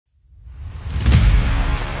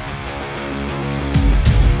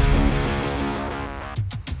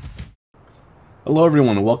Hello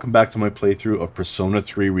everyone and welcome back to my playthrough of Persona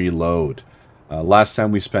 3 Reload. Last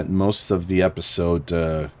time we spent most of the episode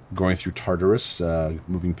going through Tartarus,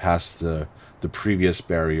 moving past the previous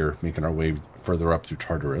barrier, making our way further up through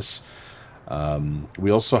Tartarus.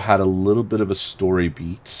 We also had a little bit of a story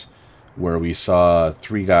beat where we saw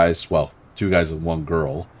two guys and one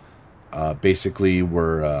girl, basically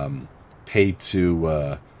were paid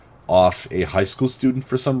to off a high school student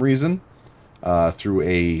for some reason through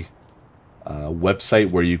a website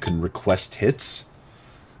where you can request hits,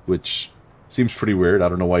 which seems pretty weird. I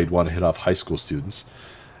don't know why you'd want to hit off high school students.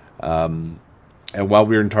 And while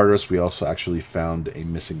we were in Tartarus, we also actually found a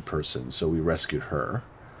missing person, so we rescued her.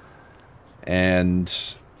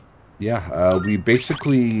 And yeah, we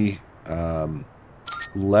basically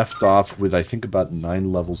left off with, I think, about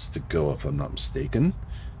 9 levels to go, if I'm not mistaken.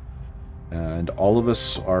 And all of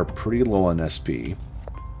us are pretty low on SP.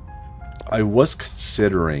 I was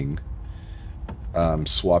considering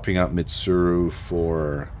swapping out Mitsuru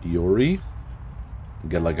for Iori,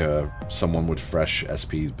 get like someone with fresh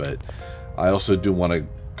SPs, but I also do want to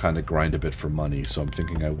kind of grind a bit for money, so I'm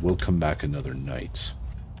thinking I will come back another night.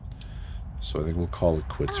 So I think we'll call it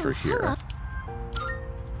quits for here.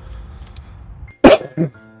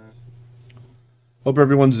 Hope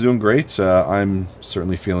everyone's doing great. I'm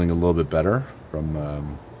certainly feeling a little bit better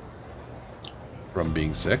from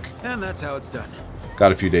being sick. And that's how it's done.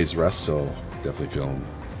 Got a few days rest, so definitely feeling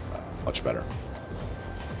much better.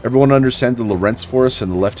 Everyone understand the Lorentz force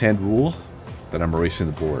and the left-hand rule? Then I'm erasing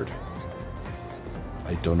the board.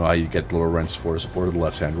 I don't know how you get the Lorentz force or the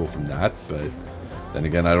left-hand rule from that, but then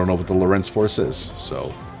again, I don't know what the Lorentz force is,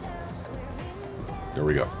 so there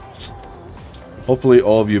we go. Hopefully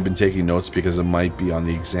all of you have been taking notes because it might be on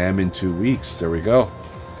the exam in 2 weeks. There we go.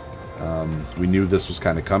 We knew this was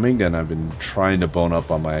kind of coming, and I've been trying to bone up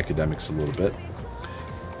on my academics a little bit.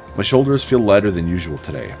 My shoulders feel lighter than usual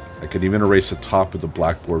today. I could even erase the top of the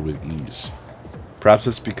blackboard with ease. Perhaps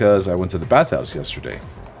it's because I went to the bathhouse yesterday.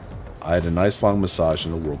 I had a nice long massage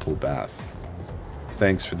in a whirlpool bath.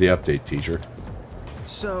 Thanks for the update, teacher.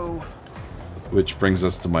 So... Which brings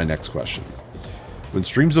us to my next question. When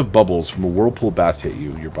streams of bubbles from a whirlpool bath hit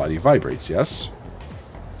you, your body vibrates, yes?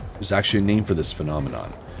 There's actually a name for this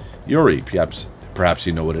phenomenon. Yuri, perhaps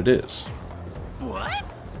you know what it is. What?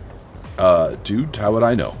 Dude, how would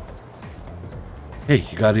I know? Hey,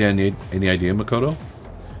 you got any idea, Makoto?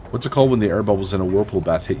 What's it called when the air bubbles in a whirlpool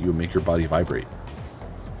bath hit you and make your body vibrate?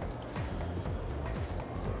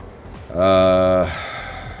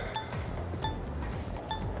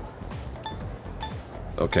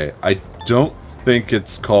 Okay, I don't think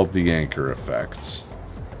it's called the anchor effect.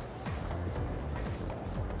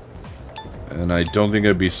 And I don't think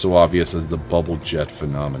it'd be so obvious as the bubble jet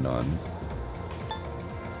phenomenon.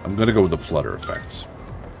 I'm gonna go with the flutter effect.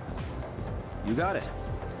 You got it.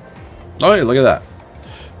 Oh, hey, look at that.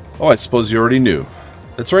 Oh, I suppose you already knew.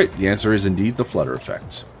 That's right, the answer is indeed the flutter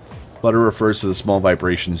effect. Flutter refers to the small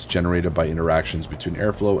vibrations generated by interactions between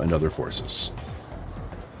airflow and other forces.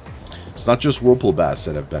 It's not just whirlpool baths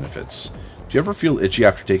that have benefits. Do you ever feel itchy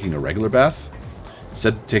after taking a regular bath?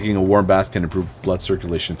 Instead, taking a warm bath can improve blood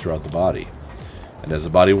circulation throughout the body. And as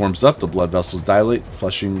the body warms up, the blood vessels dilate,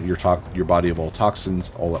 flushing your body of all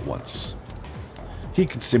toxins all at once.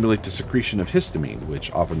 Heat can stimulate the secretion of histamine,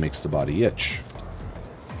 which often makes the body itch.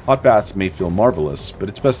 Hot baths may feel marvelous, but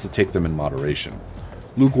it's best to take them in moderation.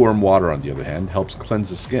 Lukewarm water, on the other hand, helps cleanse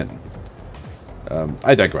the skin.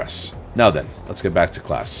 I digress. Now then, let's get back to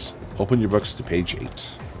class. Open your books to page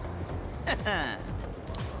 8.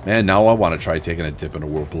 Man, now I want to try taking a dip in a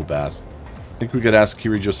whirlpool bath. Think we could ask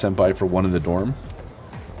Kirijo-senpai for one in the dorm?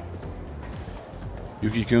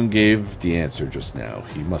 Yuki-kun gave the answer just now.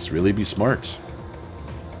 He must really be smart.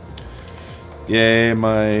 Yay,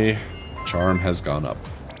 my charm has gone up.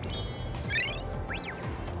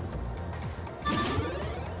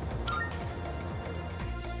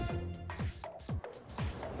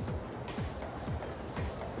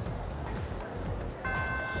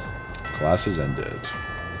 Class has ended.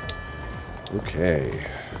 Okay.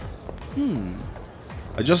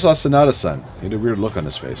 I just saw Sonata-san. He had a weird look on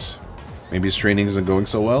his face. Maybe his training isn't going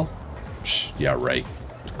so well? Psh, yeah, right.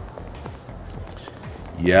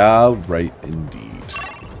 Yeah, right indeed.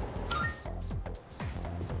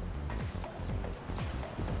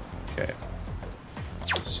 Okay.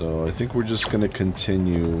 So I think we're just going to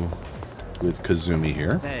continue with Kazumi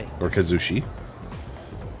here. Hey. Or Kazushi.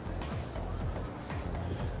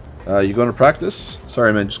 You going to practice?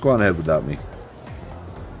 Sorry, man. Just go on ahead without me.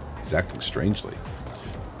 He's acting strangely.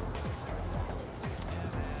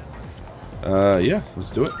 Yeah,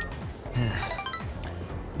 let's do it.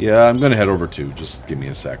 Yeah, I'm gonna head over too. Just give me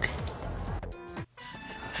a sec.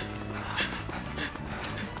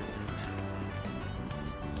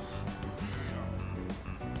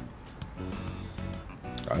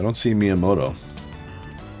 I don't see Miyamoto.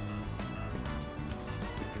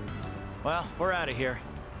 Well, we're out of here.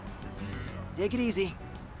 Take it easy.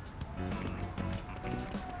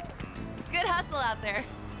 Good hustle out there.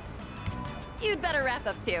 You'd better wrap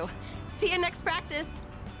up too. See you next practice.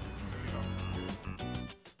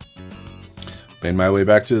 Made my way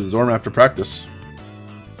back to the dorm after practice.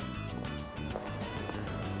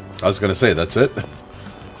 I was gonna say, that's it.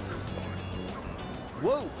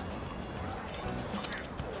 Whoa!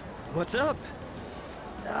 What's up?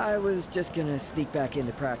 I was just gonna sneak back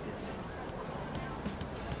into practice.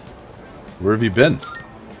 Where have you been?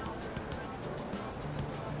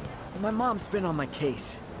 My mom's been on my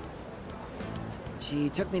case. She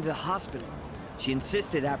took me to the hospital. She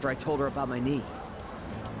insisted after I told her about my knee.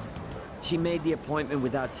 She made the appointment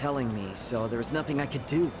without telling me, so there was nothing I could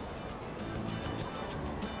do.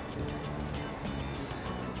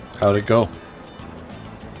 How'd it go?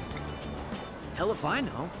 Hell if I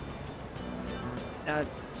know.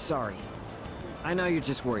 Sorry. I know you're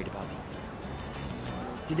just worried about me.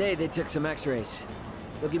 Today they took some x-rays.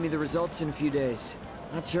 They'll give me the results in a few days.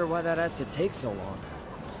 Not sure why that has to take so long.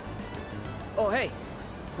 Oh, hey!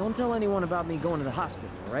 Don't tell anyone about me going to the hospital,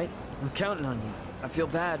 all right? I'm counting on you. I feel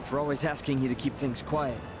bad for always asking you to keep things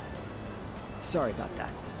quiet. Sorry about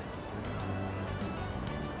that.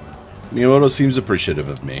 Miyamoto seems appreciative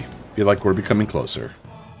of me. Feel like we're becoming closer.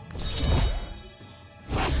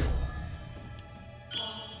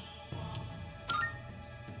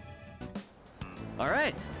 All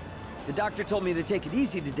right. The doctor told me to take it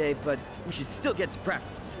easy today, but we should still get to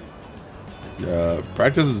practice.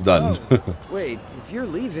 Practice is done. Oh, wait, if you're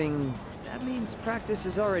leaving, that means practice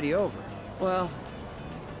is already over. Well,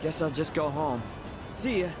 guess I'll just go home.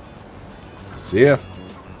 See ya. See ya.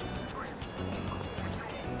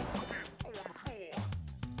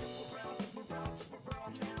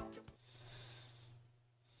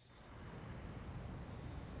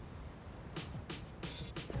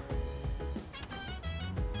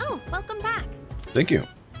 Oh, welcome back. Thank you.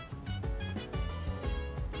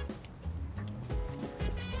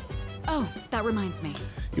 Oh, that reminds me.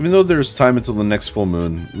 Even though there's time until the next full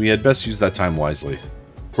moon, we had best use that time wisely.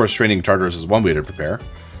 Of course, training Tartarus is one way to prepare.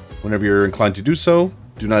 Whenever you're inclined to do so,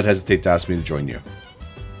 do not hesitate to ask me to join you.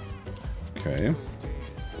 Okay.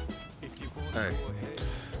 Hey.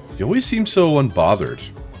 You always seem so unbothered.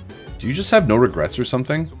 Do you just have no regrets or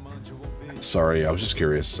something? Sorry, I was just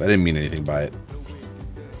curious. I didn't mean anything by it.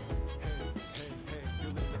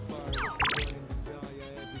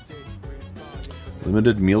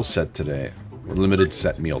 Limited meal set today. Or limited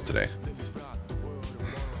set meal today.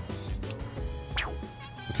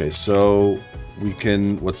 Okay, so we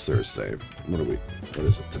can... What's Thursday? What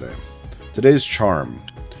is it today? Today's Charm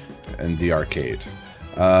and the arcade.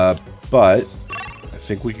 But I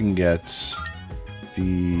think we can get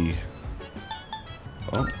the...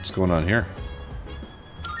 Oh, what's going on here?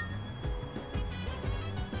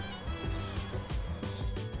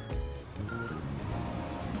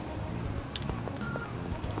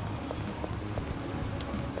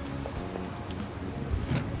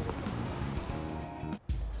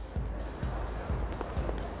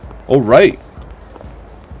 Oh, right.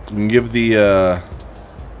 You can give the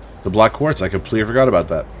black quartz. I completely forgot about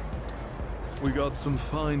that. We got some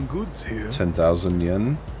fine goods here. 10,000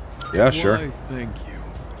 yen. Yeah, sure. Why, thank you.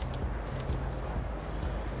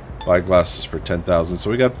 Buy glasses for 10,000. So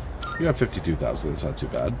we got 52,000. That's not too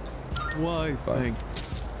bad. Why, thank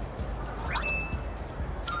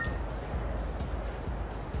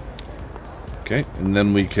Okay, and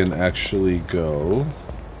then we can actually go...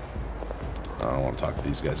 I don't want to talk to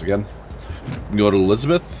these guys again. We can go to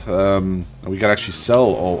Elizabeth. And we can actually sell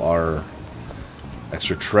all our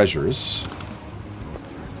extra treasures.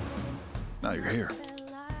 Now you're here.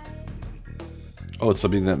 Oh, it's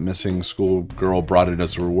something that missing schoolgirl brought in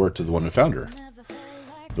as a reward to the one who found her.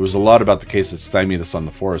 There was a lot about the case that stymied us on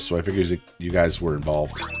the forest, so I figured you guys were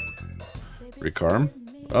involved. Recarm?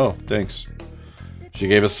 Oh, thanks. She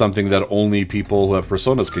gave us something that only people who have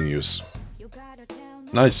personas can use.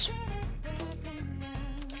 Nice.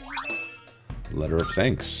 Letter of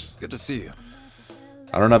thanks. Good to see you.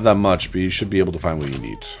 I don't have that much, but you should be able to find what you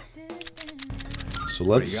need. So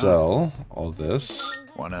let's sell all this.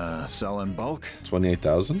 Wanna sell in bulk?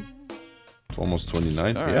 28,000. It's almost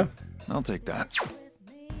 29. All right. Yeah. I'll take that.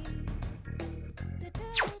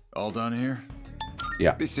 All done here?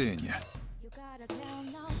 Yeah. Be seeing you.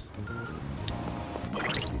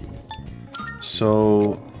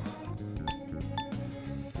 So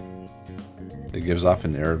it gives off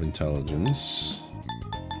an air of intelligence.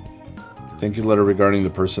 Thank you letter regarding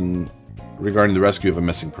the rescue of a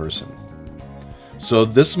missing person. So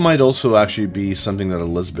this might also actually be something that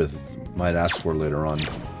Elizabeth might ask for later on.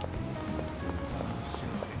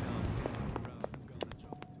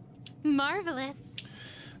 Marvelous.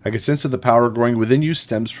 I can sense that the power growing within you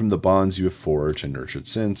stems from the bonds you have forged and nurtured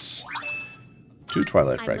since. 2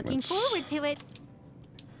 Twilight I'm fragments. looking forward to it.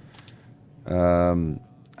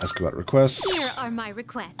 Ask about requests. Here are my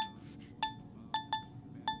requests.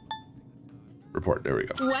 Report. There we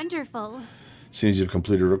go. Wonderful. Seems you've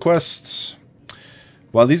completed requests.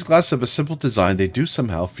 While these glasses have a simple design, they do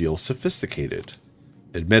somehow feel sophisticated.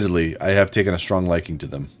 Admittedly, I have taken a strong liking to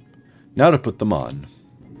them. Now to put them on.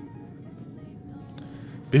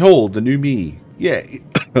 Behold, the new me. Yay.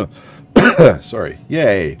 Sorry.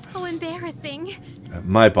 Yay. Oh, embarrassing.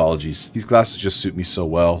 My apologies. These glasses just suit me so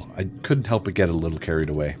well. I couldn't help but get a little carried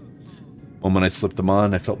away. The moment I slipped them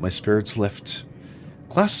on, I felt my spirits lift.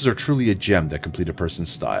 Glasses are truly a gem that complete a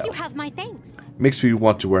person's style. You have my thanks. Makes me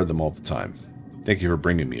want to wear them all the time. Thank you for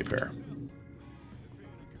bringing me a pair.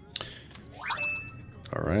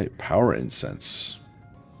 Alright, power incense.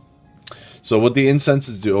 So what the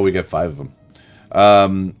incenses do... Oh, we get 5 of them.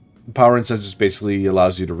 Power incense just basically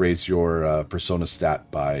allows you to raise your persona stat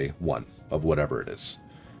by 1 of whatever it is.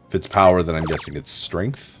 If it's power, then I'm guessing it's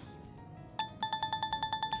strength.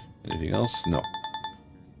 Anything else? No.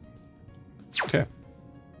 Okay.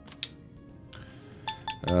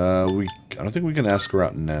 I don't think we can ask her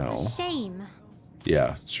out now. Shame.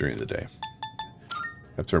 Yeah, it's during the day.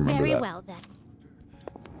 Have to remember Very that. well then.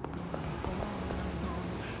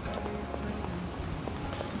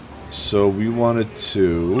 So we wanted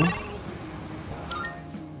to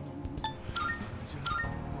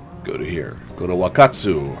go to here. Go to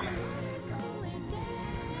Wakatsu.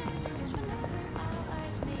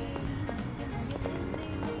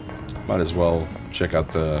 Might as well check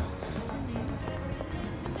out the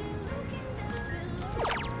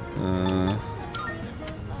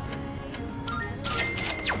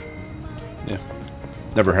yeah.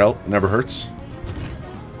 Never hurts.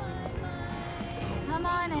 Come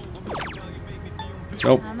on.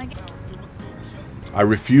 Nope. Come again. I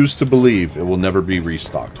refuse to believe it will never be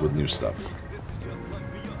restocked with new stuff.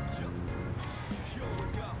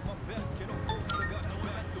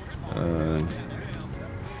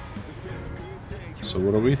 So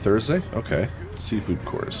what are we? Thursday? Okay. Seafood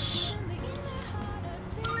course.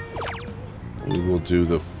 We will do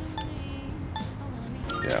the...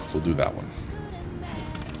 yeah, we'll do that one.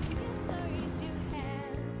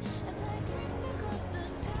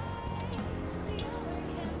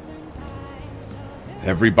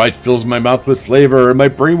 Every bite fills my mouth with flavor and my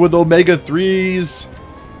brain with omega-3s.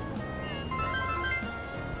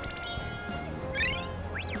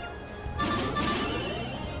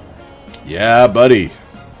 Yeah, buddy.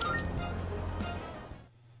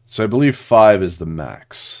 So I believe 5 is the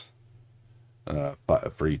max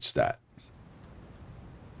for each stat.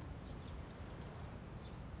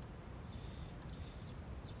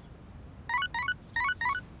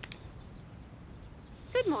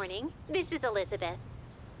 Good morning. This is Elizabeth.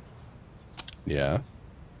 Yeah.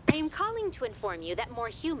 I am calling to inform you that more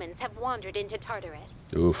humans have wandered into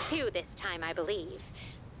Tartarus. Oof. 2 this time, I believe.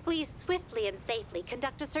 Please swiftly and safely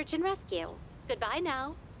conduct a search and rescue. Goodbye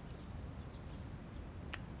now.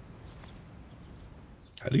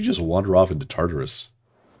 How do you just wander off into Tartarus?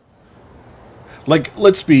 Like,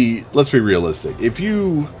 let's be realistic. If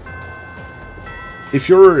you're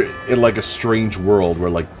in like a strange world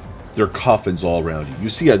where like there are coffins all around you, you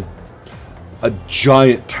see a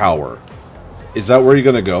giant tower. Is that where you're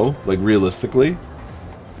gonna go? Like realistically?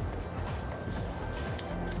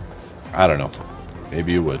 I don't know.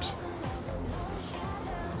 Maybe you would.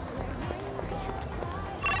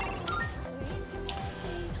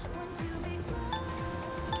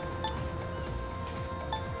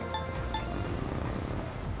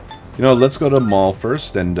 You know, let's go to the mall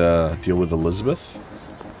first and deal with Elizabeth.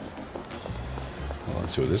 Well,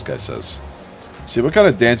 let's see what this guy says. See, what kind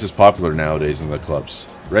of dance is popular nowadays in the clubs?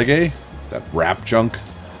 Reggae? That rap junk?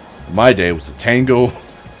 In my day, it was the tango.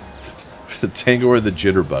 The tango or the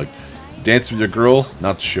jitterbug. Dance with your girl,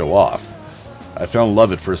 not to show off. I fell in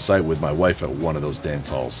love at first sight with my wife at one of those dance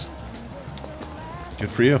halls. Good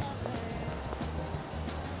for you.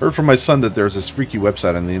 Heard from my son that there's this freaky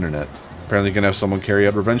website on the internet. Apparently you can have someone carry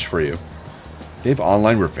out revenge for you. They have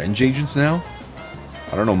online revenge agents now?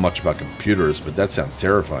 I don't know much about computers, but that sounds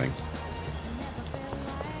terrifying.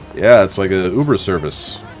 Yeah, it's like a Uber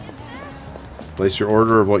service. Place your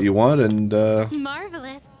order of what you want and,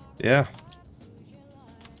 Marvelous. yeah.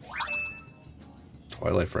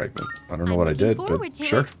 Twilight fragment. I don't know what I did, but forward to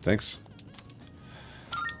sure, it. thanks.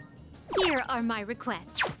 Here are my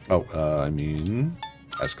requests. Oh, I mean,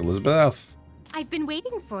 ask Elizabeth. I've been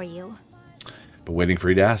waiting for you. But waiting for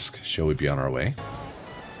you to ask. Shall we be on our way?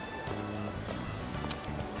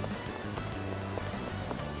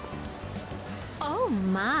 Oh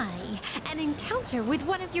my, an encounter with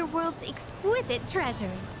one of your world's exquisite treasures,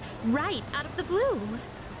 right out of the blue.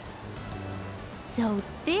 So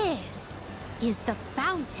this is the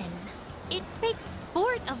fountain. It makes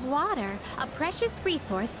sport of water, a precious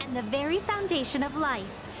resource and the very foundation of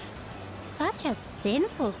life. Such a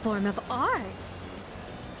sinful form of art.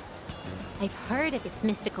 I've heard of its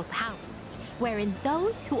mystical powers, wherein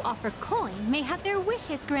those who offer coin may have their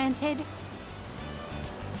wishes granted.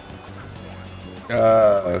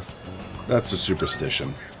 That's a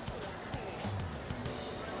superstition.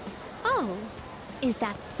 Oh, is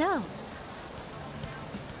that so?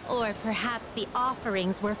 Or perhaps the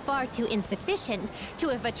offerings were far too insufficient to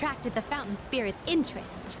have attracted the fountain spirit's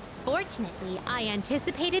interest. Fortunately, I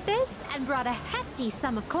anticipated this and brought a hefty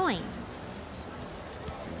sum of coins.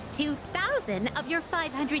 2,000 of your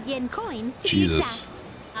 500 yen coins to be exact.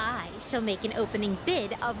 I shall make an opening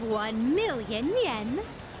bid of 1 million yen.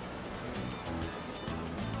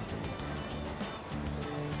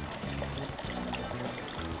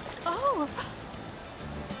 Oh!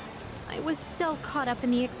 I was so caught up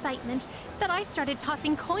in the excitement that I started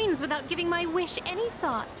tossing coins without giving my wish any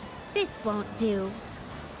thought. This won't do.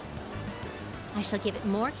 I shall give it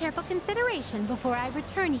more careful consideration before I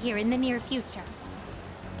return here in the near future.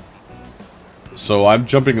 So I'm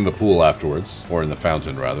jumping in the pool afterwards, or in the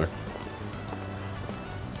fountain, rather.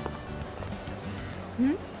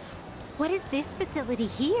 What is this facility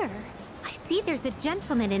here? I see there's a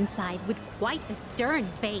gentleman inside with quite the stern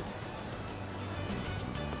face.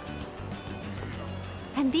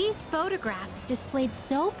 And these photographs displayed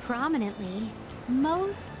so prominently.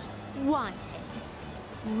 Most wanted.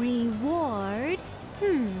 Reward?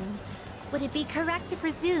 Would it be correct to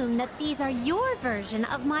presume that these are your version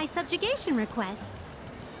of my subjugation requests?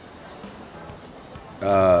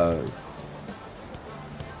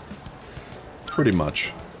 Pretty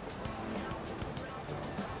much.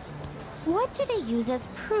 What do they use as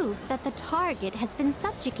proof that the target has been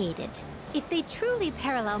subjugated? If they truly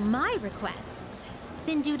parallel my requests,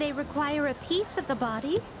 then do they require a piece of the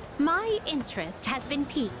body? My interest has been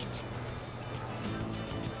piqued.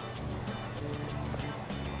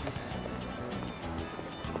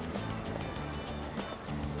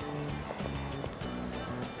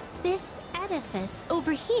 This edifice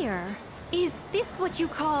over here, is this what you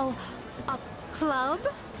call a club?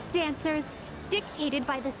 Dancers dictated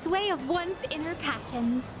by the sway of one's inner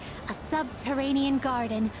passions. A subterranean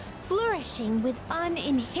garden flourishing with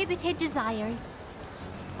uninhibited desires.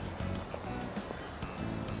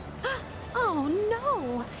 Oh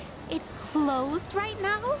no! It's closed right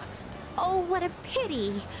now? Oh, what a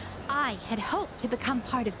pity! I had hoped to become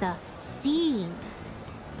part of the scene.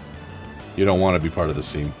 You don't want to be part of the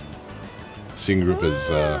scene. Scene group is,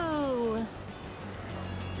 Ooh.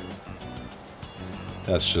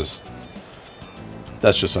 that's just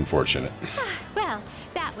unfortunate. Well,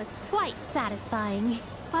 that was quite satisfying.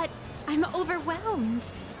 But I'm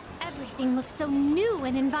overwhelmed. Everything looks so new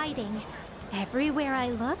and inviting. Everywhere I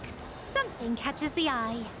look, something catches the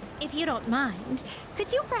eye. If you don't mind,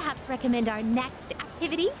 could you perhaps recommend our next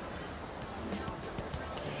activity?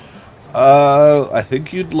 I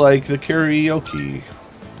think you'd like the karaoke.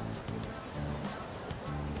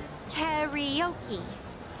 Karaoke.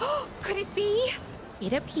 Could it be?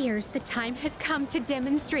 It appears the time has come to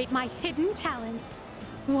demonstrate my hidden talents.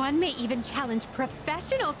 One may even challenge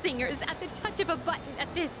professional singers at the touch of a button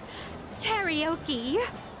at this karaoke.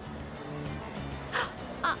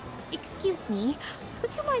 Excuse me,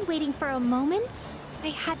 would you mind waiting for a moment? I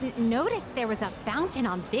hadn't noticed there was a fountain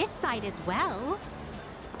on this side as well.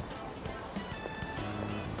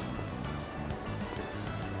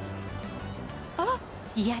 Oh,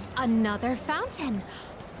 yet another fountain.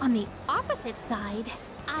 On the opposite side.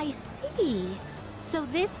 I see. So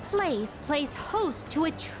this place plays host to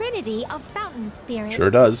a trinity of fountain spirits. Sure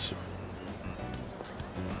does.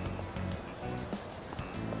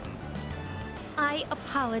 I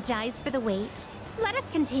apologize for the wait. Let us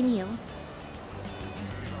continue.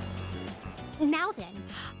 Now then,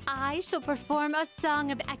 I shall perform a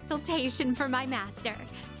song of exultation for my master.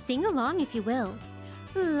 Sing along if you will.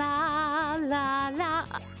 La la la.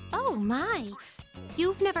 Oh my.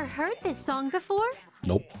 You've never heard this song before?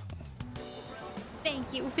 Nope.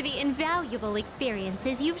 Thank you for the invaluable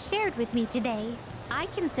experiences you've shared with me today. I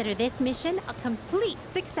consider this mission a complete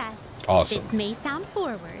success. Awesome. This may sound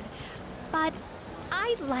forward, but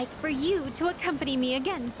I'd like for you to accompany me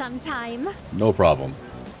again sometime. No problem.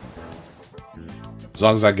 As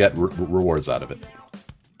long as I get rewards out of it.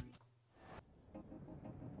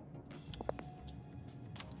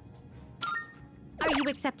 you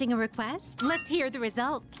accepting a request? Let's hear the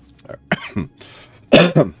results.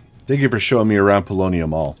 Thank you for showing me around Polonia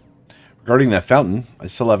Mall. Regarding that fountain, I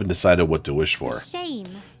still haven't decided what to wish for. Shame.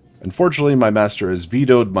 Unfortunately, my master has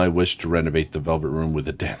vetoed my wish to renovate the Velvet Room with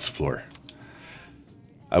a dance floor.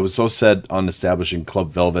 I was so set on establishing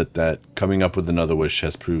Club Velvet that coming up with another wish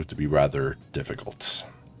has proved to be rather difficult.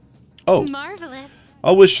 Oh, Marvelous.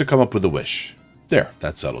 I'll wish to come up with a wish. There,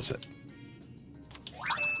 that settles it.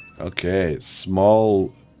 Okay,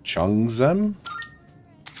 small Changzem.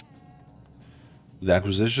 With the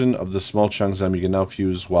acquisition of the small Changzem, you can now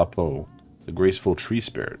fuse Wapo, the graceful tree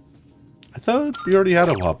spirit. I thought we already had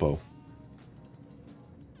a Wapo.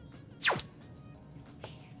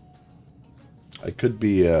 I could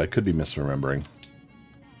be misremembering.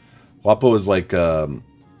 Wapo is like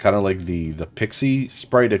kind of like the pixie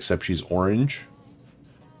sprite, except she's orange,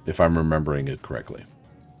 if I'm remembering it correctly.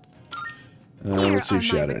 Let's see if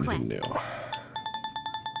she had anything new.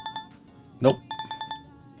 Nope.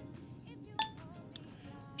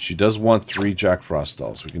 She does want 3 Jack Frost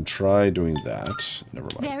dolls. We can try doing that. Never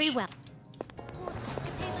mind. Very well.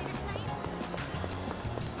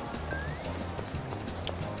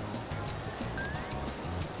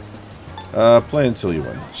 Play until you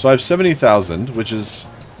win. So I have 70,000, which is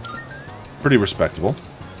pretty respectable.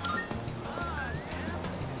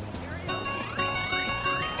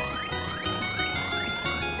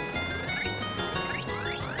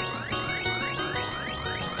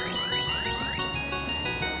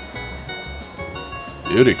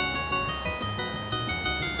 Beauty.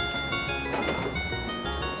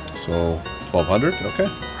 So 1,200, okay.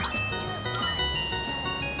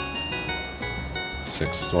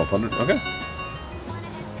 1,200, okay.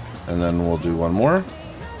 And then we'll do one more.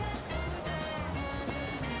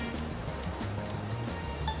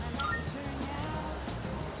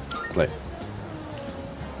 Play.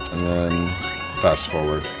 And then fast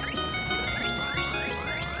forward.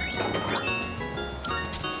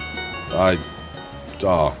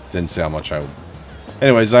 Didn't say how much I would.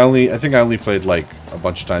 Anyways, I think I only played like a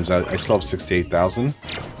bunch of times. I still have 68,000.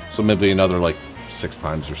 So maybe another like 6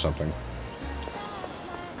 times or something.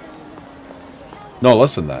 No,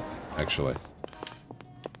 less than that, actually.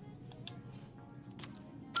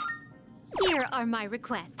 Here are my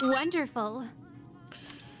requests. Wonderful.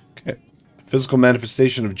 Okay. Physical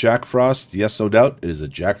manifestation of Jack Frost. Yes, no doubt. It is a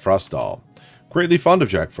Jack Frost doll. Greatly fond of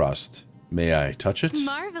Jack Frost. May I touch it?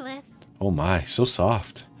 Marvelous. Oh my, so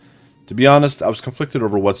soft. To be honest, I was conflicted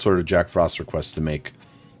over what sort of Jack Frost request to make.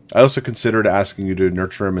 I also considered asking you to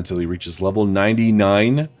nurture him until he reaches level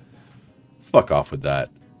 99. Fuck off with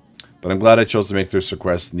that. But I'm glad I chose to make this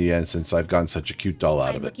request in the end since I've gotten such a cute doll out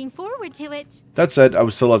I'm of it. looking forward to it. That said, I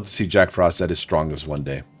would still love to see Jack Frost at his strongest one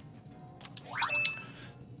day.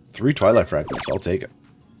 3 Twilight Fragments, I'll take it.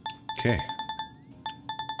 Okay.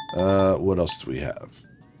 What else do we have?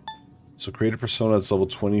 So create a persona that's level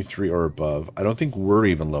 23 or above. I don't think we're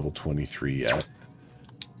even level 23 yet.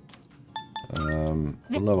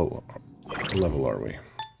 What level are we?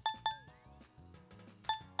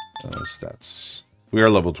 Stats. We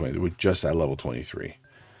are level 20. We're just at level 23.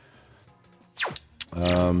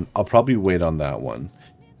 I'll probably wait on that one.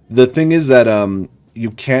 The thing is that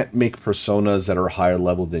you can't make personas that are higher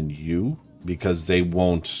level than you because they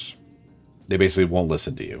basically won't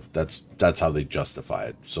listen to you. That's how they justify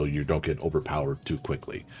it, so you don't get overpowered too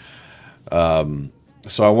quickly. So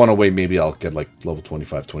I want to wait. Maybe I'll get like level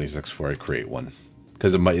 25, 26 before I create one,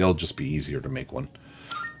 because it'll just be easier to make one.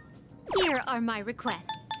 Here are my requests.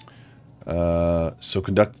 So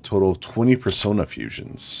conduct a total of 20 persona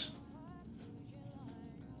fusions.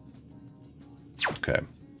 Okay.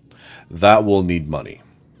 That will need money,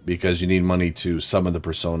 because you need money to summon the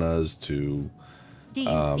personas, to Do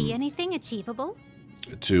you see anything achievable?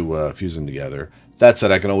 Fuse them together. That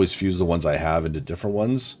said, I can always fuse the ones I have into different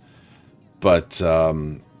ones, but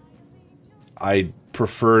I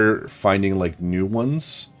prefer finding like new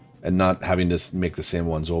ones and not having to make the same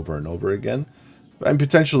ones over and over again. And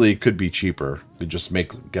potentially it could be cheaper to just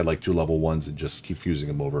get like 2 level 1s and just keep fusing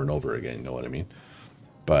them over and over again, you know what I mean?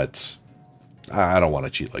 But I don't want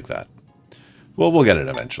to cheat like that. Well, we'll get it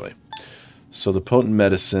eventually. So the potent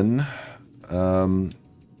medicine.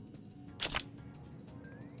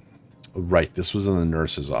 Right, this was in the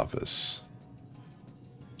nurse's office.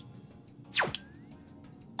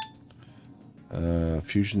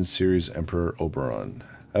 Fusion Series Emperor Oberon.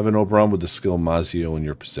 Have an Oberon with the skill Mazio in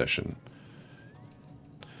your possession.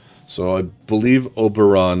 So I believe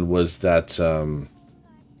Oberon was that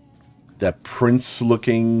that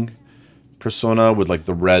prince-looking persona with like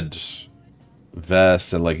the red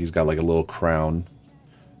vest and like he's got like a little crown.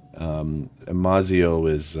 And Mazio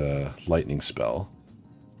is lightning spell.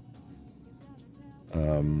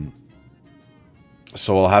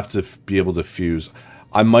 So I'll have to be able to fuse.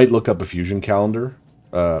 I might look up a fusion calculator,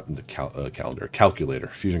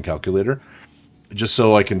 fusion calculator, just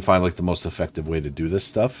so I can find like the most effective way to do this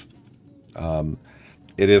stuff.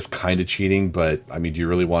 It is kind of cheating, but I mean, do you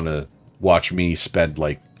really want to watch me spend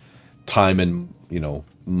like time and, you know,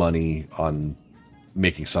 money on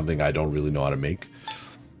making something I don't really know how to make?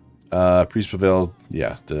 Priest prevailed.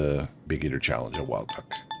 Yeah, the Big Eater challenge at Wild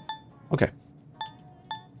Duck. Okay.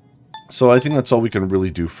 So I think that's all we can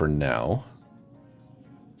really do for now.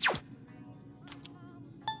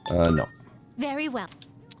 No. Very well.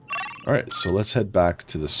 All right, so let's head back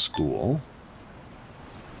to the school.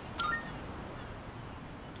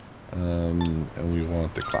 And we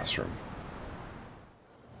want the classroom.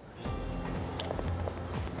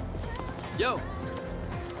 Yo.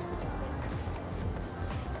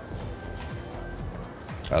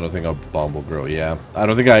 I don't think a bomb will grow. Yeah, I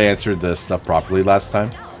don't think I answered this stuff properly last time.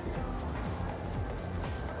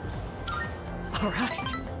 All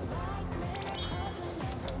right.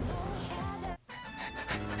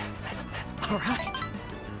 All right.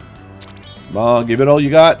 Come on, give it all you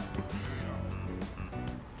got.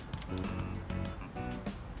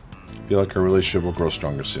 Feel like our relationship will grow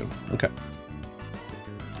stronger soon. Okay.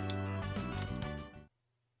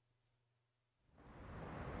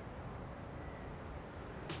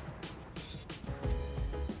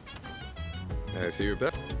 I see you're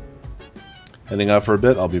back. Heading out for a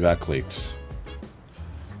bit, I'll be back late.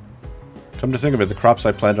 Come to think of it, the crops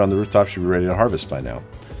I planted on the rooftop should be ready to harvest by now.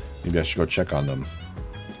 Maybe I should go check on them.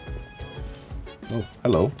 Oh,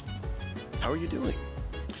 hello. How are you doing?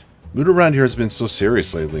 Mood around here has been so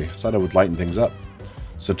serious lately. I thought I would lighten things up.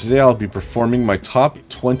 So today I'll be performing my top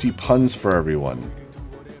 20 puns for everyone.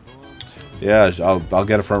 Yeah, I'll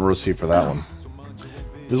get a front row seat for that one.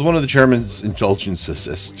 This is one of the chairman's indulgences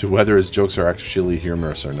as to whether his jokes are actually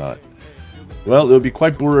humorous or not. Well, it would be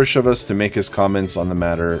quite boorish of us to make his comments on the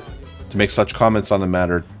matter, to make such comments on the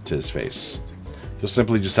matter to his face. You'll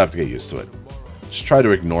simply just have to get used to it. Just try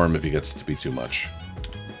to ignore him if he gets to be too much.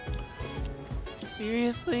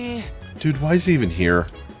 Seriously? Dude, why is he even here?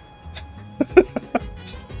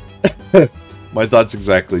 My thoughts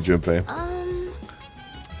exactly, Junpei.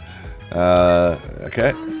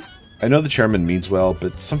 Okay. I know the chairman means well,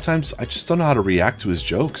 but sometimes I just don't know how to react to his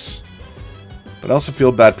jokes. But I also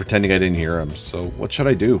feel bad pretending I didn't hear him, so what should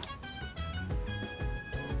I do?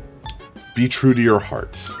 Be true to your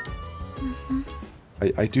heart. Mm-hmm.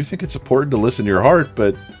 I do think it's important to listen to your heart,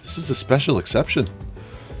 but this is a special exception.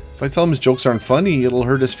 If I tell him his jokes aren't funny, it'll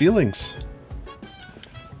hurt his feelings.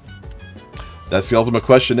 That's the ultimate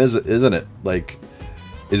question, isn't it? Like,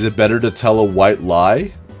 is it better to tell a white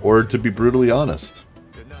lie or to be brutally honest?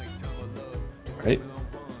 Right?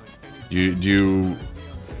 Do you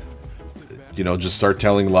know, just start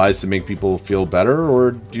telling lies to make people feel better,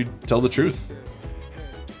 or do you tell the truth?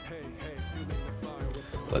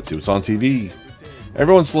 Let's see what's on TV.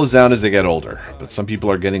 Everyone slows down as they get older, but some people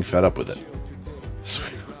are getting fed up with it.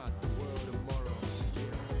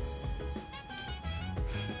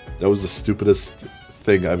 That was the stupidest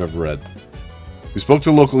thing I've ever read. We spoke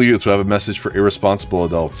to local youth who have a message for irresponsible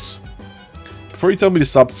adults. Before you tell me to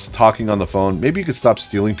stop talking on the phone, maybe you could stop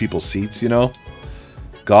stealing people's seats, you know?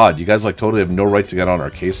 God, you guys like totally have no right to get on our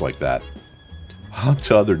case like that. On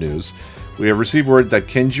to other news. We have received word that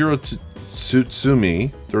Kenjiro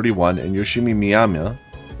Tsutsumi, 31, and Yoshimi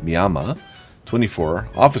Miyama, 24,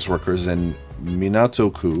 office workers in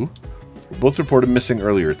Minato-ku, were both reported missing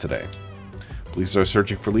earlier today. Police are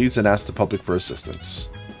searching for leads and asked the public for assistance.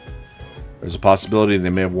 There's a possibility they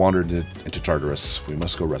may have wandered into Tartarus. We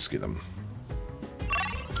must go rescue them.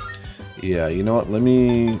 Yeah, you know what? Let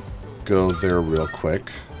me go there real quick.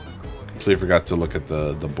 Completely forgot to look at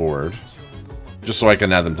the board. Just so I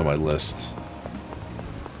can add them to my list.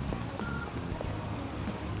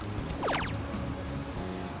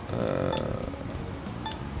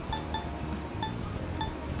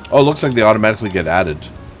 Oh, it looks like they automatically get added.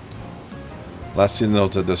 Last seen in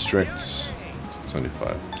the district,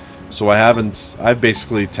 625. So I have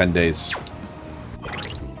basically 10 days.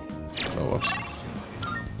 Oh, whoops.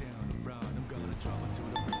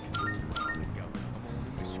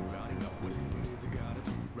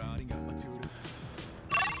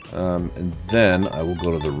 And then I will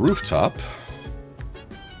go to the rooftop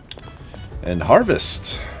and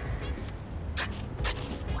harvest.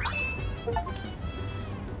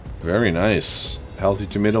 Very nice. Healthy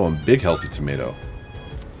tomato and big healthy tomato.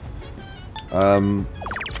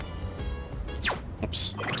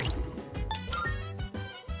 Oops.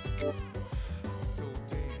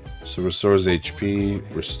 So restores HP,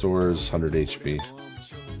 restores 100 HP.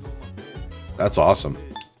 That's awesome.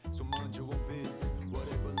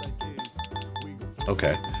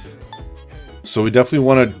 Okay. So we definitely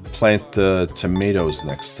want to plant the tomatoes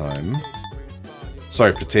next time.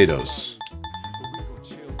 Sorry, potatoes.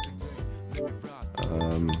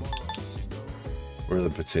 Where are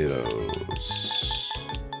the potatoes?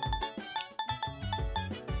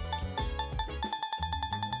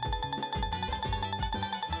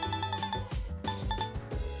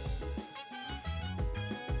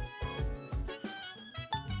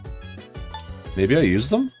 Maybe I use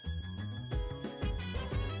them?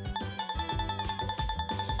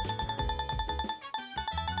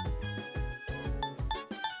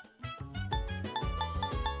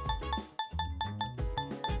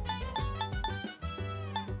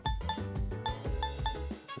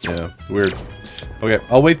 Yeah, weird. Okay,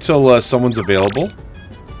 I'll wait till someone's available.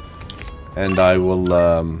 And I will,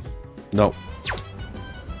 no.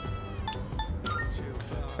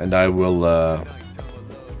 And I will,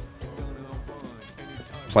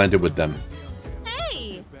 plant it with them.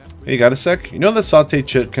 Hey! Hey, you got a sec? You know the sauteed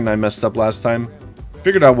chicken I messed up last time?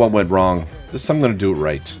 Figured out what went wrong. This time I'm gonna do it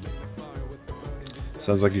right.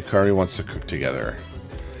 Sounds like Yukari wants to cook together.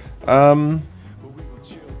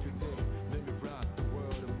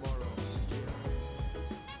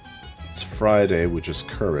 It's Friday, which is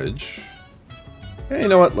courage. Hey, you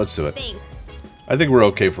know what? Let's do it. Thanks. I think we're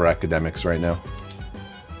okay for academics right now.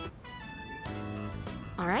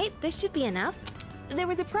 Alright, this should be enough. There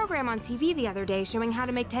was a program on TV the other day showing how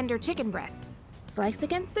to make tender chicken breasts. Slice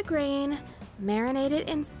against the grain, marinate it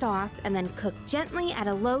in sauce, and then cook gently at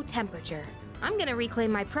a low temperature. I'm gonna reclaim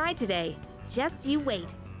my pride today. Just you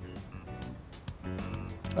wait.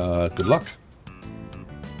 Good luck.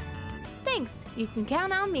 Thanks, you can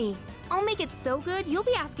count on me. I'll make it so good you'll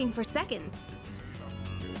be asking for seconds.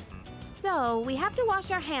 So, we have to wash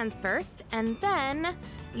our hands first, and then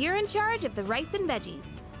you're in charge of the rice and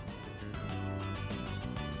veggies.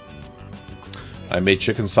 I made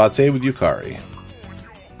chicken satay with Yukari.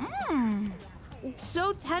 Mmm,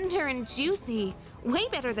 so tender and juicy. Way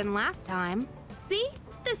better than last time. See?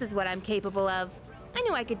 This is what I'm capable of. I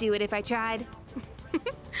knew I could do it if I tried.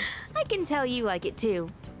 I can tell you like it too.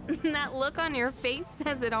 That look on your face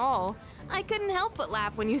says it all. I couldn't help but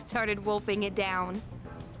laugh when you started wolfing it down.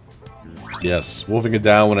 Yes, wolfing it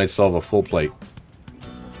down when I still have a full plate.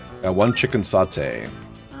 Got one chicken satay.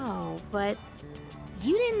 Oh, but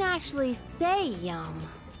you didn't actually say yum.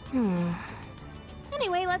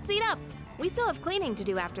 Anyway, let's eat up. We still have cleaning to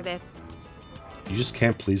do after this. You just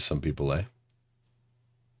can't please some people, eh?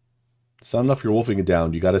 It's not enough you're wolfing it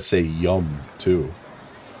down, you gotta say yum, too.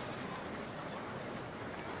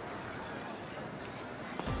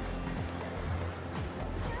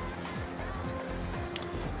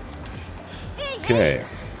 Okay.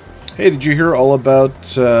 Hey, did you hear all about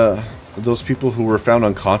those people who were found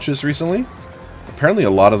unconscious recently? Apparently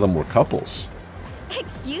a lot of them were couples.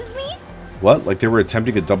 Excuse me? What? Like they were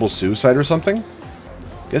attempting a double suicide or something?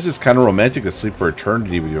 Guess it's kind of romantic to sleep for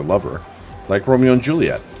eternity with your lover. Like Romeo and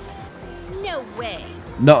Juliet. No way.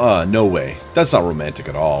 Nuh-uh, no way. That's not romantic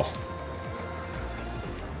at all.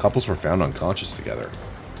 Couples were found unconscious together.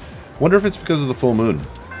 Wonder if it's because of the full moon.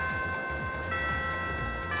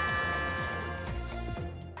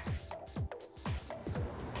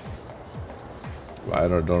 I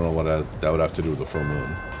don't know what that would have to do with the full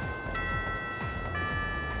moon.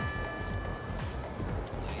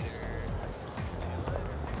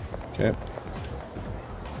 Okay.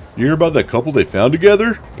 You hear about that couple they found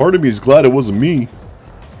together? Part of me is glad it wasn't me.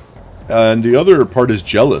 And the other part is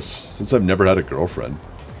jealous, since I've never had a girlfriend.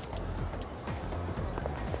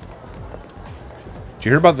 Did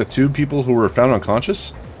you hear about the two people who were found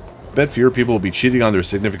unconscious? I bet fewer people will be cheating on their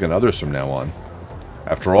significant others from now on.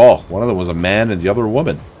 After all, one of them was a man and the other a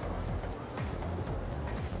woman.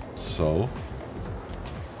 So,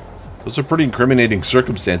 those are pretty incriminating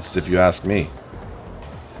circumstances if you ask me.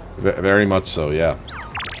 Very much so, yeah.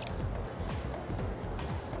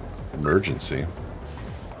 Emergency.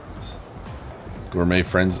 Gourmet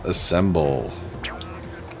friends assemble.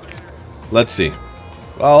 Let's see.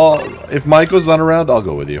 Well, if Maiko's not around, I'll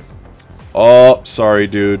go with you. Oh, sorry,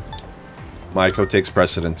 dude. Maiko takes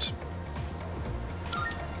precedence.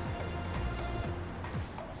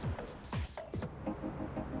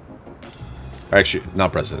 Actually,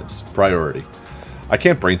 not precedence. Priority. I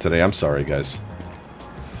can't brain today. I'm sorry, guys.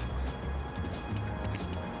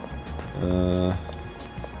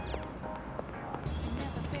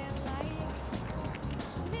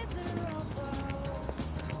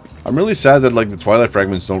 I'm really sad that, like, the Twilight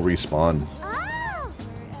Fragments don't respawn.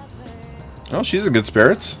 Oh, she's in good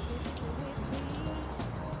spirits.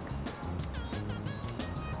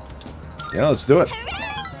 Yeah, let's do it.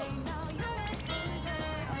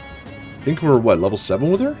 I think we're, what, level 7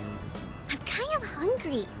 with her? I'm kind of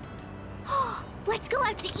hungry. Let's go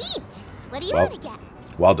out to eat. What do you Well, want to get?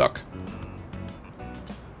 Wild duck.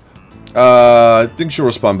 I think she'll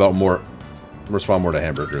respond more to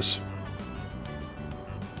hamburgers.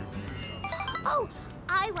 Oh,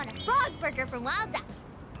 I want a frog burger from Wild Duck.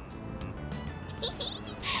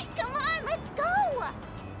 Come on, let's go.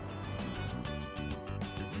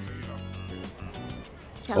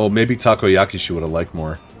 So, Oh, maybe takoyaki she would have liked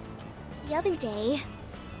more. the other day,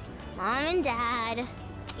 Mom and Dad,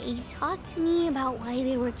 they talked to me about why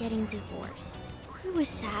they were getting divorced. It was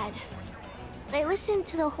sad. But I listened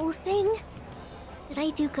to the whole thing. Did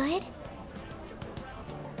I do good?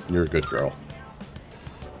 You're a good girl.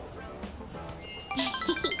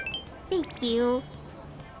 Thank you.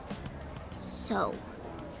 So,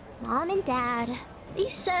 Mom and Dad, they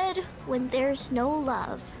said when there's no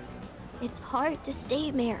love, it's hard to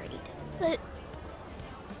stay married. But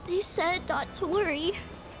they said not to worry,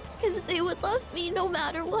 because they would love me no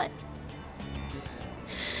matter what.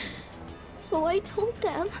 So I told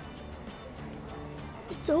them,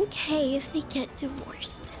 it's okay if they get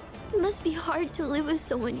divorced. It must be hard to live with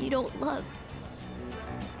someone you don't love.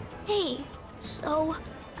 Hey, so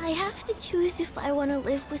I have to choose if I want to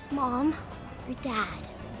live with Mom or Dad.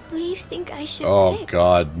 Who do you think I should Oh, pick?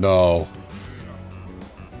 God, no.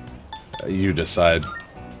 You decide.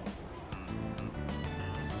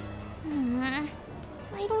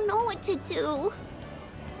 I don't know what to do.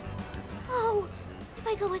 Oh, if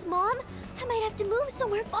I go with Mom, I might have to move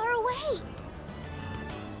somewhere far away.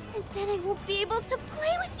 And then I won't be able to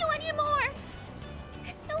play with you anymore.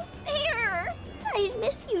 That's no fair. I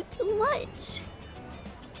miss you too much.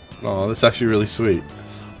 Oh, that's actually really sweet.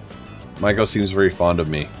 Maiko seems very fond of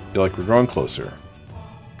me. Feel like we're growing closer.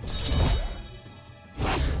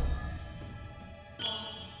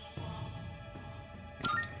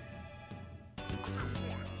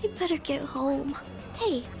 I better get home.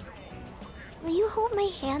 Hey, will you hold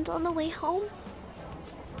my hand on the way home?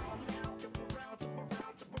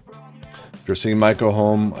 After seeing Maiko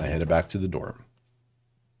home, I headed back to the dorm.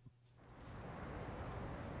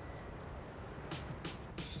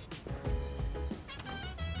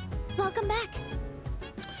 Welcome back.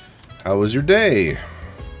 How was your day?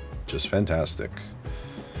 Just fantastic.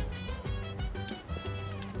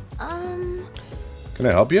 Can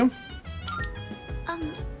I help you?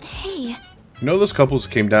 Hey. You know those couples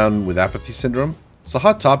who came down with apathy syndrome? It's a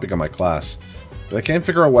hot topic in my class, but I can't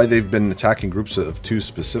figure out why they've been attacking groups of two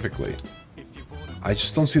specifically. I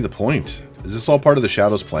just don't see the point. Is this all part of the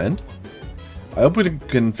Shadow's plan? I hope we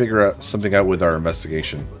can figure out something out with our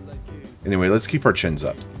investigation. Anyway, let's keep our chins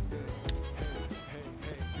up.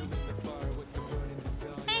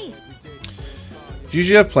 Hey. Do you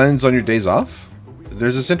usually have plans on your days off?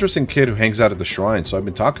 There's this interesting kid who hangs out at the shrine, so I've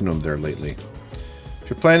been talking to him there lately. If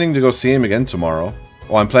you're planning to go see him again tomorrow...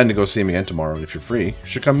 Well, I'm planning to go see him again tomorrow. If you're free, you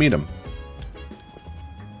should come meet him.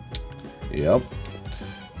 Yep.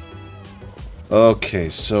 Okay,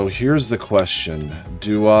 so here's the question.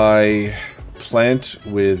 Do I plant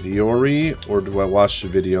with Yori, or do I watch the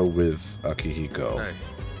video with Akihiko? Hey.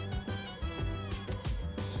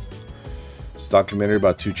 It's a documentary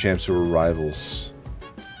about two champs who were rivals.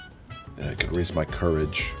 I could raise my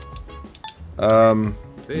courage. No.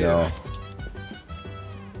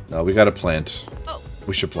 No, we gotta plant.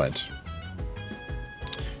 We should plant.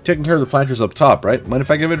 Taking care of the planters up top, right? Mind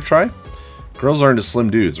if I give it a try? Girls aren't as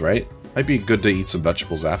slim dudes, right? Might be good to eat some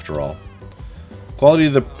vegetables after all. Quality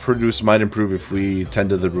of the produce might improve if we tend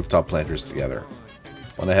to the rooftop planters together.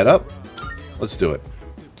 Wanna head up? Let's do it.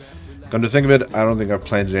 Come to think of it, I don't think I've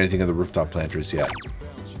planted anything in the rooftop planters yet.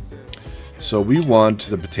 So we want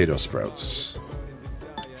the potato sprouts.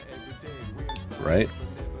 Right?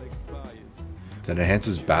 That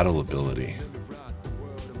enhances battle ability.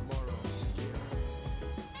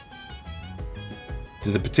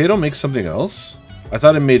 Did the potato make something else? I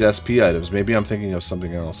thought it made SP items. Maybe I'm thinking of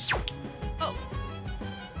something else.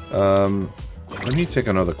 Let me take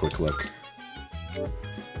another quick look.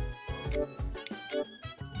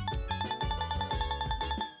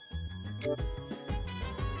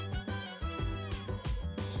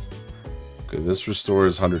 Okay, this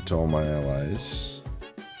restores 100 to all my allies.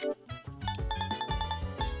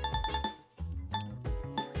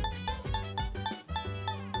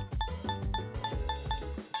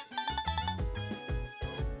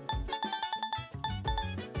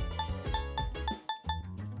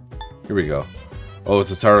 Here we go. Oh,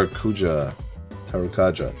 it's a Tarukaja.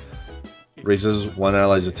 Raises one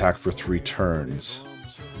ally's attack for 3 turns.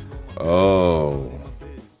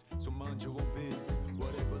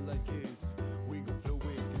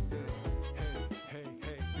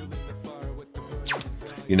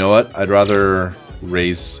 You know what? I'd rather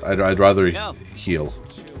raise... I'd rather No. heal.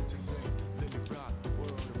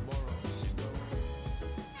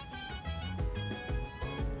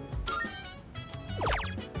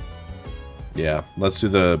 Yeah, let's do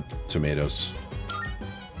the tomatoes.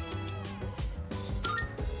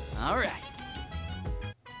 All right.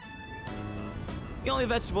 The only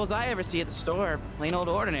vegetables I ever see at the store are plain old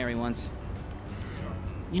ordinary ones.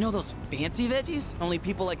 You know those fancy veggies only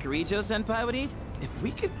people like Kirijo-senpai would eat? If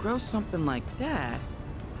we could grow something like that,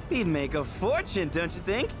 we'd make a fortune, don't you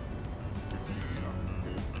think?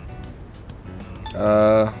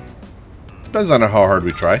 Depends on how hard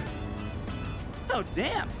we try. Oh,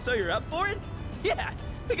 damn. So you're up for it? Yeah,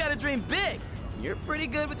 we gotta dream big. You're pretty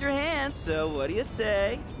good with your hands, so what do you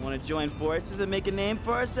say? Want to join forces and make a name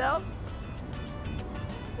for ourselves?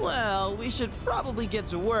 Well, we should probably get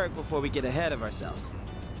to work before we get ahead of ourselves.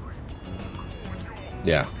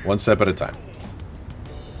 Yeah, one step at a time.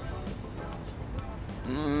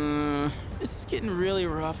 This is getting really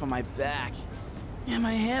rough on my back. And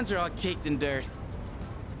my hands are all caked in dirt.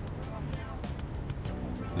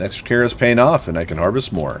 The extra care is paying off, and I can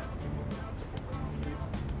harvest more.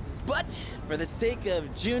 But for the sake of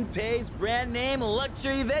Junpei's brand name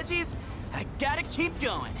luxury veggies, I gotta keep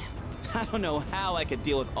going. I don't know how I could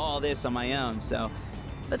deal with all this on my own, so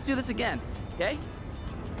let's do this again, okay?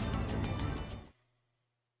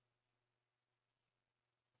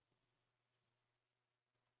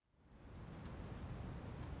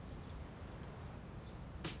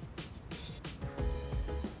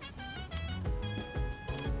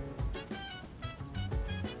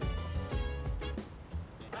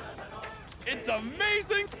 It's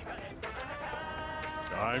amazing!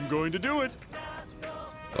 I'm going to do it.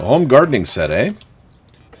 A home gardening set, eh?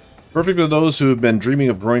 Perfect for those who have been dreaming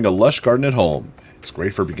of growing a lush garden at home. It's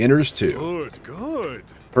great for beginners, too. Good, good.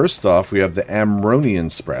 First off, we have the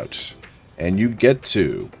Amronian sprout. And you get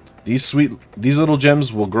two. These little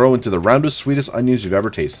gems will grow into the roundest, sweetest onions you've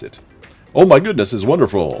ever tasted. Oh my goodness, it's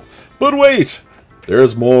wonderful. But wait!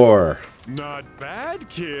 There's more. Not bad,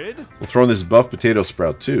 kid. We'll throw in this buff potato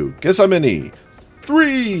sprout, too. Guess how many?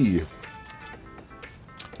 3!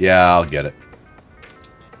 Yeah, I'll get it.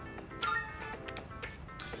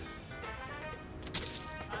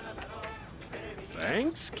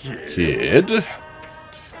 Thanks, kid. Kid.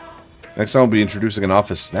 Next time I'll be introducing an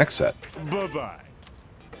office snack set. Bye-bye.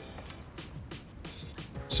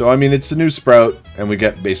 So, I mean, it's a new sprout, and we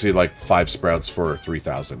get basically like 5 sprouts for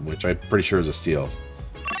 3,000, which I'm pretty sure is a steal.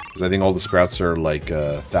 Because I think all the sprouts are like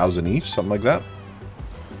 1,000 each, something like that.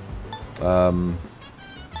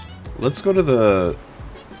 Let's go to the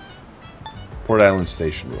Port Island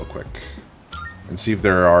Station real quick and see if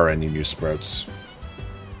there are any new sprouts.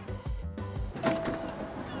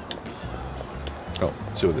 Oh,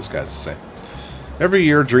 see what this guy's to say. Every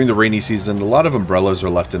year during the rainy season, a lot of umbrellas are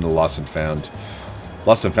left in the Lost and Found.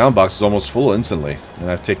 Lost and Found box is almost full instantly, and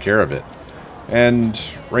I have to take care of it. And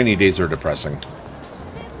rainy days are depressing.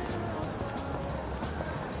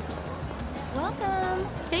 Welcome.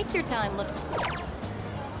 Take your time. Look.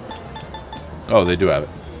 Oh, they do have it.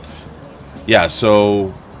 Yeah,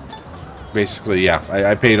 so basically, yeah,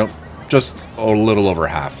 I paid just a little over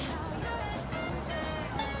half.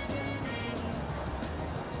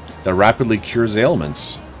 That rapidly cures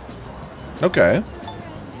ailments. Okay.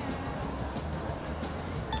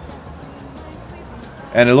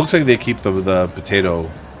 And it looks like they keep the potato,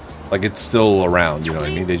 like it's still around, you know what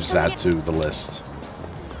I mean? They just add to the list.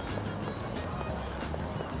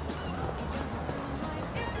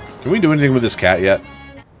 Can we do anything with this cat yet?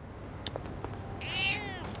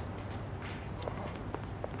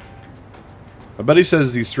 My buddy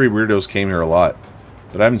says these 3 weirdos came here a lot,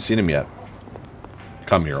 but I haven't seen him yet.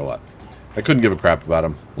 Come here a lot. I couldn't give a crap about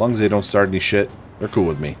them. As long as they don't start any shit, they're cool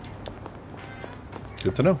with me.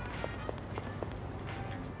 Good to know.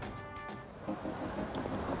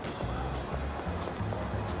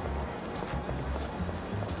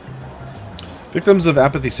 Victims of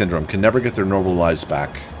apathy syndrome can never get their normal lives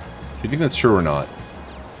back. Do you think that's true or not?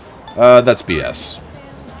 That's BS.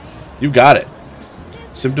 You got it.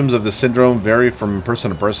 Symptoms of the syndrome vary from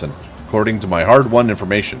person to person, according to my hard-won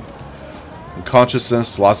information.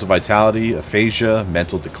 Unconsciousness, loss of vitality, aphasia,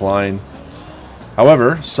 mental decline.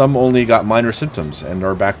 However, some only got minor symptoms and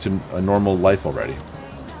are back to a normal life already.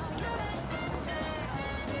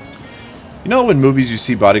 You know in movies you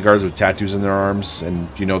see bodyguards with tattoos in their arms and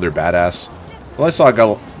you know they're badass? Well, I saw a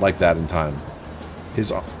guy like that in town. I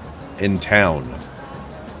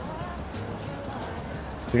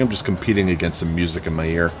think I'm just competing against some music in my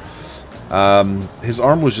ear. His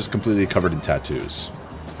arm was just completely covered in tattoos.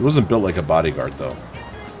 He wasn't built like a bodyguard, though.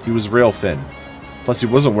 He was rail thin. Plus, he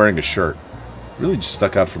wasn't wearing a shirt. Really just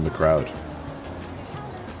stuck out from the crowd.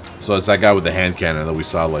 So it's that guy with the hand cannon that we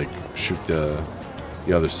saw, like, shoot the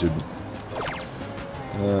other student.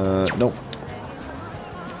 Nope.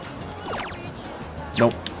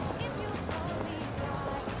 Nope.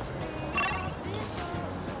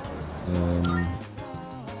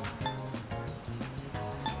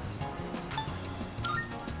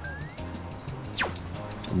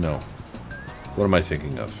 No. What am I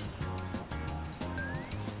thinking of?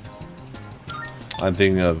 I'm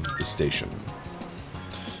thinking of the station.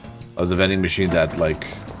 Of the vending machine that, like,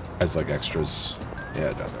 has, like, extras.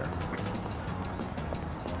 Yeah, down there.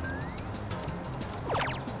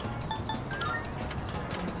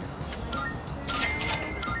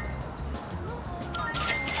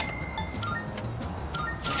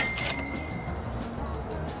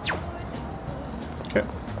 Okay.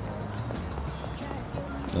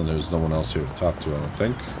 And there's no one else here to talk to, I don't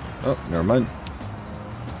think. Oh, never mind.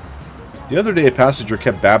 The other day, a passenger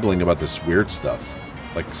kept babbling about this weird stuff.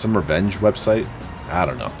 Like some revenge website? I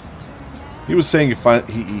don't know. He was saying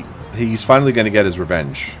he's finally going to get his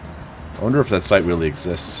revenge. I wonder if that site really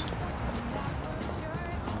exists.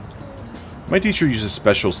 My teacher uses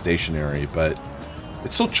special stationery, but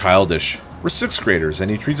it's so childish. We're 6th graders,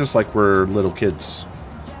 and he treats us like we're little kids.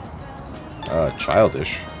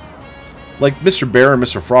 Childish? Like Mr. Bear and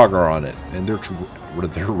Mr. Frog are on it, and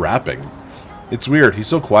they're rapping. It's weird. He's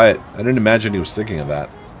so quiet. I didn't imagine he was thinking of that.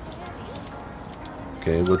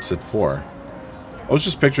 Okay, what's it for? Oh, it's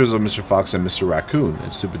just pictures of Mr. Fox and Mr. Raccoon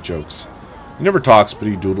and stupid jokes. He never talks, but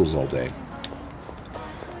he doodles all day.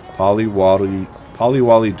 Polly Wally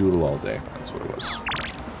doodle all day. That's what it was.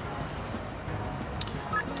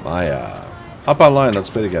 Maya. Hop online, let's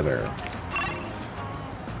play together.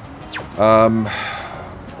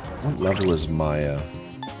 What level is Maya?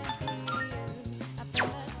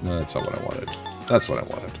 No, that's not what I wanted. That's what I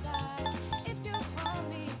wanted.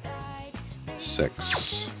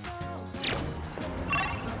 6.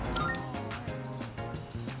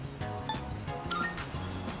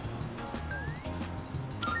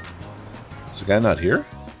 Is the guy not here?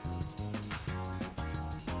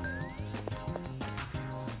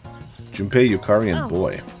 Junpei, Yukari, and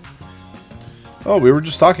Boy. Oh, we were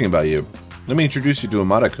just talking about you. Let me introduce you to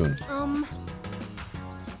Amada-kun.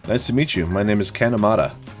 Nice to meet you. My name is Ken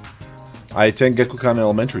Amada. I attend Gekukan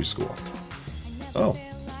Elementary School. Oh.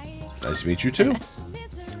 Nice to meet you too.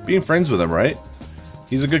 Being friends with him, right?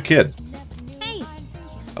 He's a good kid. Hey.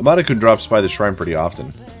 Amada-kun drops by the shrine pretty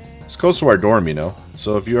often. It's close to our dorm, you know.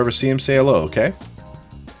 So if you ever see him, say hello, okay?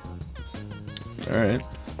 Alright.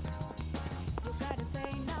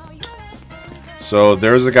 So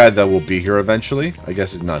there's a guy that will be here eventually. I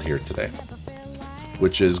guess he's not here today.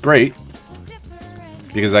 Which is great.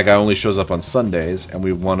 Because that guy only shows up on Sundays, and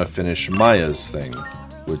we want to finish Maya's thing,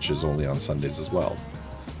 which is only on Sundays as well.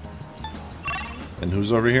 And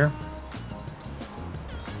who's over here?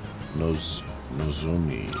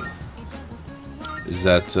 Nozumi. Is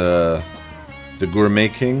that the Gourmet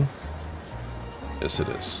King? Yes, it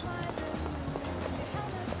is.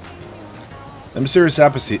 A mysterious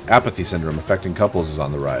apathy syndrome affecting couples is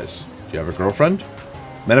on the rise. Do you have a girlfriend?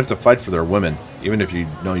 Men have to fight for their women, even if you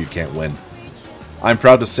know you can't win. I'm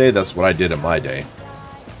proud to say that's what I did in my day.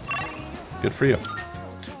 Good for you.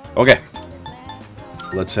 Okay.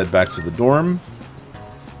 Let's head back to the dorm.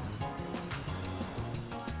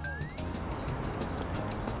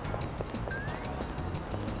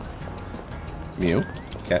 Mew.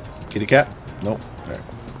 Cat. Kitty cat? Nope. Alright.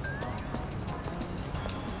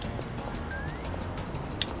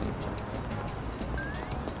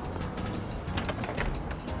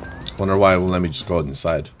 Wonder why it won't let me just go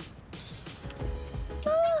inside.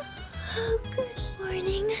 Good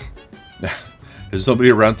morning. There's nobody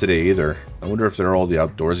around today either. I wonder if they're all the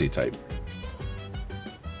outdoorsy type.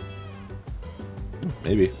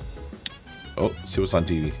 Maybe. Oh, see what's on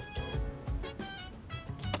TV.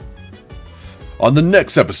 On the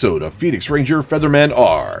next episode of Phoenix Ranger Featherman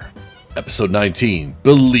R. Episode 19,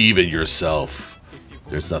 Believe in Yourself.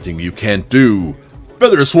 There's nothing you can't do.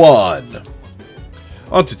 Feather Swan!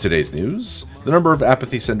 On to today's news. The number of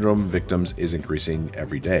apathy syndrome victims is increasing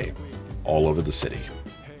every day, all over the city.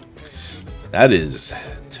 That is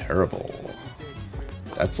terrible.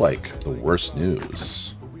 That's like the worst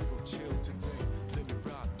news.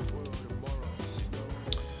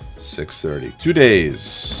 6:30. 2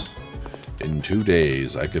 days. In 2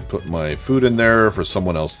 days, I could put my food in there for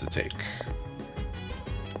someone else to take.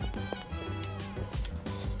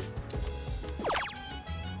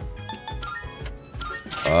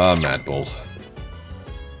 Ah, Mad Bull.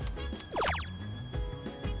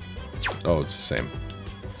 Oh, it's the same.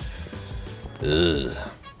 Ugh.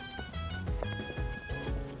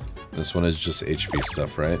 This one is just HP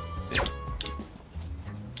stuff, right? Yeah.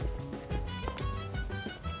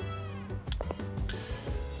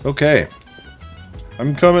 Okay.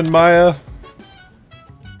 I'm coming, Maya.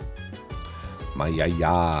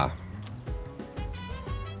 Maya.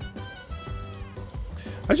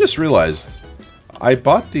 I just realized I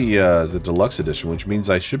bought the deluxe edition, which means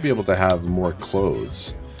I should be able to have more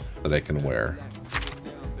clothes that I can wear.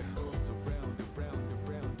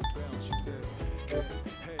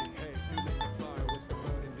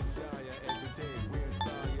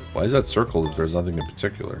 Why is that circled if there's nothing in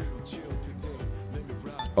particular?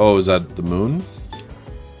 Oh, is that the moon?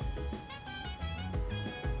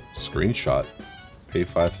 Screenshot. Pay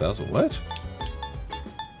 5,000. What?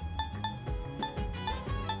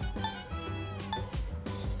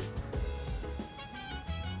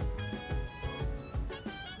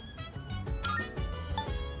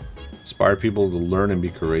 Inspire people to learn and be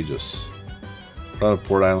courageous. Put on a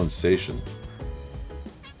Port Island station.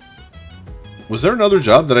 Was there another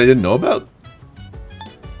job that I didn't know about?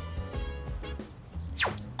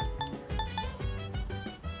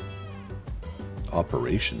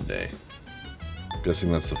 Operation Day.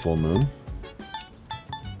 Guessing that's the full moon.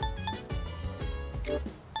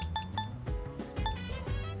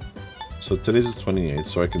 So today's the 28th,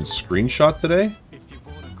 so I can screenshot today?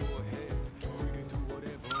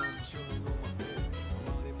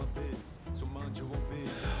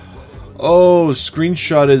 Oh,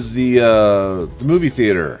 screenshot is the movie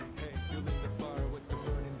theater.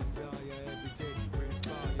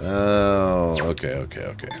 Oh, okay.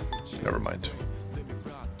 Never mind.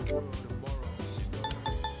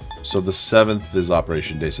 So the 7th is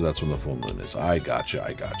Operation Day, so that's when the full moon is. I gotcha.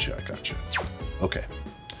 Okay.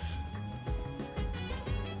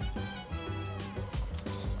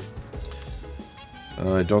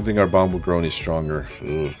 I don't think our bond will grow any stronger.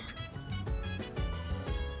 Ugh.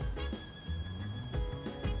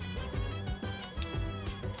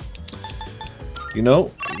 You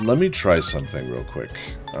know, let me try something real quick.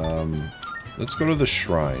 Let's go to the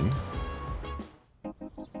shrine.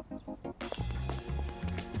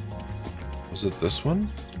 Was it this one?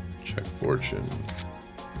 Check fortune.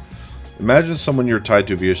 Imagine someone you're tied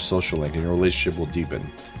to via social link and your relationship will deepen.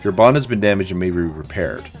 If your bond has been damaged, it may be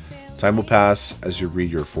repaired. Time will pass as you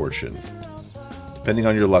read your fortune. Depending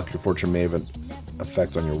on your luck, your fortune may have an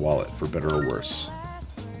effect on your wallet, for better or worse.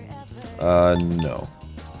 No.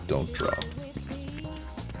 Don't draw.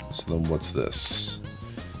 So then what's this?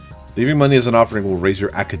 Leaving money as an offering will raise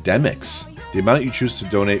your academics. The amount you choose to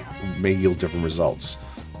donate may yield different results.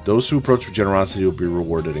 Those who approach with generosity will be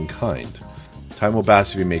rewarded in kind. Time will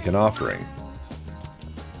pass if you make an offering.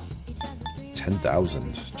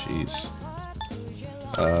 10,000. Jeez.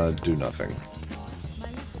 Do nothing.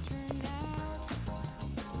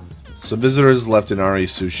 Some visitors left Inari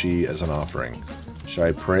Sushi as an offering. Should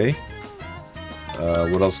I pray?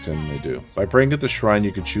 What else can I do? By praying at the shrine,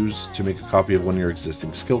 you can choose to make a copy of one of your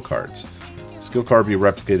existing skill cards. Skill card will be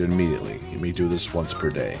replicated immediately. You may do this once per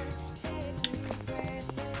day.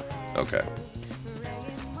 Okay.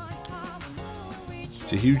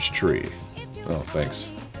 It's a huge tree. Oh, thanks.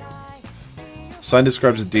 Sign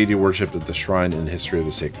describes the deity worshipped at the shrine in the history of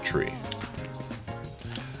the sacred tree.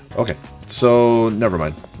 Okay, so never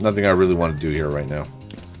mind. Nothing I really want to do here right now.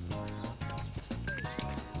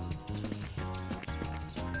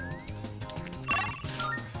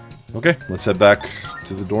 Okay, let's head back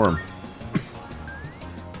to the dorm.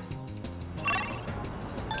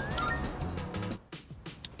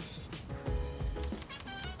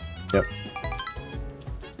 Yep.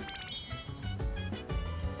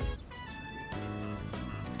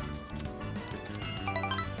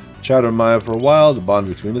 Chat with Maya for a while. The bond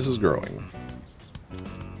between us is growing.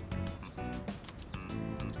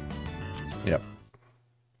 Yep.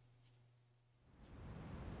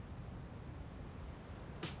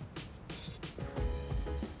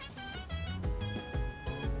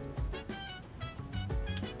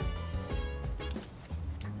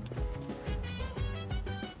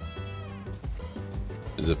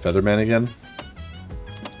 Is it Featherman again?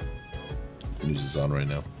 News is on right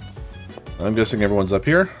now. I'm guessing everyone's up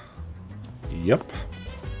here. Yep.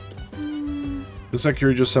 Looks like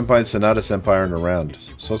Kirijo Senpai and Sanada Senpai aren't around,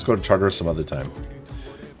 so let's go to Tartarus some other time.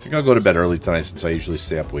 I think I'll go to bed early tonight since I usually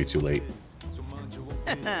stay up way too late.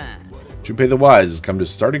 Junpei the Wise has come to a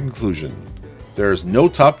starting conclusion. There is no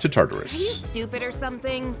top to Tartarus. Are you stupid or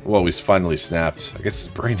something? Whoa, he's finally snapped. I guess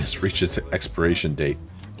his brain has reached its expiration date.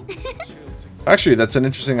 Actually, that's an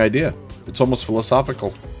interesting idea. It's almost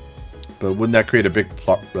philosophical. But wouldn't that create a big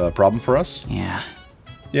problem for us? Yeah.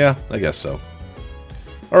 Yeah, I guess so.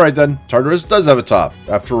 Alright then, Tartarus does have a top,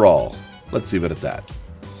 after all. Let's leave it at that.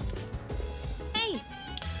 Hey!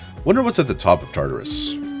 Wonder what's at the top of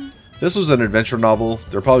Tartarus. If this was an adventure novel,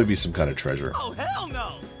 there'll probably be some kind of treasure. Oh, hell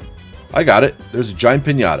no! I got it. There's a giant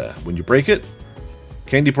piñata. When you break it,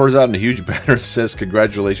 candy pours out in a huge banner that says,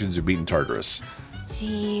 "Congratulations, you've beaten Tartarus."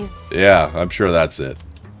 Jeez. Yeah, I'm sure that's it.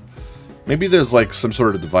 Maybe there's like some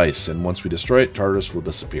sort of device, and once we destroy it, Tartarus will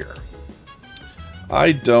disappear.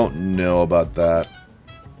 I don't know about that.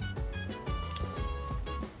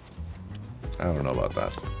 I don't know about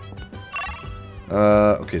that.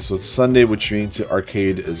 Okay, so it's Sunday, which means the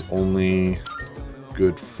arcade is only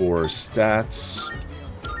good for stats.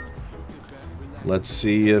 Let's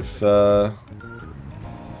see if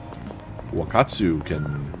Wakatsu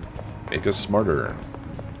can make us smarter.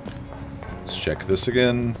 Let's check this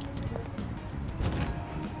again.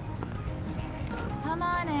 Come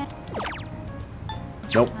on in.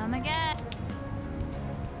 Nope. Come again.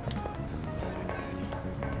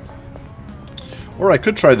 Or I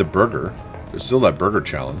could try the burger. There's still that burger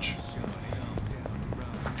challenge.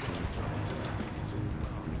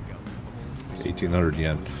 1,800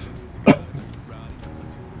 yen.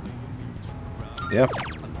 Yeah.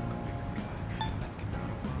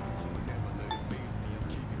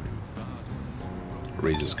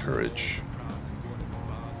 Raises courage.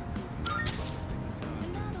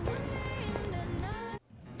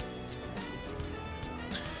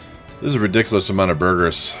 This is a ridiculous amount of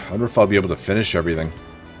burgers. I wonder if I'll be able to finish everything.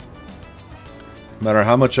 No matter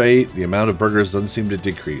how much I eat, the amount of burgers doesn't seem to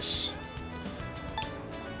decrease.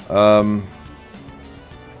 Look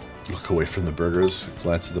away from the burgers.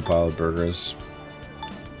 Glance at the pile of burgers.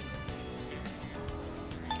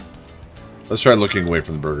 Let's try looking away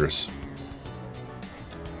from the burgers.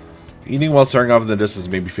 Eating while staring off in the distance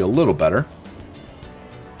made me feel a little better.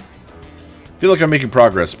 I feel like I'm making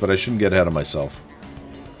progress, but I shouldn't get ahead of myself.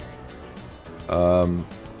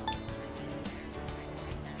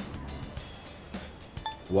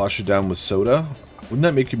 Wash it down with soda. Wouldn't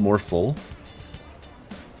that make you more full?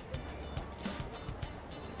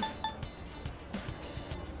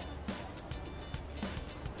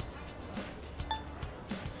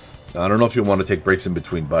 I don't know if you'll want to take breaks in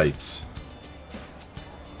between bites.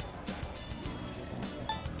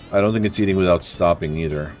 I don't think it's eating without stopping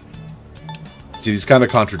either. See, these kind of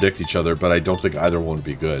contradict each other, but I don't think either one would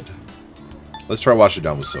be good. Let's try wash it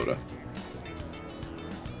down with soda.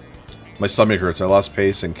 My stomach hurts. I lost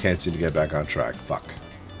pace and can't seem to get back on track. Fuck.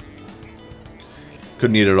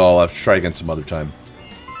 Couldn't eat it all. I'll have to try again some other time.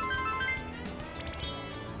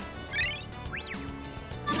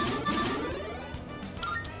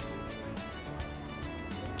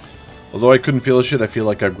 Although I couldn't feel a shit, I feel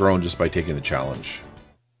like I've grown just by taking the challenge.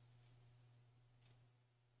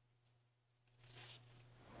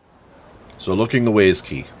 So looking away is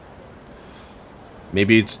key.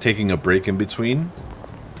 Maybe it's taking a break in between.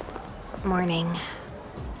 Morning.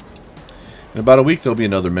 In about a week, there'll be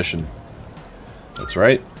another mission. That's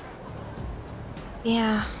right.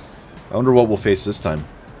 Yeah. I wonder what we'll face this time.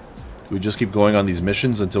 Do we just keep going on these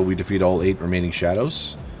missions until we defeat all 8 remaining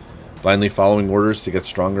shadows? Blindly following orders to get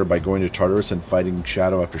stronger by going to Tartarus and fighting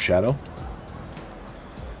shadow after shadow?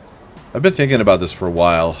 I've been thinking about this for a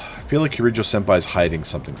while. I feel like Kirijo-senpai is hiding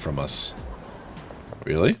something from us.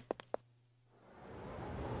 Really?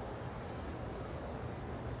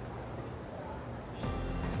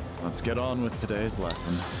 Let's get on with today's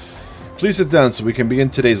lesson. Please sit down so we can begin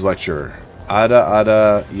today's lecture.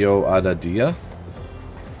 Ada yo ada dia.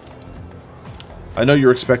 I know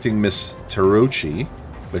you're expecting Miss Teruchi,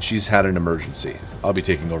 but she's had an emergency. I'll be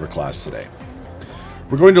taking over class today.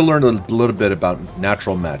 We're going to learn a little bit about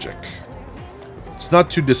natural magic. It's not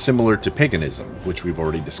too dissimilar to paganism, which we've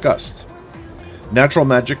already discussed. Natural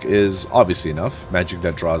magic is, obviously enough, magic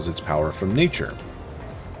that draws its power from nature.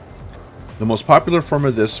 The most popular form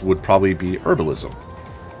of this would probably be herbalism.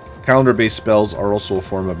 Calendar-based spells are also a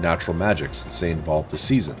form of natural magic since they involve the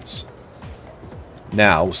seasons.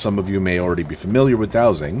 Now, some of you may already be familiar with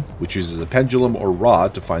dowsing, which uses a pendulum or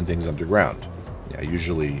rod to find things underground. Yeah,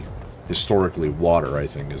 usually, historically, water, I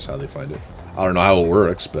think, is how they find it. I don't know how it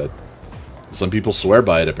works, but some people swear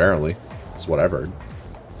by it, apparently. That's what I've heard.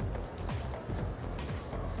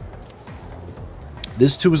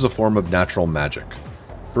 This, too, is a form of natural magic.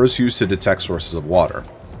 First used to detect sources of water.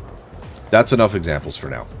 That's enough examples for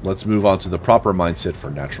now. Let's move on to the proper mindset for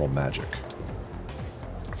natural magic.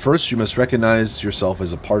 First, you must recognize yourself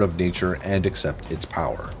as a part of nature and accept its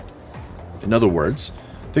power. In other words,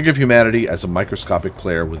 think of humanity as a microscopic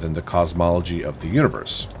player within the cosmology of the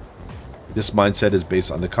universe. This mindset is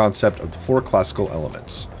based on the concept of the 4 classical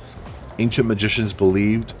elements. Ancient magicians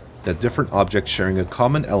believed that different objects sharing a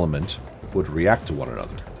common element would react to one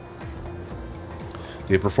another.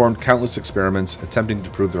 They performed countless experiments attempting to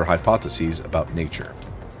prove their hypotheses about nature.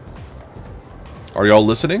 Are y'all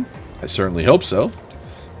listening? I certainly hope so.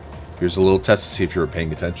 Here's a little test to see if you're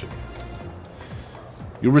paying attention.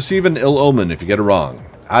 You'll receive an ill omen if you get it wrong.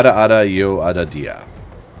 Ada ada yo ada dia.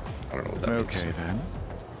 I don't know what that means. Okay, then.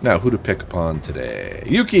 Now, who to pick upon today?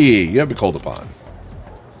 Yuki, you have been called upon.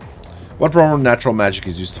 What form of natural magic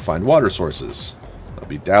is used to find water sources? That'll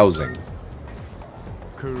be dowsing.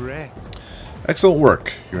 Correct. Excellent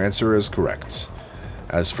work. Your answer is correct.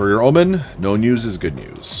 As for your omen, no news is good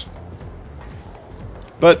news.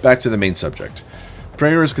 But back to the main subject.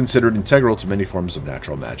 Prayer is considered integral to many forms of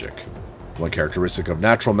natural magic. One characteristic of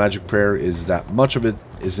natural magic prayer is that much of it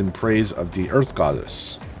is in praise of the Earth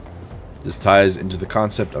Goddess. This ties into the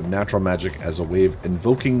concept of natural magic as a way of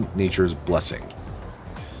invoking nature's blessing.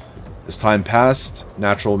 As time passed,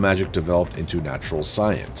 natural magic developed into natural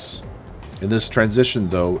science. In this transition,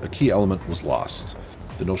 though, a key element was lost,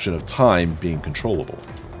 the notion of time being controllable.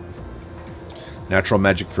 Natural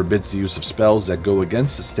magic forbids the use of spells that go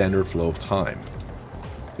against the standard flow of time.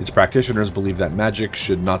 Its practitioners believe that magic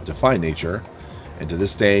should not defy nature, and to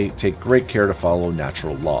this day take great care to follow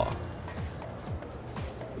natural law.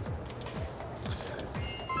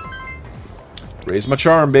 Raise my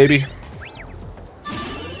charm, baby.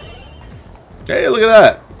 Hey, look at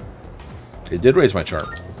that. It did raise my charm.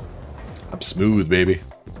 I'm smooth, baby.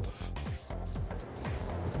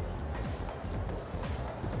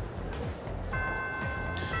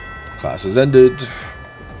 Class has ended.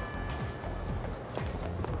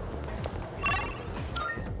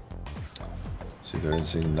 See, they're in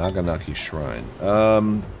saying Naganaki Shrine.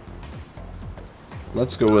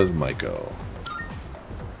 Let's go with Maiko.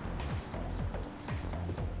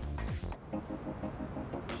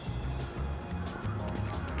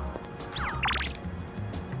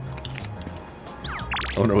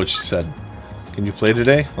 I wonder what she said. Can you play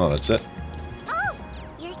today? Oh, that's it. Oh,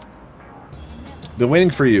 you're... Been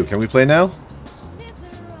waiting for you. Can we play now?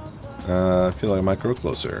 I feel like I might grow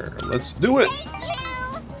closer. Let's do it!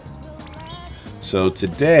 So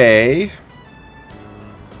today...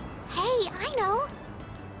 Hey, I know.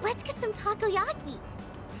 Let's get some takoyaki.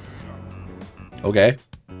 Okay.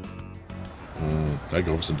 I'd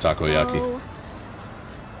go for some takoyaki. Oh,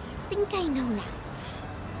 I think I know now.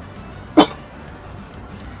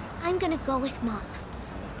 I'm gonna go with Mom.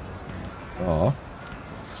 Aw.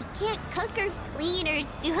 She can't cook or clean or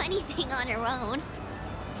do anything on her own.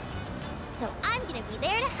 So I'm gonna be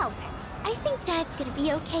there to help her. I think Dad's gonna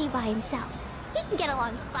be okay by himself. He can get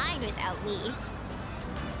along fine without me.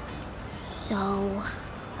 So,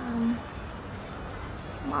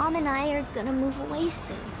 Mom and I are gonna move away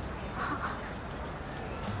soon.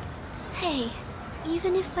 Hey,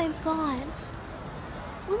 even if I'm gone,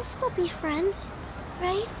 we'll still be friends,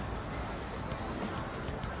 right?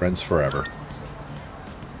 Friends forever.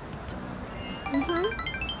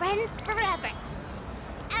 Friends forever.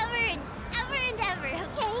 Ever and ever and ever,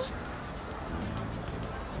 okay?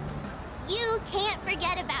 You can't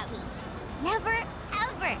forget about me. Never,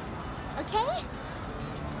 ever. Okay?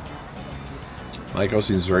 Maiko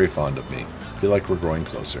seems very fond of me. I feel like we're growing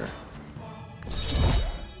closer.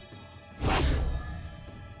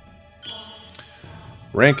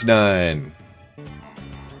 Rank 9.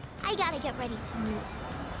 I gotta get ready to move.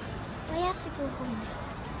 So I have to go home now.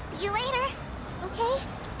 See you later, okay?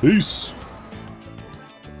 Peace.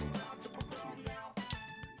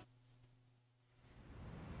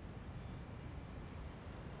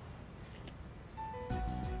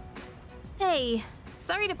 Hey,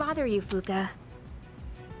 sorry to bother you, Fuka.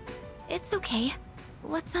 It's okay.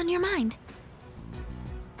 What's on your mind?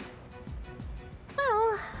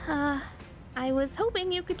 Well, I was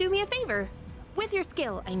hoping you could do me a favor. With your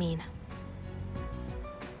skill, I mean.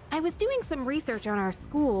 I was doing some research on our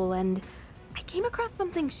school, and I came across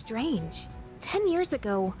something strange. 10 years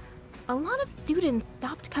ago, a lot of students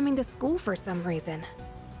stopped coming to school for some reason.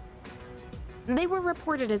 They were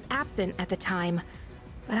reported as absent at the time,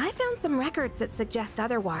 but I found some records that suggest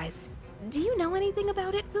otherwise. Do you know anything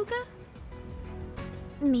about it, Fuka?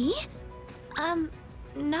 Me?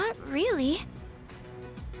 Not really.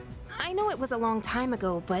 I know it was a long time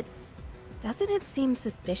ago, but doesn't it seem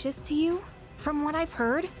suspicious to you? From what I've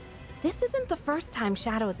heard, this isn't the first time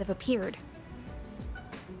shadows have appeared.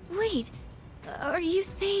 Wait, are you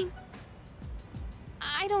saying...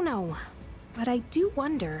 I don't know, but I do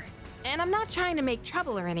wonder. And I'm not trying to make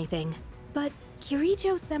trouble or anything, but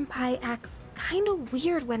Kirijo-senpai acts kinda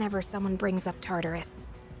weird whenever someone brings up Tartarus.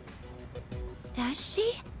 Does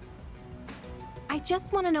she? I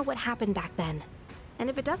just want to know what happened back then. And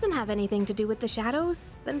if it doesn't have anything to do with the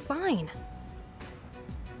shadows, then fine.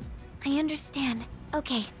 I understand.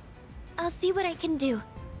 Okay. I'll see what I can do.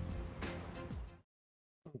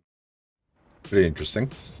 Pretty interesting.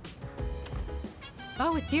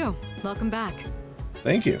 Oh, it's you. Welcome back.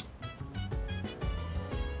 Thank you.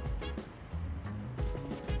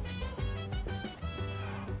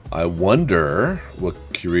 I wonder what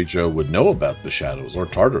Kirijo would know about the shadows, or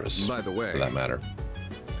Tartarus, By the way, for that matter.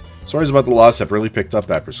 Stories about the lost have really picked up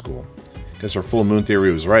after school. Guess our full moon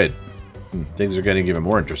theory was right. Things are getting even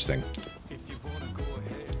more interesting.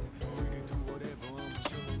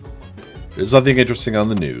 There's nothing interesting on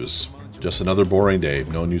the news. Just another boring day.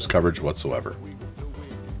 No news coverage whatsoever.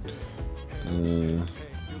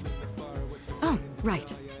 Oh, right.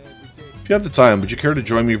 If you have the time, would you care to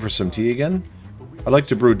join me for some tea again? I'd like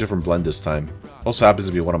to brew a different blend this time. Also happens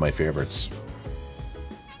to be one of my favorites.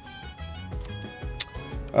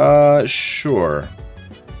 Sure.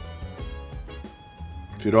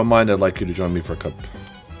 If you don't mind, I'd like you to join me for a cup.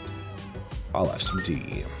 I'll have some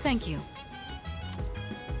tea. Thank you.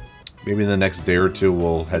 Maybe in the next day or two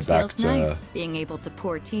we'll head back Feels to nice being able to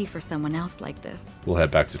pour tea for someone else like this. we'll head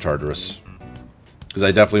back to Tartarus. Because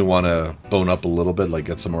I definitely want to bone up a little bit, like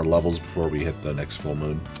get some more levels before we hit the next full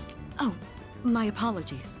moon. Oh, my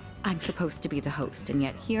apologies. I'm supposed to be the host, and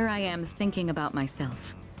yet here I am thinking about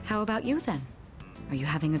myself. How about you then? Are you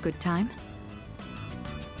having a good time?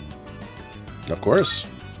 Of course.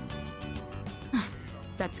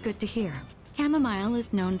 That's good to hear. Chamomile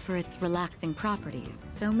is known for its relaxing properties,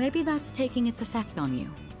 so maybe that's taking its effect on you.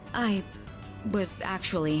 I was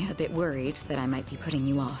actually a bit worried that I might be putting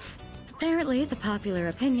you off. Apparently, the popular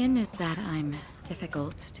opinion is that I'm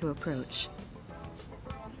difficult to approach.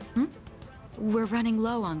 We're running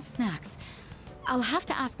low on snacks. I'll have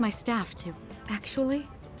to ask my staff to... Actually?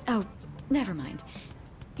 Oh, never mind.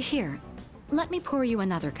 Here, let me pour you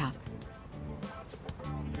another cup.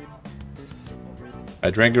 I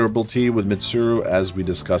drank herbal tea with Mitsuru as we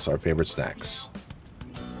discuss our favorite snacks.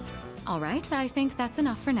 All right, I think that's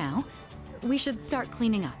enough for now. We should start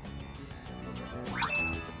cleaning up.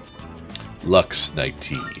 Lux Night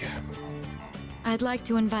Tea. I'd like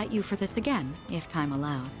to invite you for this again, if time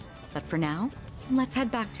allows. But for now, let's head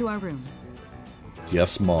back to our rooms.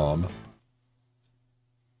 Yes, Mom.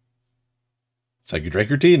 It's like you drank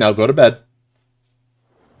your tea, now go to bed.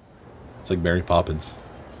 It's like Mary Poppins.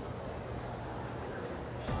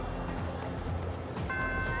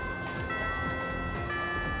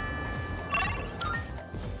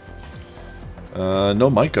 No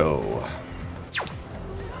Maiko.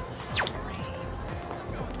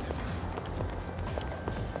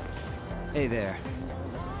 Hey there.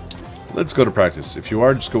 Let's go to practice. If you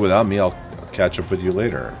are, just go without me. I'll catch up with you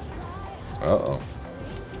later. Uh-oh.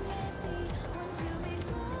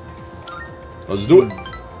 Let's do it.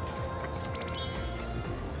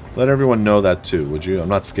 Let everyone know that too, would you? I'm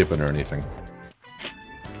not skipping or anything.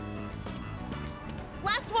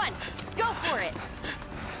 Last one! Go for it!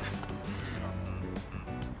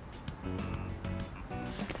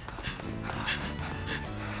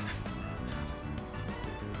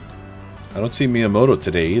 I don't see Miyamoto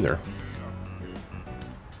today either.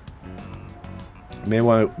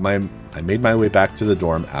 I made my way back to the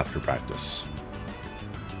dorm after practice.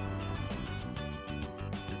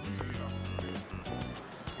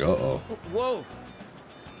 Uh-oh. Whoa!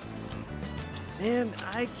 Man,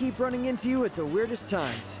 I keep running into you at the weirdest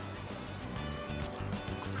times.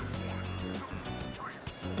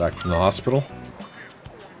 Back from the hospital?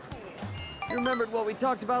 You remembered what we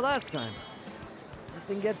talked about last time.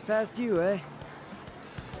 Nothing gets past you, eh?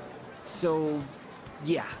 So,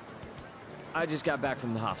 yeah. I just got back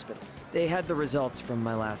from the hospital. They had the results from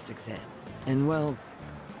my last exam. And well,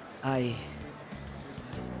 I...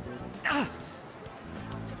 Ah!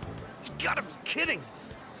 You gotta be kidding!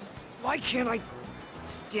 Why can't I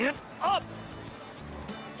stand up?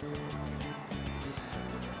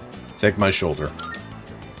 Take my shoulder.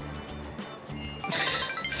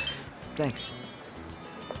 Thanks.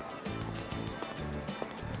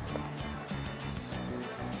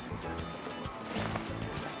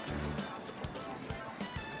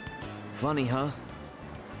 Funny, huh?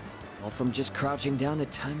 All from just crouching down to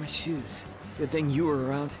tie my shoes. Good thing you were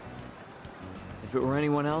around. If it were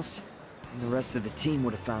anyone else, the rest of the team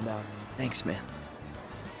would have found out. Thanks, man.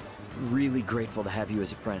 I'm really grateful to have you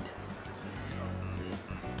as a friend.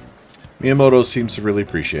 Miyamoto seems to really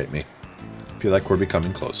appreciate me. Feel like we're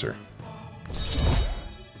becoming closer.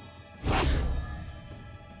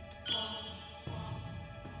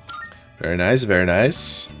 Very nice, very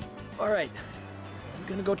nice. Alright.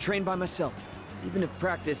 I'm gonna go train by myself. Even if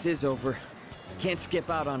practice is over, I can't skip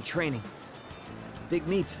out on training. Big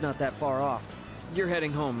meet's not that far off. You're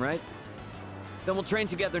heading home, right? Then we'll train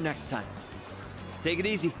together next time. Take it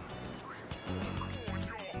easy.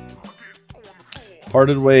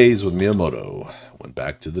 Parted ways with Miyamoto. Went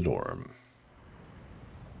back to the dorm.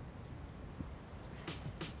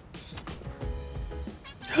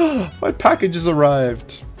 My package has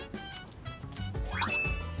arrived.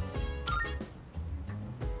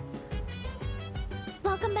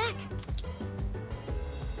 Welcome back.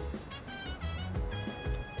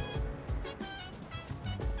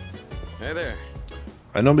 Hey there.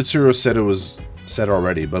 I know Mitsuru said it was said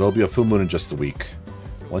already, but it'll be a full moon in just a week.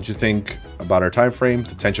 Once you think about our time frame,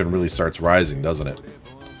 the tension really starts rising, doesn't it?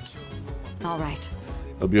 All right.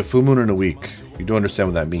 It'll be a full moon in a week. You do understand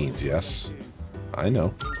what that means, yes? I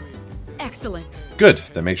know. Excellent. Good.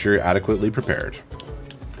 Then make sure you're adequately prepared.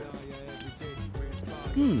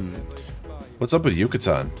 What's up with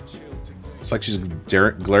Yuka-tan? It's like she's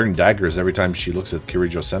glaring daggers every time she looks at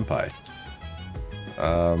Kirijo-senpai.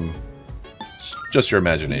 It's just your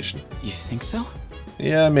imagination. You think so?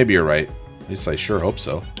 Yeah, maybe you're right. At least I sure hope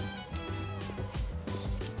so.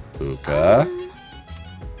 Fuka?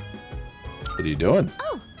 What are you doing?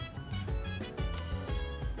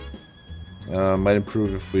 Might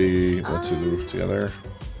improve if we went to the roof together.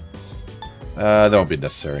 That won't be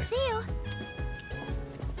necessary. See you.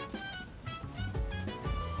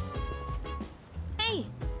 Hey.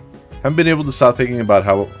 Haven't been able to stop thinking about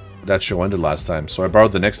how that show ended last time, so I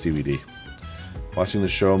borrowed the next DVD. Watching the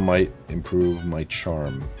show might improve my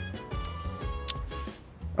charm.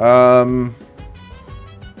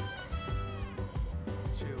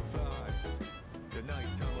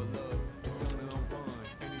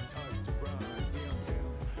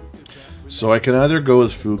 So I can either go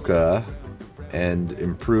with Fuka and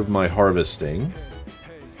improve my harvesting,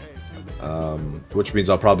 which means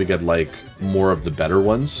I'll probably get like more of the better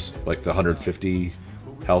ones, like the 150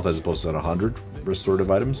 health as opposed to 100 restorative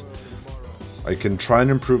items. I can try and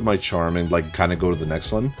improve my charm and like kind of go to the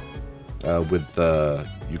next one with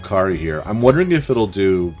Yukari here. I'm wondering if it'll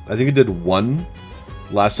do, I think it did 1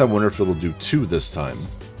 last time. I wonder if it'll do 2 this time,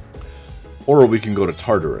 or we can go to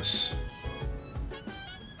Tartarus.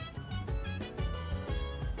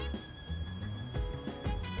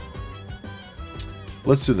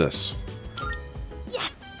 Let's do this.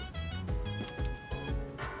 Yes.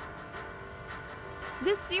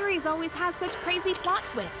 This series always has such crazy plot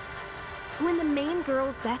twists. When the main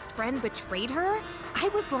girl's best friend betrayed her, I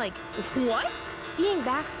was like, what? Being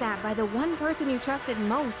backstabbed by the one person you trusted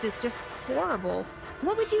most is just horrible.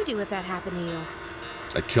 What would you do if that happened to you?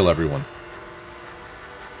 I'd kill everyone.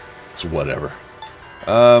 It's whatever.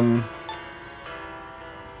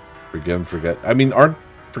 Forgive and forget. I mean, aren't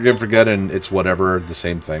forgive and forget and it's whatever the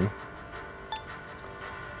same thing?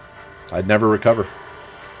 I'd never recover.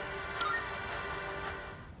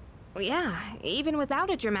 Well, yeah, even without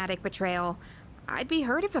a dramatic betrayal, I'd be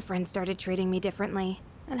hurt if a friend started treating me differently.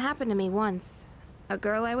 It happened to me once. A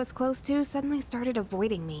girl I was close to suddenly started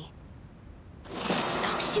avoiding me.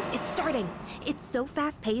 Oh shoot, it's starting! It's so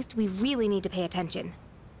fast-paced, we really need to pay attention.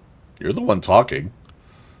 You're the one talking.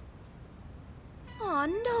 Oh,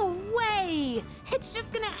 no way! It's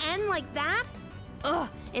just gonna end like that? Ugh,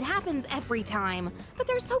 it happens every time, but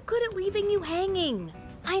they're so good at leaving you hanging.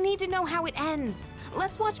 I need to know how it ends.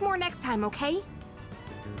 Let's watch more next time, okay?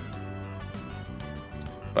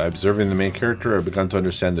 By observing the main character, I've begun to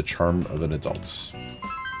understand the charm of an adult.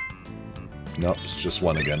 Nope, it's just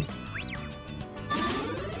 1 again.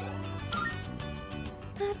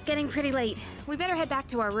 It's getting pretty late. We better head back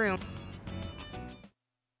to our room.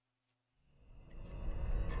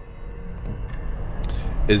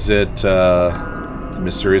 Is it the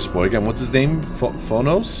mysterious boy again? What's his name?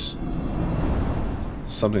 Phonos?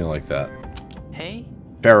 Something like that. Hey?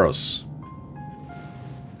 Pharos.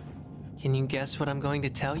 Can you guess what I'm going to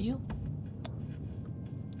tell you?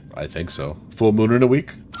 I think so. Full moon in a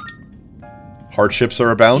week? Hardships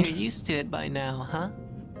are abound? You're used to it by now, huh?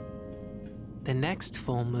 The next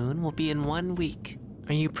full moon will be in 1 week.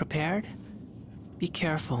 Are you prepared? Be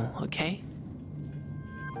careful, okay?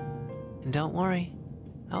 And don't worry,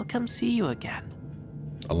 I'll come see you again.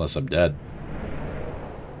 Unless I'm dead.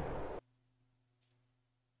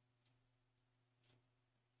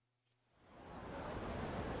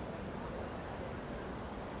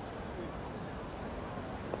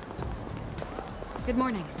 Good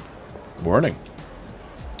morning. Morning.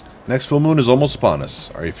 Next full moon is almost upon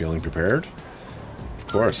us. Are you feeling prepared? Of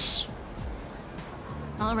course.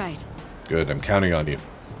 All right. Good, I'm counting on you.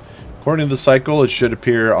 According to the cycle, it should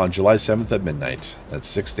appear on July 7th at midnight. That's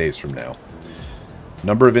 6 days from now.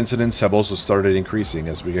 Number of incidents have also started increasing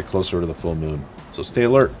as we get closer to the full moon, so stay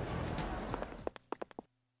alert.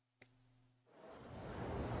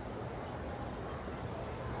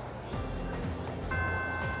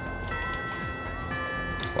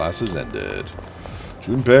 Class has ended.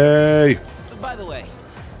 Junpei! By the way,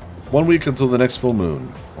 1 week until the next full moon.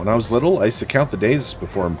 When I was little, I used to count the days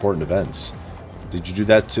before important events. Did you do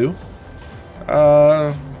that too?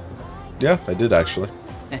 Yeah, I did actually.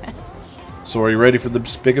 So are you ready for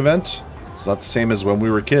this big event? It's not the same as when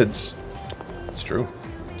we were kids. It's true.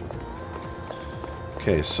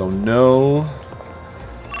 Okay, so no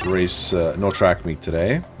race, no track meet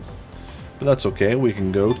today. But that's okay, we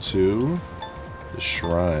can go to the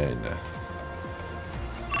shrine.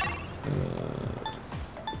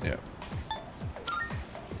 Yeah.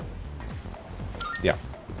 Yeah.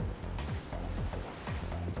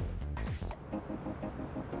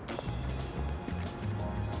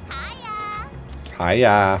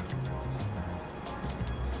 Hiya. I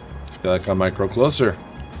feel like I might grow closer.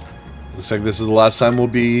 Looks like this is the last time we'll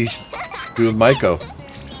be with Maiko.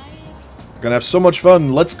 We're gonna have so much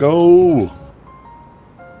fun. Let's go.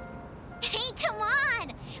 Hey, come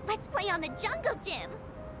on! Let's play on the jungle gym.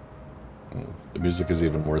 The music is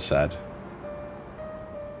even more sad.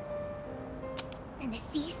 And the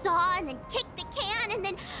seesaw, and then kick the can, and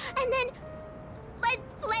then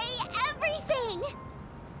let's play everything.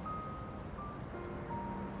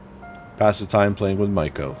 Pass the time playing with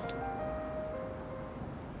Maiko.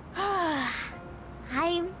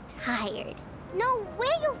 I'm tired. No way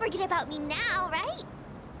you'll forget about me now, right?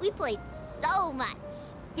 We played so much.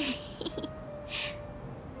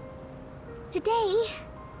 Today,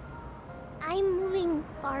 I'm moving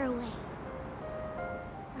far away.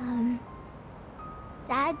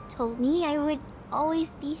 Dad told me I would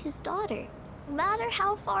always be his daughter. No matter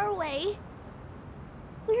how far away,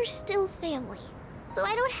 we're still family. So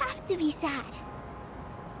I don't have to be sad.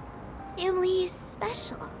 Family is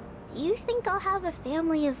special. Do you think I'll have a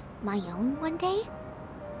family of my own one day?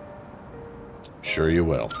 Sure you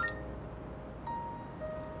will.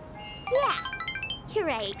 Yeah, you're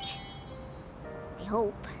right. I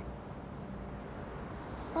hope.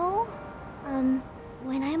 So,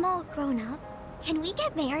 when I'm all grown up, can we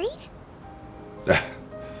get married?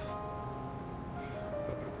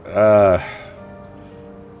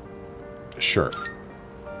 Sure.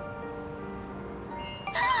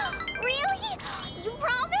 Really? You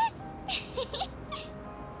promise?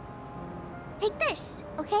 Take this,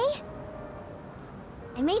 okay?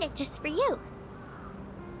 I made it just for you.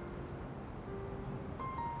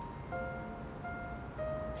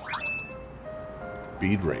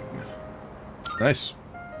 Bead ring. Nice.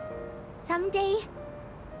 Someday,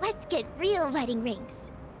 let's get real wedding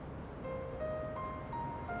rings.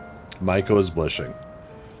 Maiko is blushing.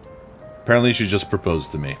 Apparently she just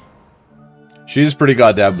proposed to me. She's pretty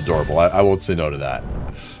goddamn adorable. I won't say no to that.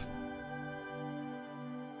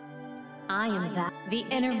 I am that, the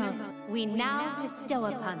innermost. We now bestow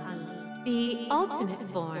upon thee the ultimate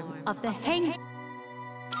form of the hanged.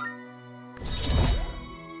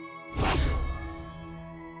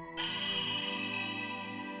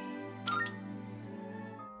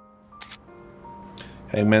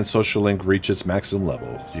 Hangman's social link reached its maximum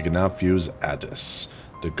level. You can now fuse Addis,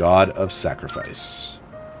 the god of sacrifice.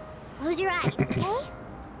 Close your eyes, okay?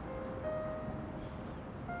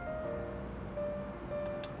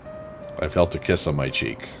 I felt a kiss on my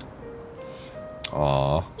cheek.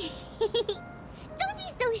 Aww. Don't be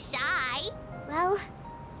so shy. Well,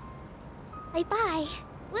 bye-bye.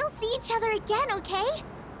 We'll see each other again, okay?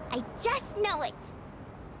 I just know it.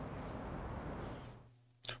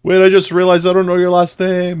 Wait, I just realized I don't know your last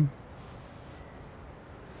name.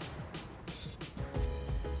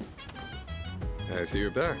 I see you're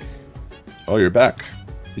back. Oh, you're back.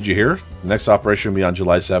 Did you hear? The next operation will be on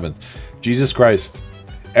July 7th. Jesus Christ.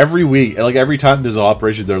 Every week, like every time there's an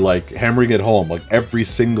operation, they're like hammering it home, like every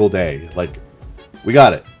single day. Like, we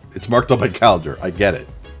got it. It's marked on my calendar. I get it.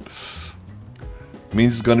 It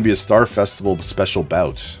means it's going to be a Star Festival special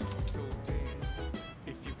bout.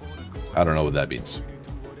 I don't know what that means.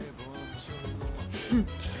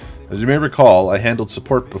 As you may recall, I handled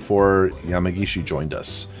support before Yamagishi joined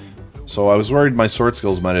us, so I was worried my sword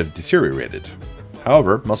skills might have deteriorated.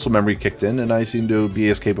 However, muscle memory kicked in and I seem to be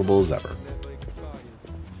as capable as ever.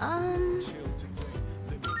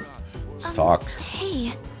 Let's talk.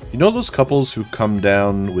 Hey. You know those couples who come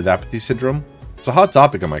down with apathy syndrome? It's a hot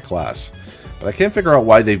topic in my class, but I can't figure out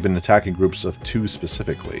why they've been attacking groups of 2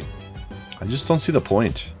 specifically. I just don't see the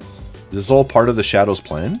point. Is this all part of the Shadow's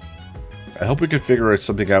plan? I hope we can figure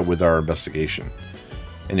something out with our investigation.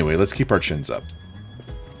 Anyway, let's keep our chins up.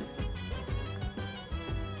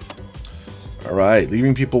 Alright,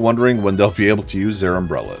 leaving people wondering when they'll be able to use their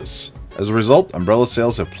umbrellas. As a result, umbrella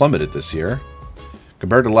sales have plummeted this year.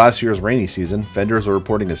 Compared to last year's rainy season, vendors are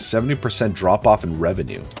reporting a 70% drop-off in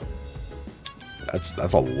revenue.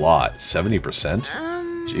 That's a lot. 70%?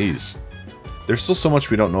 Jeez. There's still so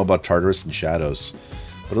much we don't know about Tartarus and Shadows.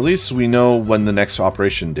 But at least we know when the next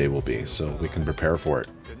operation day will be, so we can prepare for it.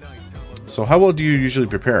 So how well do you usually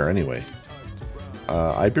prepare, anyway?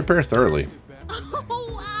 I prepare thoroughly.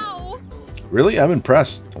 Oh, wow! Really? I'm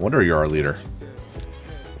impressed. No wonder you're our leader.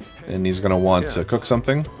 And he's gonna want to cook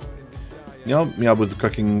something. You know, me with the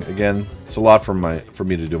cooking again. It's a lot for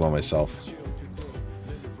me to do by myself.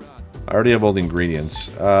 I already have all the ingredients.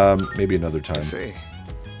 Maybe another time. I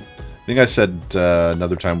think I said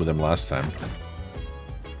another time with him last time.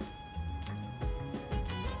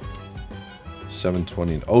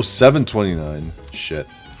 720. Oh, 729. Shit.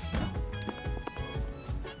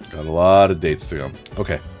 Got a lot of dates to go.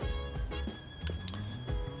 Okay.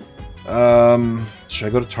 Should I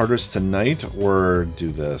go to Tartarus tonight or do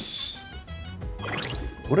this?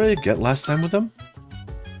 What did I get last time with them?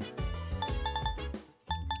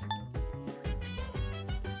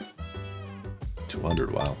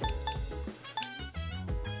 $200, wow.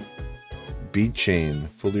 Bead chain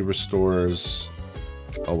fully restores.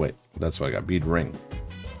 Oh wait, that's what I got. Bead ring.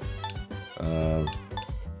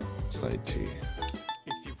 It's 90.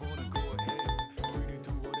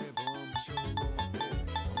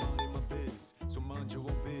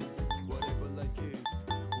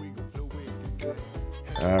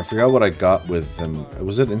 I forgot what I got with them.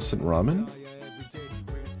 Was it instant ramen?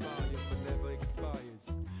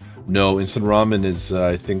 No, instant ramen is,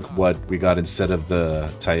 I think, what we got instead of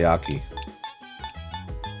the taiyaki.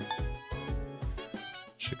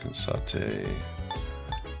 Chicken satay.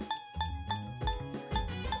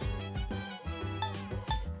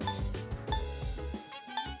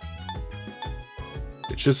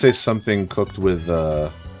 It should say something cooked with,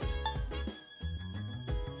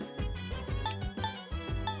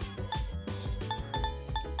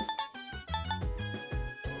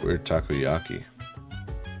 weird takoyaki.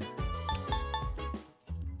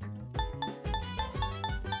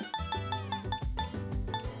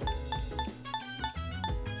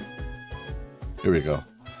 Here we go.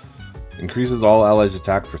 Increases all allies'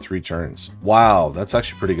 attack for 3 turns. Wow, that's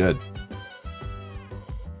actually pretty good.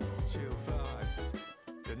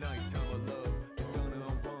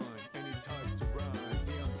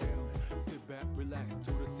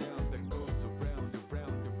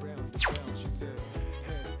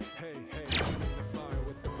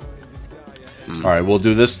 Alright, we'll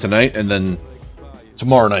do this tonight, and then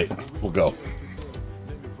tomorrow night we'll go.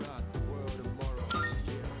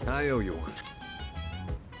 I owe you one.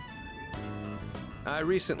 I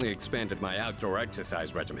recently expanded my outdoor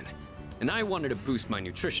exercise regimen, and I wanted to boost my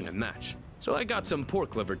nutrition and match. So I got some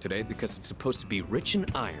pork liver today because it's supposed to be rich in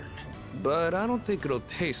iron. But I don't think it'll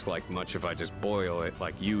taste like much if I just boil it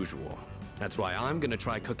like usual. That's why I'm gonna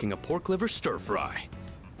try cooking a pork liver stir fry.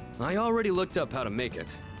 I already looked up how to make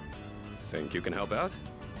it. Think you can help out?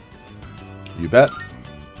 You bet.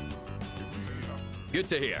 Good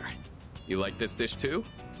to hear. You like this dish too?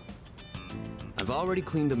 I've already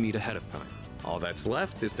cleaned the meat ahead of time. All that's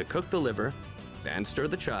left is to cook the liver, then stir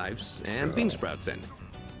the chives and bean sprouts in.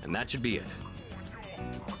 And that should be it.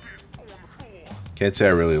 Can't say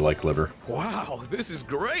I really like liver. Wow, this is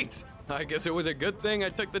great! I guess it was a good thing I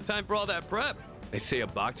took the time for all that prep. They say a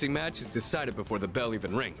boxing match is decided before the bell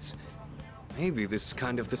even rings. Maybe this is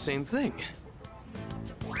kind of the same thing.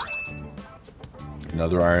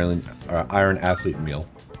 Another iron athlete meal.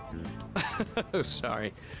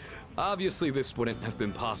 Sorry. Obviously, this wouldn't have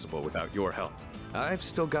been possible without your help. I've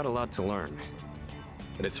still got a lot to learn.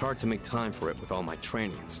 But it's hard to make time for it with all my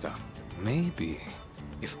training and stuff. Maybe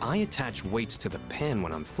if I attach weights to the pan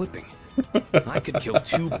when I'm flipping, I could kill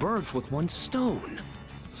 2 birds with 1 stone.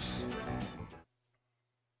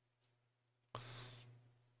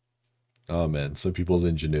 Oh man, some people's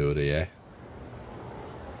ingenuity, eh?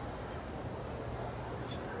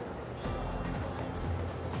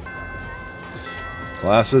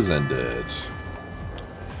 Classes ended.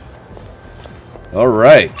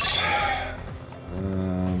 Alright.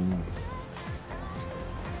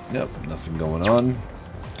 Yep, nothing going on.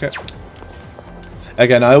 Okay.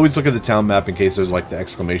 Again, I always look at the town map in case there's like the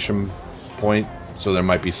exclamation point, so there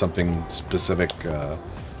might be something specific,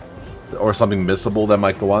 or something missable that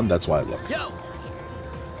might go on. That's why I look.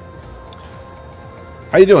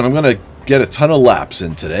 How you doing? I'm gonna get a ton of laps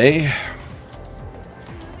in today.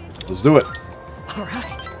 Let's do it.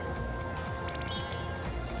 Alright.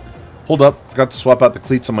 Hold up, forgot to swap out the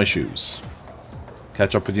cleats on my shoes.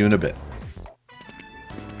 Catch up with you in a bit.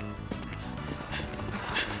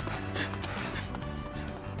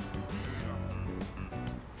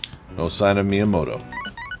 No sign of Miyamoto.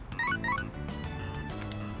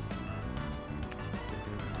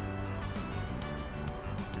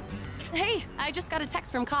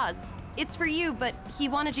 text from Kaz. It's for you, but he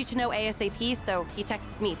wanted you to know ASAP, so he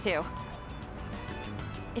texted me too.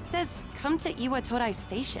 It says, come to Iwa Todai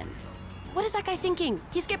Station. What is that guy thinking?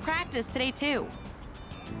 He skipped practice today too.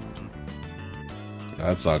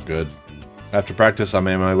 That's not good. After practice, I'm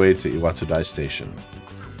on my way to Iwatodai Station.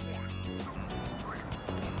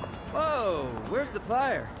 Whoa, where's the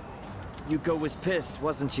fire? Yuko was pissed,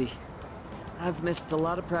 wasn't she? I've missed a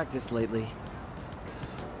lot of practice lately.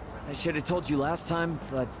 I should have told you last time,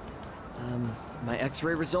 but, my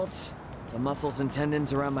x-ray results, the muscles and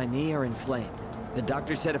tendons around my knee are inflamed. The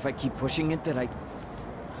doctor said if I keep pushing it that I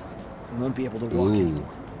won't be able to walk anymore.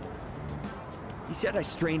 He said I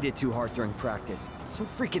strained it too hard during practice. It's so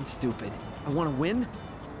freaking stupid. I want to win,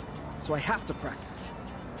 so I have to practice.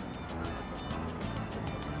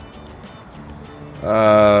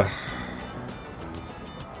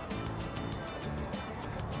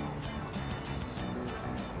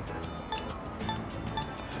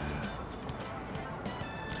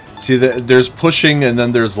 See, there's pushing, and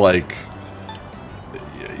then there's like,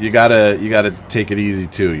 you gotta take it easy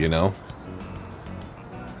too, you know.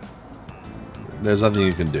 There's nothing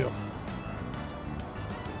you can do.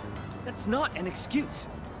 That's not an excuse.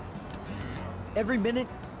 Every minute,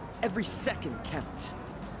 every second counts.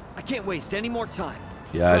 I can't waste any more time.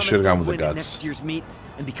 Yeah, I should have gone with the guts. Next year's meet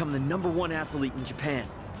and become the #1 athlete in Japan.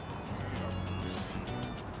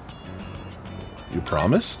 You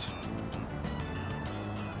promised?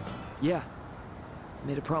 Yeah, I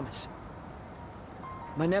made a promise.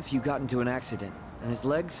 My nephew got into an accident, and his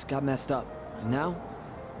legs got messed up. And now,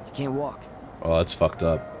 he can't walk. Oh, that's fucked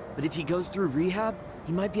up. But if he goes through rehab,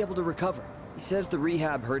 he might be able to recover. He says the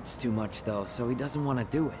rehab hurts too much, though, so he doesn't want to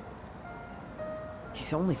do it.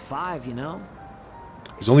 He's only 5, you know?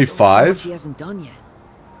 He's only Still 5? so much he hasn't done yet.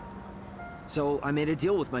 So I made a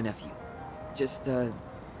deal with my nephew. Just,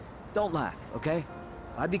 don't laugh, okay?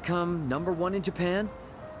 If I become #1 in Japan,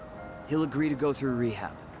 he'll agree to go through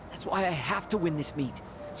rehab. That's why I have to win this meet,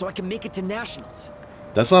 so I can make it to nationals.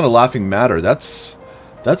 That's not a laughing matter. That's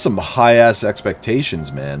some high-ass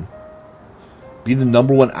expectations, man. Be the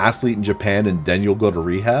 #1 athlete in Japan and then you'll go to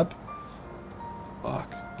rehab?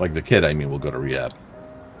 Fuck. Like the kid, I mean, will go to rehab.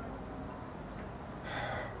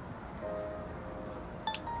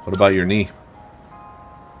 What about your knee?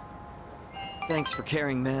 Thanks for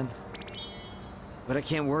caring, man. But I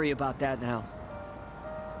can't worry about that now.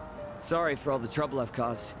 Sorry for all the trouble I've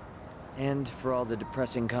caused. And for all the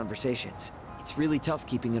depressing conversations. It's really tough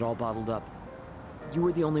keeping it all bottled up. You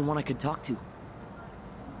were the only one I could talk to.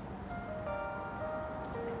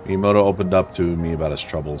 Miyamoto opened up to me about his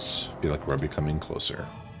troubles. Feel like we're becoming closer.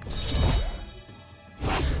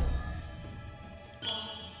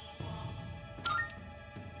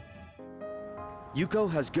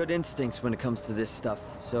 Yuko has good instincts when it comes to this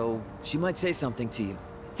stuff, so she might say something to you.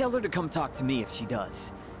 Tell her to come talk to me if she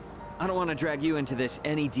does. I don't want to drag you into this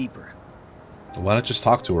any deeper. Why not just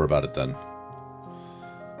talk to her about it then?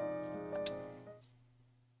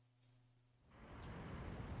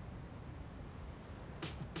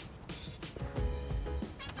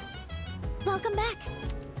 Welcome back.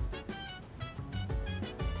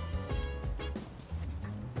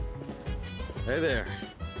 Hey there.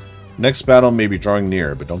 Next battle may be drawing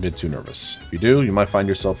near, but don't get too nervous. If you do, you might find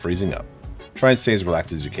yourself freezing up. Try and stay as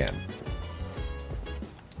relaxed as you can.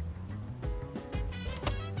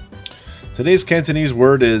 Today's Cantonese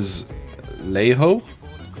word is lei-ho.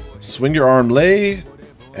 Swing your arm lei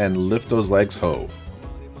and lift those legs ho.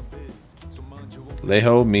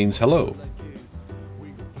 Lei-ho means hello.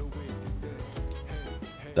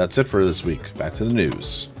 That's it for this week. Back to the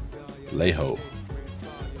news. Lei-ho.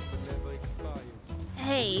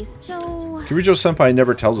 Hey, so... Kirijo-senpai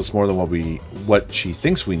never tells us more than what she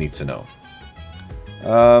thinks we need to know.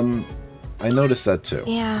 I noticed that too.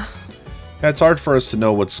 Yeah. It's hard for us to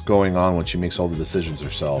know what's going on when she makes all the decisions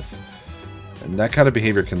herself. And that kind of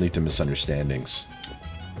behavior can lead to misunderstandings.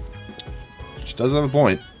 She does have a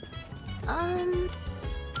point.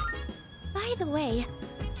 By the way...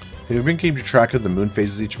 Have you been keeping track of the moon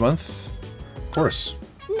phases each month? Of course.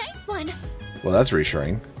 Nice one! Well, that's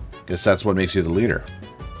reassuring. Guess that's what makes you the leader.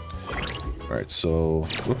 Alright, so...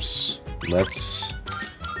 Whoops. Let's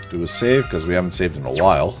do a save, because we haven't saved in a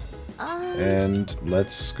while. And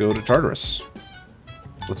let's go to Tartarus.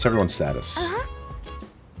 What's everyone's status?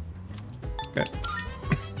 Okay.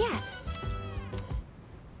 Yes.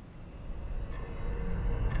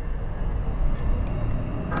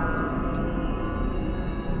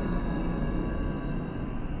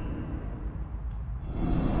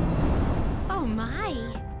 Oh my.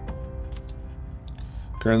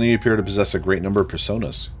 Currently, you appear to possess a great number of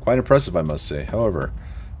personas. Quite impressive, I must say. However,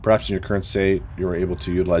 Perhaps in your current state, you are able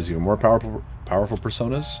to utilize even more powerful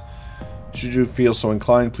personas. Should you feel so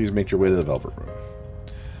inclined, please make your way to the Velvet Room.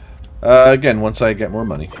 Again, once I get more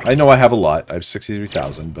money. I know I have a lot. I have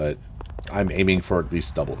 63,000, but I'm aiming for at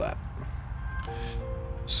least double that.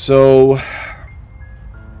 So...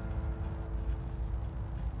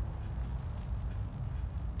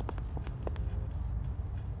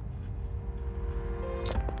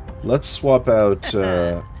 let's swap out...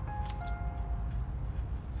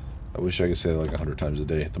 I wish I could say that like 100 times a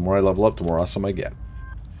day. The more I level up, the more awesome I get.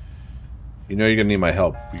 You know you're going to need my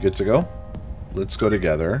help. You good to go? Let's go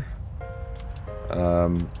together.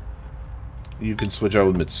 You can switch out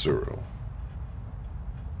with Mitsuru.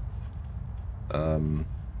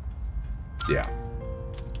 Yeah.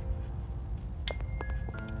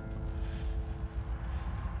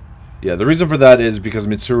 Yeah, the reason for that is because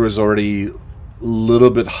Mitsuru is already a little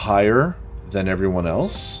bit higher than everyone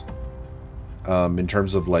else. In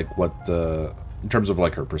terms of like in terms of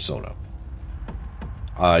like her persona.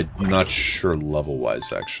 I'm not sure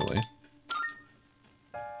level-wise, actually.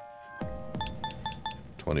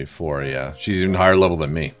 24, yeah. She's even higher level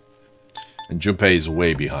than me. And Junpei is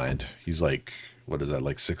way behind. He's like, what is that,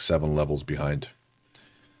 like 6-7 levels behind.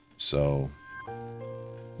 So,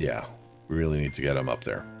 yeah. We really need to get him up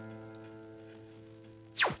there.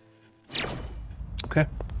 Okay.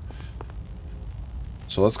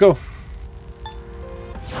 So let's go.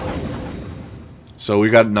 So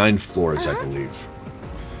we got 9 floors, I believe.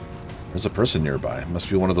 There's a person nearby. Must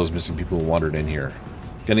be one of those missing people who wandered in here.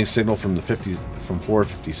 Getting signal from floor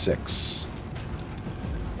 56.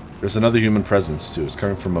 There's another human presence too. It's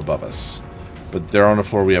coming from above us. But they're on a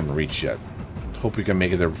floor we haven't reached yet. Hope we can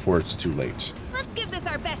make it there before it's too late. Let's give this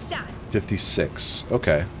our best shot. 56.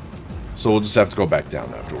 Okay. So we'll just have to go back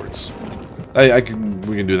down afterwards.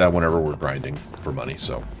 We can do that whenever we're grinding for money,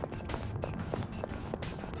 so.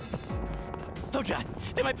 Oh god,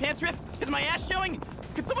 did my pants rip? Is my ass showing?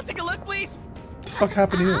 Could someone take a look, please? What the fuck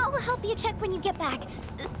happened here? I'll help you check when you get back.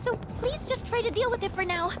 So please just try to deal with it for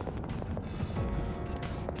now.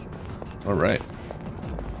 Alright.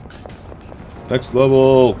 Next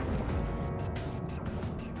level!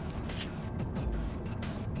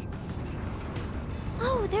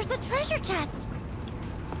 Oh, there's a treasure chest.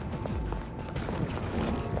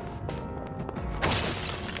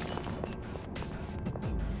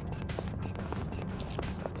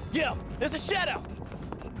 Yo, there's a shadow!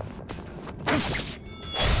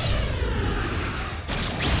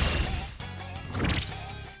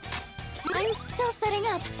 I'm still setting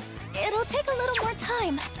up. It'll take a little more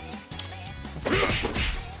time.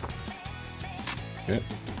 Okay.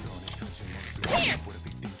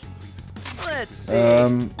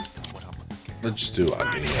 Let's just do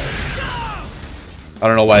Agni. I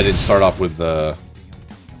don't know why I didn't start off with the...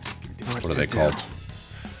 what are they called?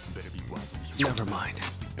 Never mind.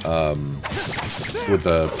 With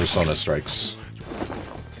the Persona strikes.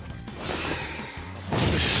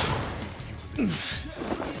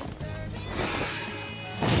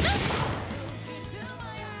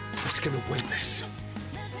 It's gonna win this.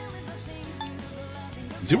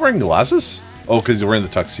 Is he wearing glasses? Oh, because he's wearing the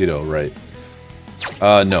tuxedo, right.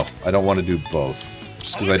 No. I don't want to do both.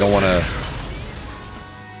 Just because I don't want to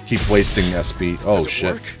keep wasting SP. Oh,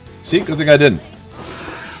 shit. See? Good thing I didn't.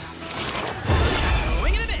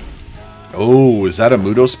 Oh, is that a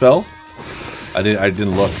Mudo spell? I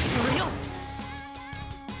didn't look.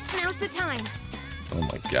 Now's the time. Oh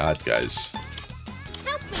my god, guys.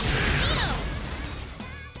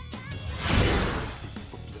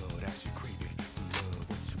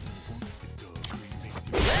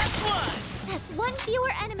 That's one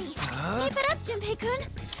fewer enemy. Keep it up, Junpei-kun.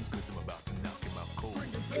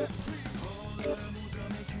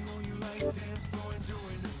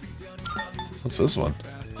 What's this one?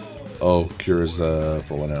 Oh, cures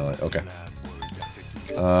for one ally. Okay.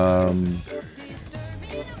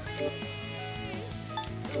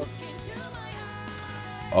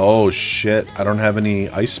 Oh shit! I don't have any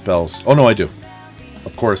ice spells. Oh no, I do.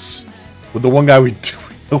 Of course. With the one guy we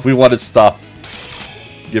want to stop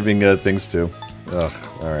giving things to. Ugh.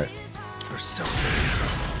 All right.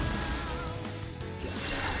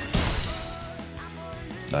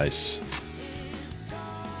 Nice.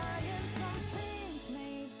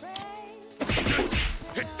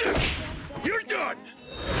 You're done.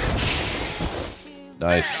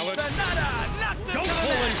 Nice. Don't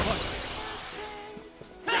pull any punches.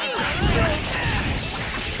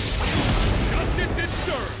 Justice is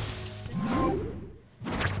served.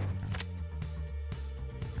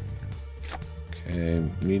 Okay,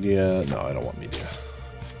 media. No, I don't want media.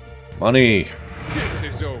 Money. This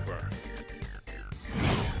is over.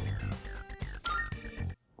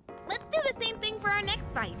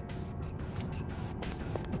 fight.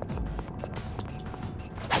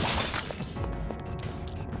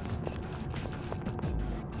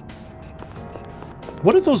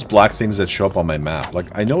 What are those black things that show up on my map? Like,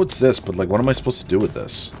 I know it's this, but like, what am I supposed to do with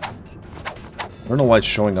this? I don't know why it's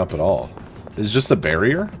showing up at all. Is it just a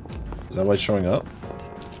barrier? Is that why it's showing up?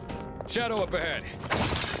 Shadow up ahead.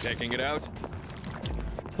 Taking it out.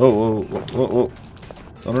 Oh, whoa, whoa, whoa, whoa.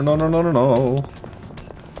 No, no, no, no, no, no.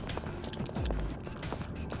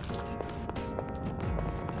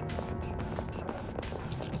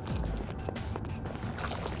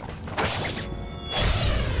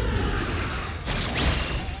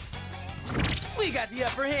 We got the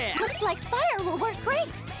upper hand. Looks like fire will work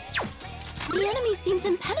great. The enemy seems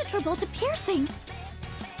impenetrable to piercing.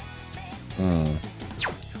 Hmm.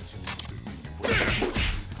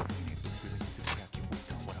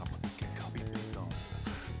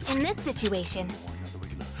 In this situation,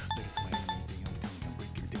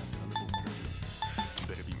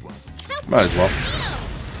 Might as well.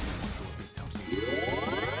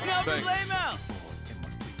 No flame-o.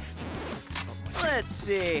 Let's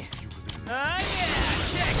see. Yeah,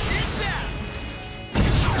 check this out.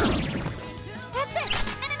 That's it!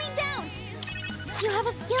 Enemy down! You have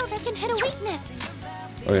a skill that can hit a weakness.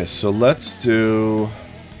 Okay, so let's do...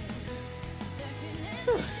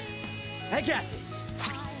 I got this.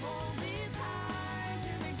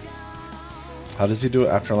 How does he do it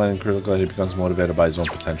after landing critical? He becomes motivated by his own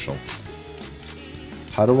potential.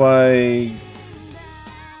 How do I...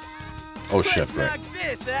 Oh shit, right. Knock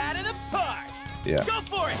this out of the park. Yeah. Go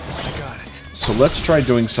for it. I got it. So let's try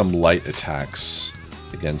doing some light attacks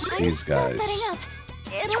against these Still guys. setting up.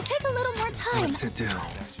 It'll take a little more time. What to do?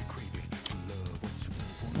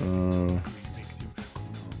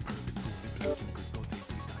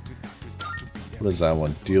 What is that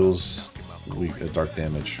one? Deals weak dark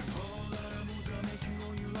damage.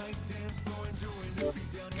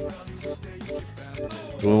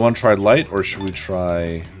 Do we want to try light, or should we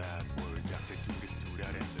try...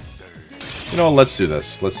 You know, let's do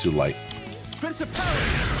this. Let's do light.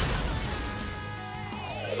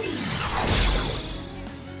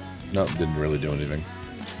 No, didn't really do anything.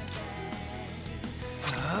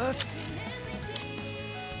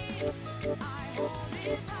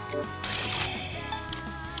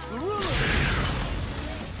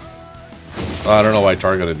 I don't know why I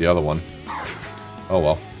targeted the other one. Oh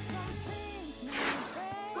well.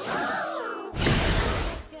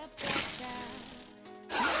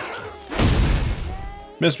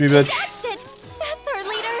 Miss me, bitch. That's it! That's our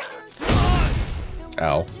leader!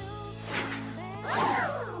 Ow.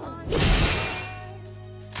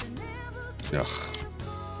 Ugh.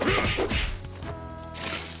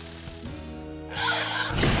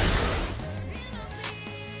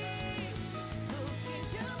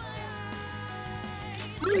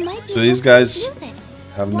 We might be So these able to guys use it.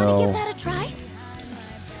 have Wanna no... give that a try?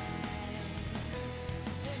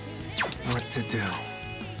 What to do?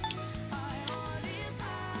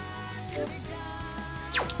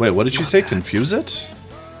 Wait, what did she say? Confuse it?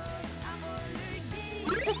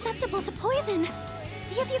 Susceptible to poison.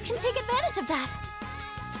 See if you can take advantage of that.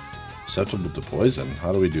 Susceptible to poison?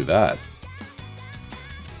 How do we do that?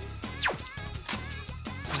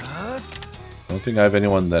 I don't think I have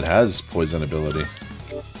anyone that has poison ability.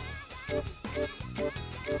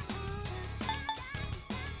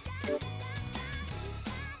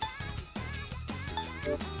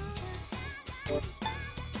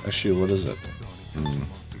 Actually, what is it?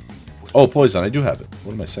 Oh, poison. I do have it.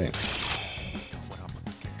 What am I saying?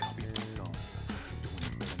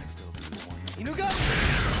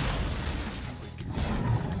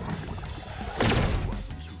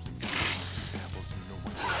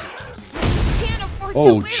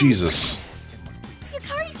 Oh, Jesus.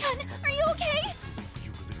 Yukari-chan, are you okay?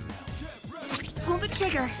 pull the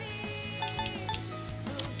trigger.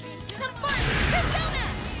 Come first, Persona!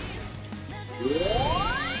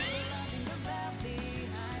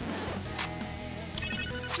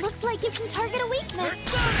 Looks like you can target a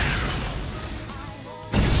weakness.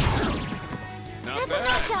 That's a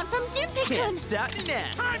knockdown from Junpei-kun. Can't stop me now.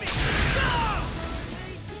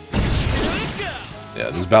 Yeah,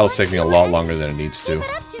 this battle's taking a lot longer than it needs to. Keep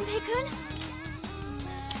it up, Junpei-kun.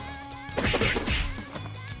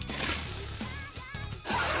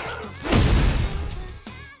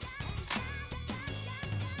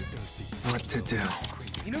 What to do?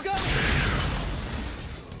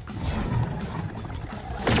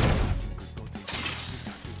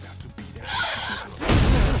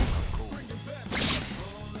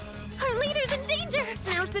 Our leader's in danger.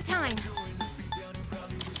 Now's the time.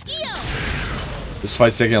 This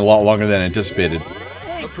fight's taking a lot longer than anticipated.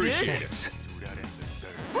 Appreciate it.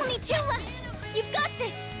 2 left. You've got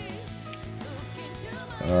this.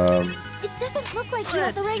 It doesn't look like you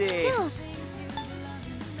have the right skills.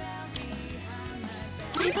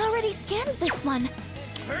 I've already scanned this one.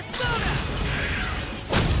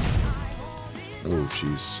 Oh,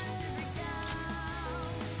 jeez.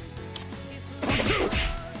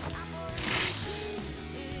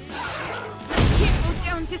 Can't move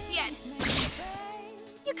down just yet.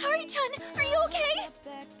 Yukari-chan, are you okay?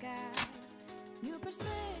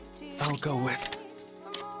 I'll go with.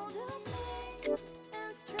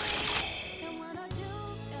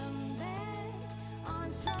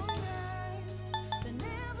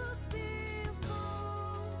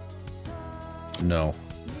 No.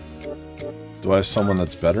 Do I have someone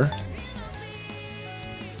that's better?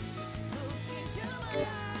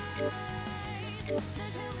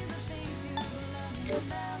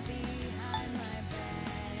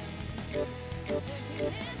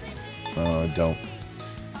 I don't.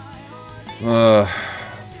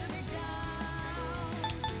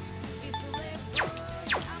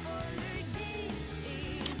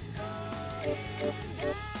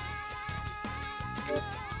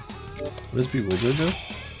 What does Bewilder do?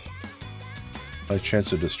 By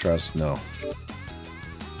chance of distress? No.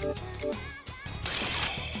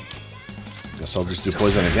 Guess I'll just do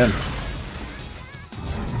poison again.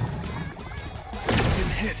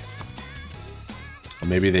 Or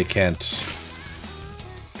maybe they can't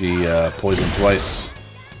be poisoned twice.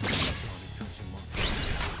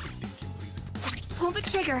 Pull the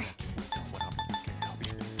trigger.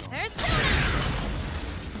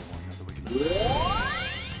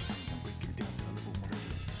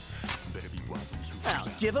 I'll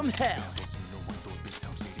give him hell.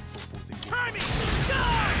 Timing!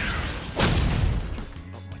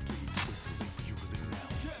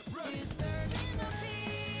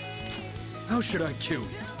 How should I kill you?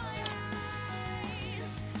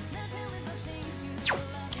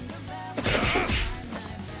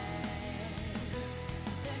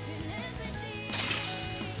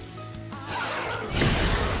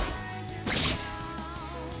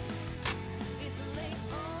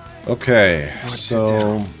 Okay,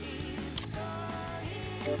 so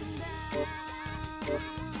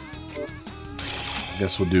I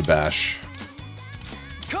guess we'll do bash.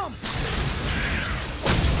 Come!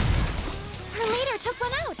 Her leader took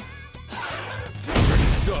one out. Pretty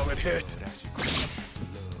solid hit.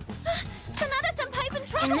 Sonata-senpai's in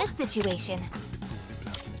trouble. In this situation.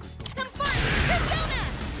 Some fun! Persona!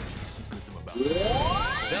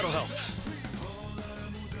 That'll help.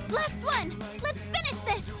 Last one! Let's finish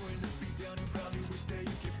this!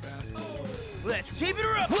 Let's keep it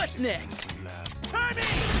up! What's next? Timing!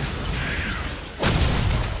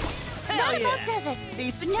 Hell Not yeah! does it.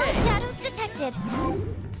 Piece of No cake. shadows detected.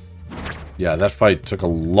 Yeah, that fight took a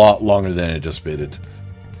lot longer than anticipated.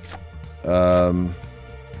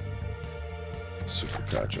 Super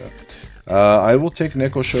gotcha. I will take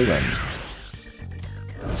Neko Shogun.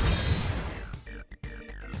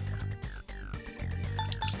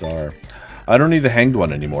 Star. I don't need the hanged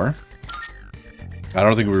one anymore. I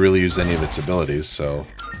don't think we really use any of its abilities, so...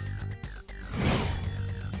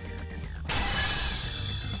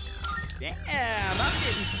 Damn, I'm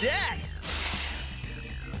getting jacked!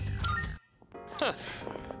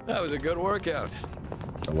 That was a good workout.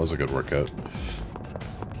 That was a good workout.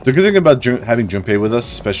 The good thing about having Junpei with us,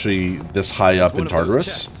 especially this high up in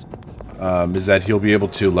Tartarus, is that he'll be able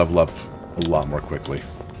to level up a lot more quickly.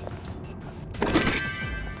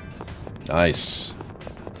 Nice.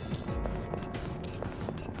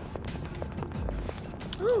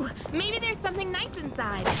 Ooh, maybe there's something nice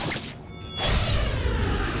inside.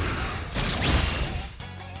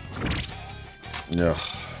 Ugh.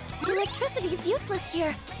 Electricity's useless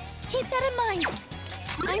here. Keep that in mind.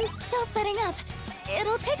 I'm still setting up.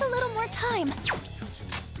 It'll take a little more time.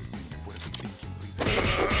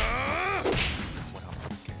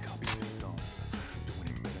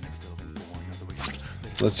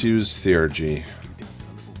 Let's use Theurgy.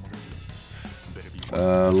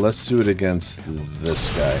 Let's do it against this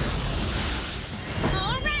guy.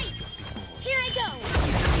 All right, here I go.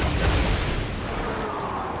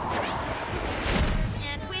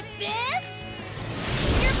 And with this,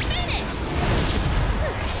 you're finished.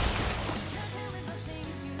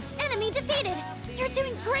 Enemy defeated. You're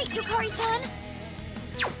doing great, Yukari-chan.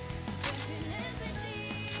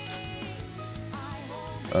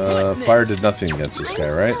 Fire did nothing against this guy,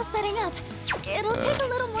 right? Still setting up. It'll take a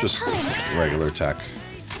little more Just time. regular attack.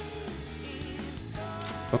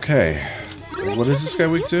 Okay. What is this guy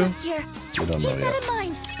weak to? Here. We don't know Keep yet. that in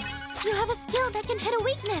mind. You have a skill that can hit a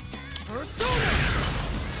weakness.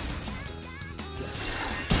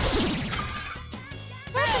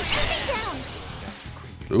 Let me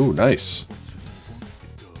Ooh, nice.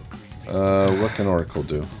 What can Oracle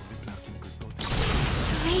do?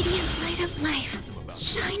 Radiant light of life,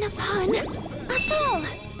 shine upon us all.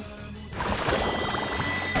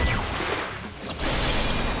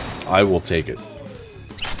 I will take it.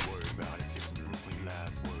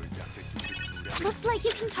 Looks like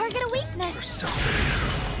you can target a weakness.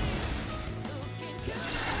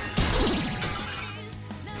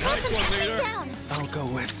 Nice one, leader. Down. I'll go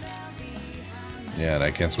with. Yeah, and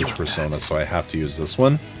I can't switch persona, so I have to use this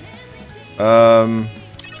one. You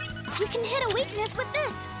can hit a weakness with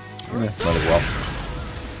this. Might as well.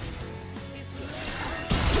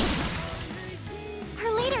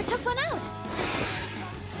 Her leader took one out.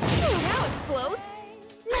 Ooh, that was close.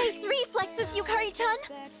 Nice reflexes, Yukari-chan.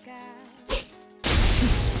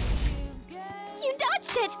 You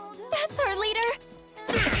dodged it. That's our leader.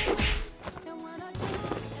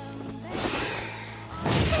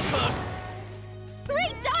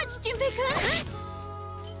 Great dodge, Junpei-kun.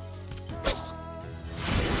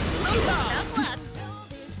 Tough luck.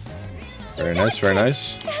 Very nice, very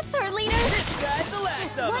nice. That's our leader. This guy's the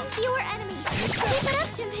last of One them. fewer enemy. Keep it up,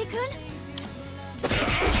 Junpei-kun.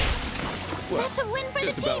 That's a win for the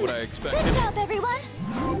Just team. about what I expected. Good job, everyone.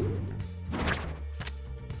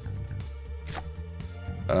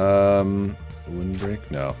 Windbreak?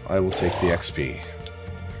 No. I will take the XP.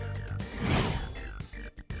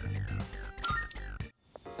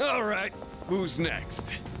 All right, who's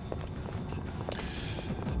next?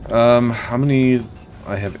 How many?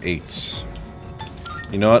 I have 8.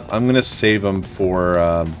 You know what? I'm gonna save them for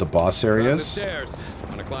the boss Around the areas. stairs.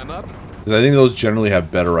 Wanna climb up? Because I think those generally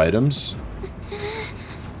have better items.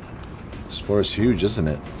 This floor is huge, isn't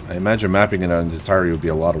it? I imagine mapping it out in its entirety would be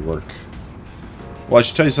a lot of work. Well, I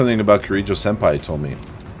should tell you something about Kirijo-senpai told me.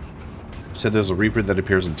 He said there's a Reaper that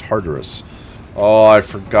appears in Tartarus. Oh, I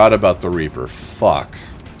forgot about the Reaper. Fuck.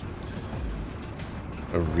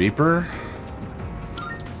 A Reaper?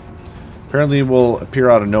 Apparently it will appear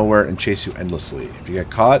out of nowhere and chase you endlessly. If you get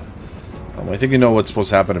caught, I think you know what's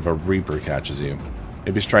supposed to happen if a Reaper catches you.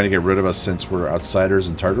 Maybe he's trying to get rid of us since we're outsiders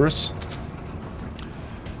in Tartarus?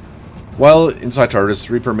 While inside Tartarus,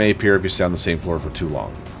 the Reaper may appear if you stay on the same floor for too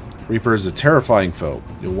long. Reaper is a terrifying foe.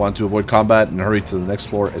 You'll want to avoid combat and hurry to the next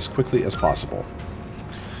floor as quickly as possible.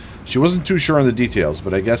 She wasn't too sure on the details,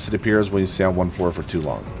 but I guess it appears when you stay on one floor for too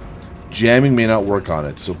long. Jamming may not work on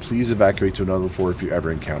it, so please evacuate to another floor if you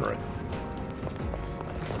ever encounter it.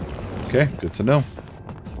 Okay, good to know.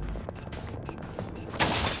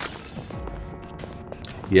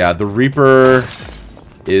 Yeah, the Reaper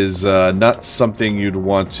is not something you'd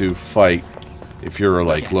want to fight if you're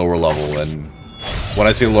like lower level, and when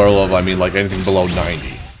I say lower level, I mean like anything below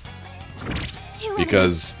 90.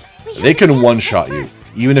 Because they can one-shot you.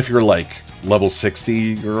 Even if you're like level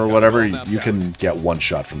 60 or whatever, you can get one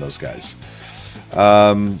shot from those guys.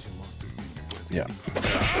 Yeah.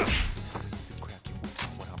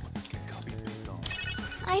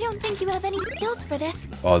 I don't think you have any skills for this.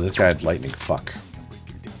 Oh, this guy had lightning. Fuck.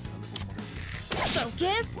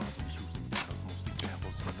 Focus.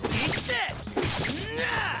 Eat this.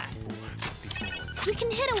 Nah. You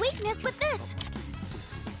can hit a weakness with this.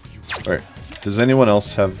 Alright. Does anyone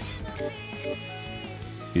else have...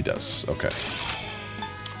 He does. Okay.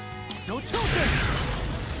 Don't choke it.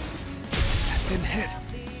 That didn't hit.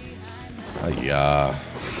 Yeah.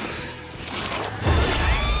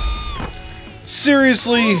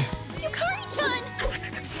 Seriously? Yukari-chan!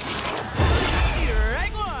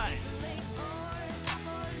 Right one.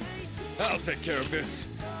 I'll take care of this.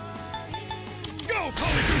 Go,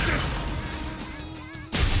 Polygooses!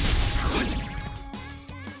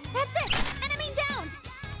 That's it! Enemy down!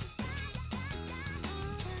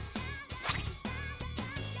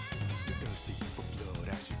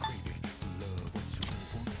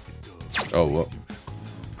 Oh, whoa.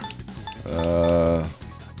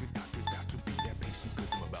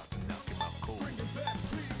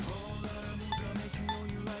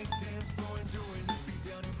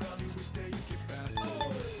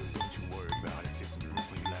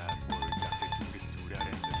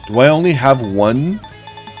 Do I only have one?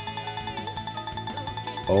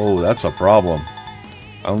 Oh, that's a problem.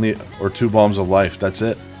 Or 2 bombs of life, that's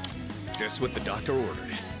it. Just what the doctor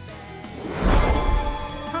ordered.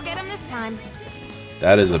 I'll get him this time.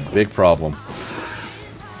 That is a big problem.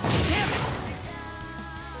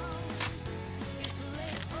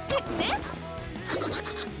 Miss?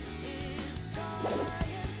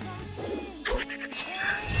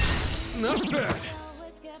 Not bad.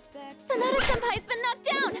 Sanada-senpai's been knocked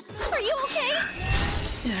down! Are you okay?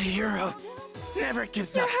 A hero never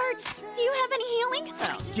gives You're up. hurt. Do you have any healing?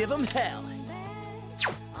 I'll give him hell.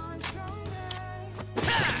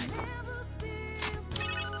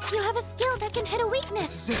 that can hit a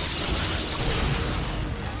weakness.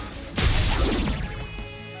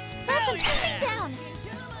 That's an ending down.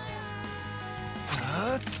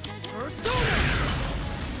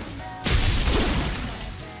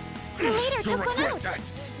 The leader took one out.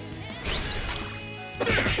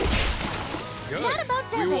 That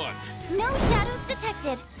about does We it. won. No shadows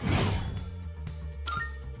detected.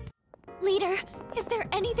 Leader, is there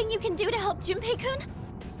anything you can do to help Junpei-kun?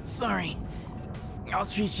 Sorry. I'll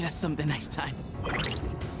treat you to something next time.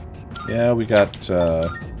 Yeah, we got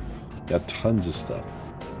tons of stuff.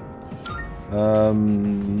 No,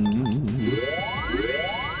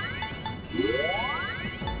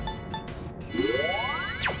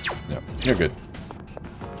 you're good.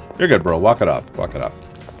 You're good, bro. Walk it off. Walk it off.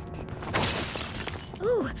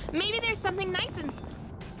 Ooh, maybe there's something nice in...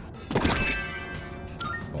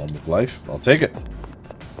 Balm of life. I'll take it.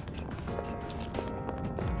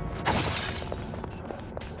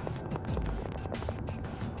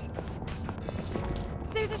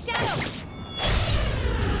 There's a shadow!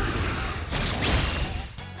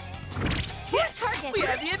 Hit target! We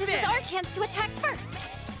have the This is advantage. our chance to attack first.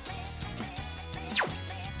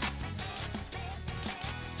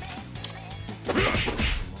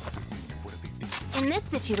 In this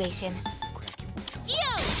situation... Yo!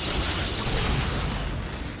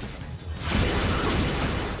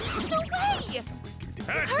 No way!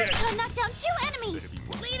 Hurricane knocked down 2 enemies.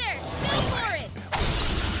 Leader, go for it!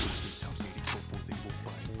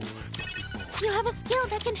 You have a skill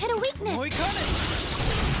that can hit a weakness. We coming.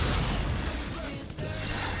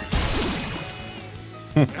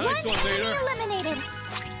 Nice one, Enemy leader. eliminated.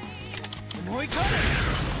 We coming.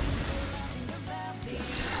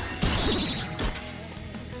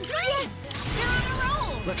 Yes! You're on a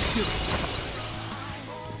roll! Let's do it.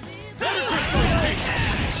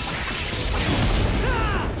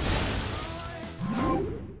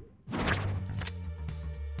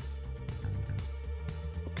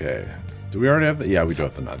 Okay. Do we already have the... Yeah, we do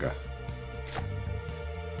have the Naga.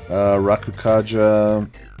 Rakukaja...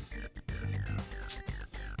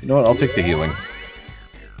 You know what? I'll take the healing.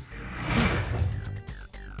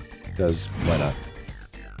 Because, why not?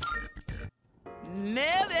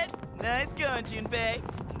 Nailed it. Nice going, Junpei.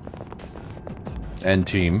 And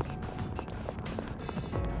team.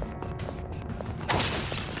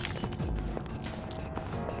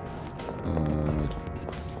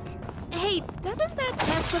 Hey, doesn't that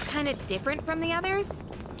chest look kind of different from the others?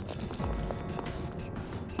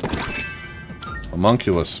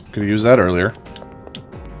 Homunculus. Could have used that earlier.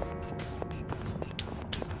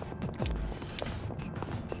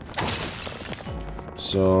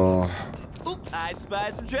 So... Oop, I spy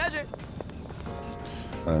some treasure.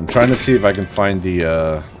 I'm trying to see if I can find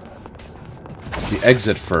the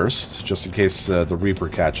exit first, just in case the Reaper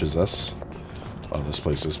catches us. Oh, this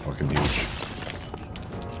place is fucking huge.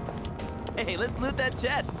 Hey, let's loot that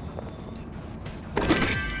chest.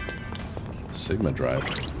 Sigma drive.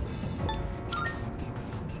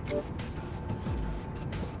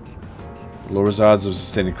 Lowers odds of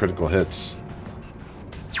sustaining critical hits.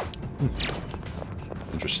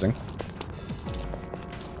 Interesting.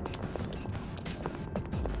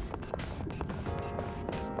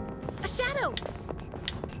 A shadow!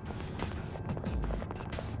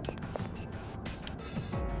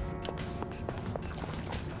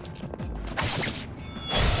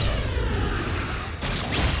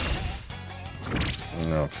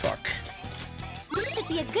 Oh, fuck. This should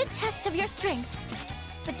be a good test of your strength.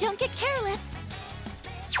 But don't get careless.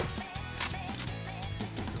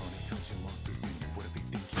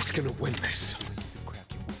 Who's gonna win this?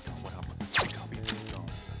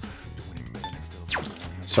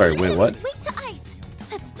 Sorry, wait, what? Weak to ice.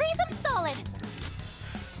 Let's freeze him solid.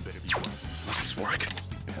 Will this work?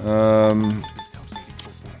 I'll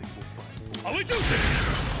do this!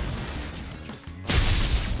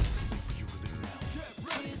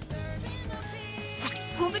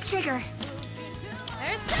 Pull the trigger.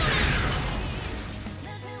 There's Sona.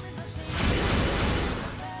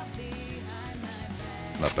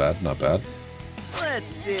 Not bad, not bad. Let's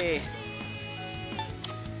see.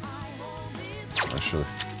 Actually.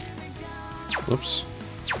 Whoops.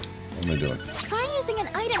 What am I doing? Try using an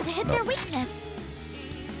item to hit No. their weakness.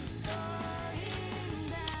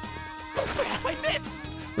 I missed.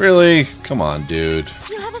 Really? Come on, dude.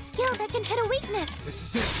 You have a skill that can hit a weakness. This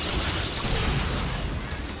is it.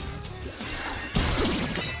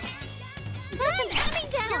 That's an ending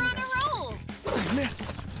down. You're on a roll! I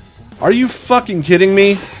missed. Are you fucking kidding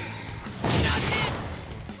me?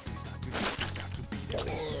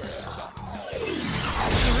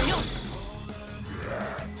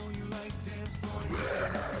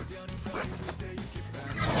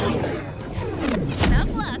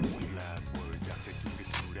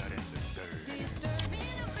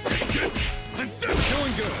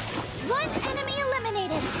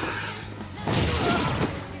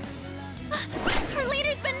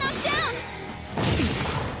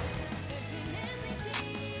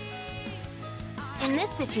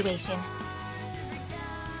 situation.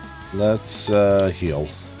 Let's heal.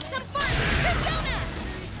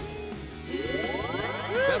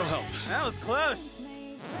 That'll help. That was close.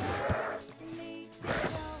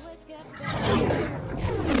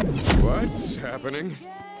 What's happening?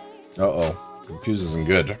 Uh-oh. Confuse isn't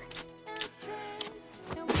good.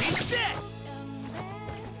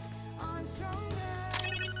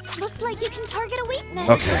 Looks like you can target a weakness.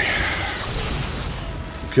 Okay.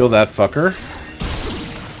 Kill that fucker.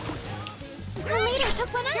 Her leader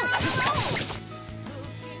took one out.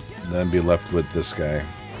 Then be left with this guy.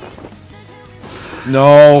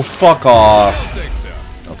 No, fuck off.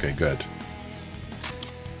 Okay, good.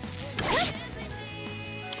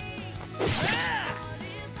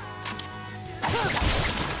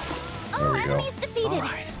 There we go. Enemies defeated.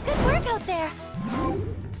 Good work out there.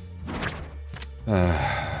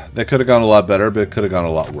 That could have gone a lot better, but it could have gone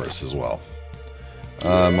a lot worse as well.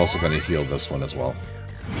 I'm also going to heal this one as well.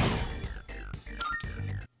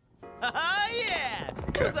 Yeah!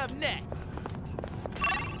 Okay. Who's up next?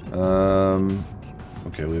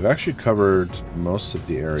 Okay, we've actually covered most of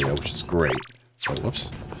the area, which is great. Oh, whoops.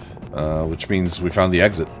 Which means we found the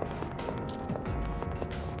exit.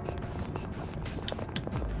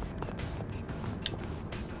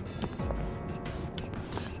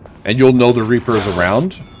 And you'll know the Reaper is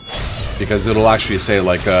around, because it'll actually say,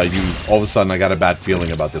 like, you, all of a sudden I got a bad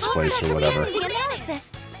feeling about this place or whatever.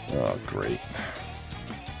 Oh, great.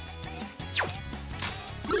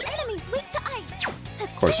 The enemy's weak to ice.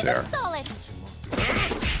 Of course they are. Solid.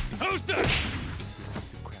 How's that?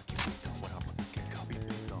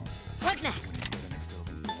 What next?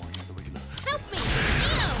 Help me!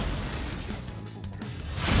 Ew!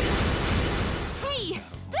 Hey,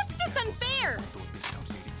 that's just unfair!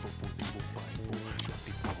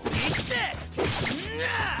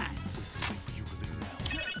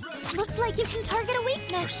 Looks like you can target a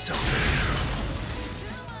weakness.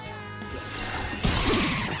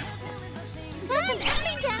 That's an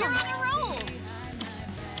enemy down. You're on a roll!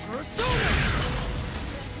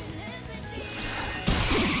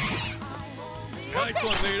 Nice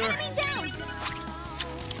one, leader. Enemy down.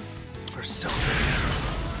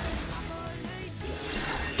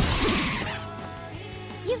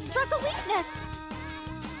 You struck a weakness.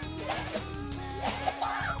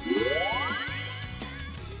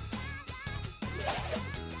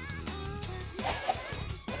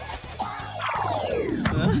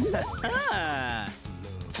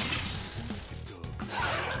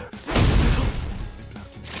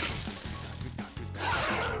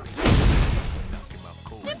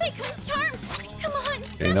 Junpei-kun's charmed. Come on.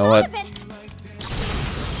 Okay, you know what?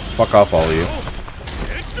 Fuck off, all of you.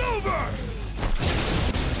 It's over!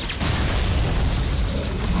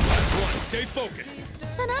 Last one, stay focused.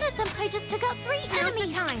 Sanada-senpai just took out 3 Now's the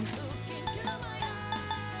enemies. time.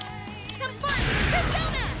 Come on,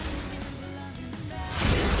 Persona!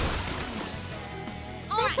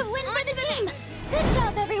 That's a win for the team. Good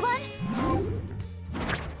job, everyone.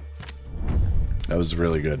 That was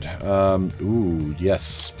really good. Ooh,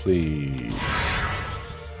 yes, please.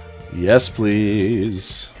 Yes,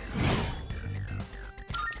 please.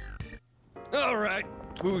 All right,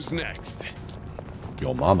 who's next?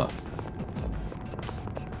 Yo mama.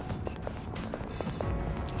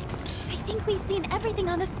 I think we've seen everything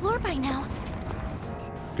on this floor by now.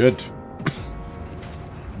 Good.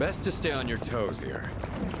 Best to stay on your toes here.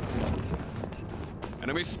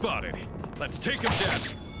 Enemy spotted. Let's take him down.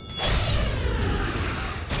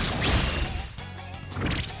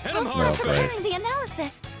 Hit him hard. Preparing the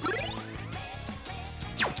analysis.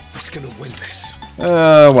 It's gonna win this.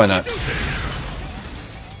 Why not?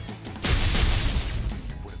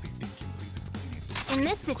 In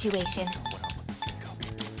this situation.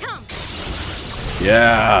 Come!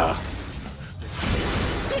 Yeah.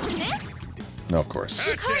 Weakness? No, of course.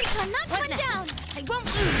 Karika, knock one down. I won't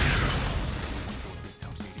lose!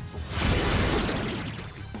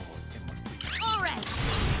 Alright!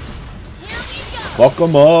 Here we go! Fuck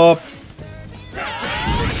 'em up.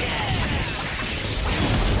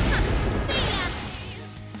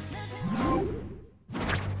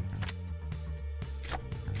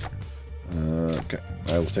 Okay,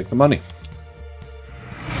 I will take the money.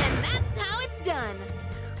 And that's how it's done.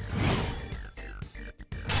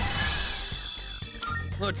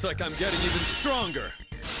 Looks like I'm getting even stronger.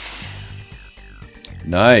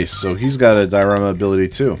 Nice. So he's got a diorama ability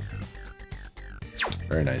too.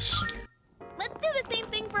 Very nice. Let's do the same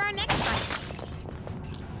thing for our next fight.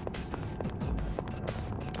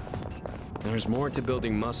 There's more to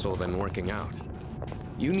building muscle than working out.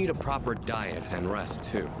 You need a proper diet and rest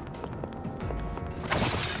too.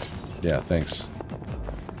 Yeah, thanks.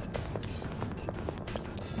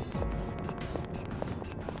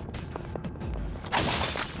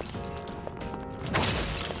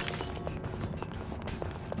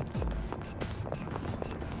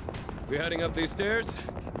 We heading up these stairs?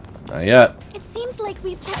 Not yet. It seems like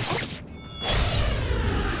we've checked.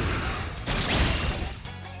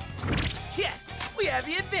 Yes, we have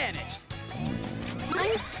the advantage.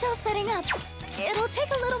 I'm still setting up. It'll take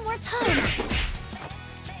a little more time.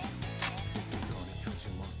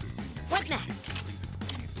 What next?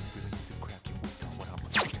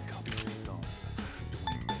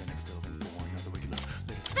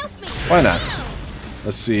 Help me! Why not?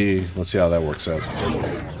 Let's see how that works out.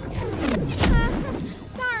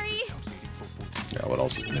 Sorry. Yeah, what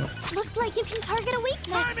else is new? Looks like you can target a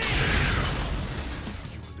weakness.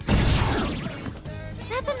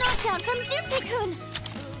 That's a knockdown from Junpei-kun.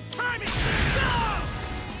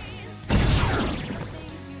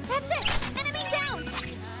 That's it. Enemy down.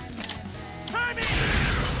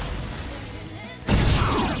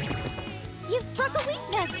 You've struck a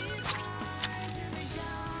weakness.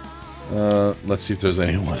 Let's see if there's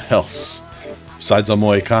anyone else besides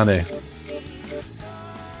Amoekane.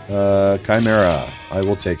 Chimera. I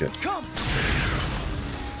will take it.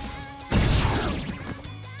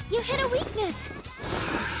 You hit a weakness.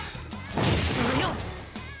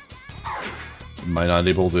 Am I not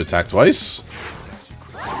able to attack twice?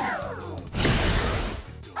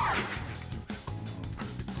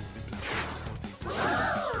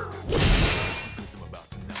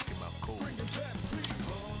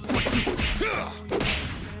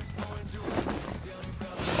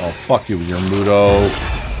 Oh, fuck you, your Mudo.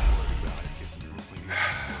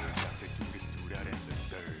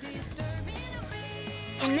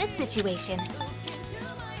 In this situation.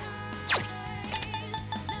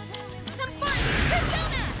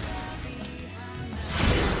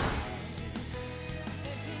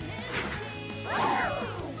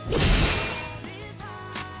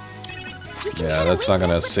 Yeah, that's not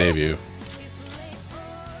gonna save you.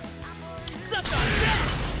 That's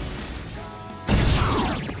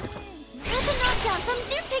a knockdown from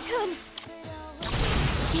Junpei-kun.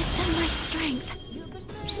 Give them my strength.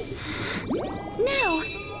 Now.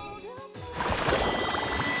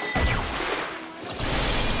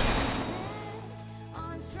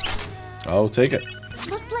 I'll take it.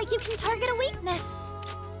 Looks like you can target a weakness.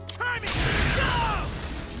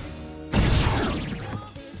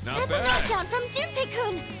 Not That's a knockdown from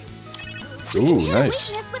Junpei-kun. Ooh, nice.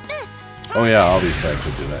 Weakness with this. Oh yeah, obviously I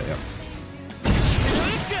could do that, yeah.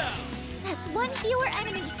 That's one fewer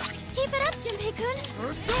enemy. Keep it up, Junpei-kun.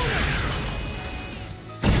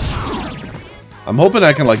 I'm hoping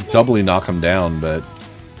I can like doubly knock him down, but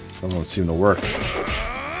doesn't seem to work.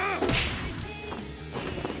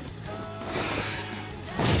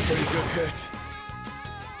 Pretty good hit.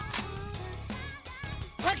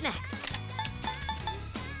 What next?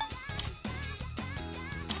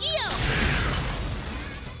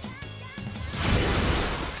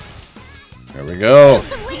 There we go.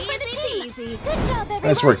 Easy. Good job, everyone.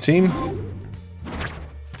 Nice work, team.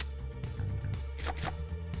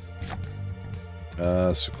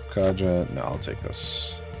 Sukukaja. No, I'll take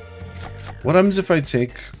this. What happens if I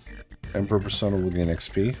take Emperor Persona? Will gain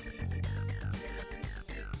XP.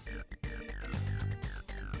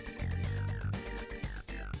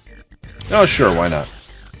 Oh, sure, why not?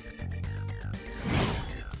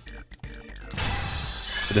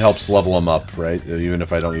 It helps level them up, right? Even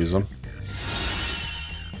if I don't use them.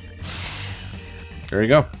 There you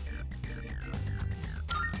go.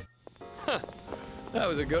 Huh. That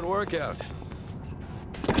was a good workout.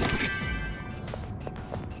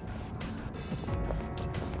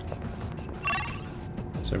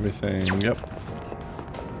 That's everything. Yep.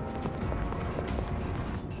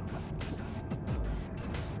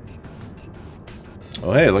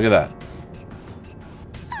 Oh, hey, look at that.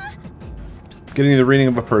 Getting the reading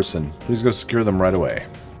of a person. Please go secure them right away.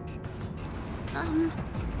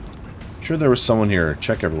 Sure there was someone here.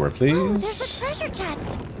 Check everywhere, please. Oh, there's a treasure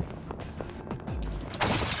chest.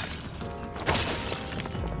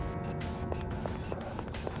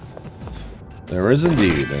 There is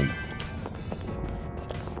indeed.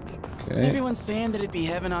 Okay. Everyone's saying that it'd be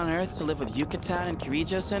heaven on earth to live with Yucatan and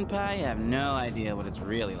Kirijo-senpai. I have no idea what it's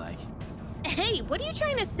really like. Hey, what are you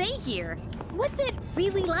trying to say here? What's it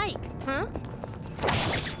really like, huh?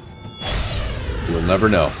 You'll never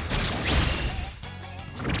know.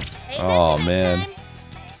 Hey, Oh, man.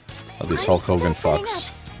 Oh, these Hulk Hogan fucks.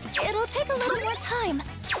 It'll take a little more time.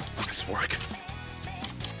 Nice work.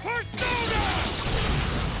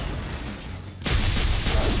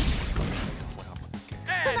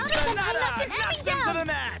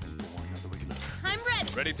 I'm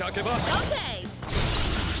ready. Ready, Takeba? Okay.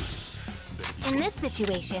 In this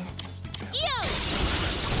situation. Yo!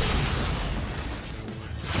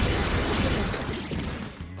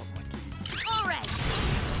 All right.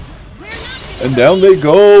 And down they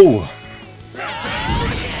go!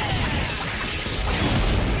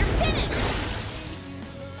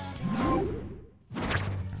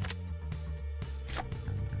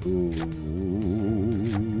 Ooh.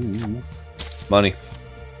 Money.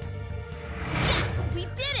 Yes, we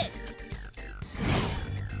did it!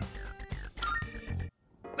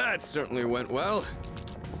 That certainly went well.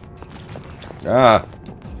 Ah.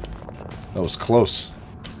 That was close.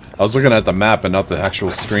 I was looking at the map and not the actual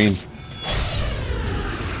screen.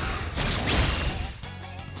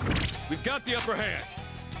 We've got the upper hand.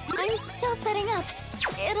 I'm still setting up.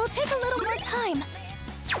 It'll take a little more time.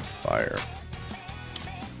 Fire.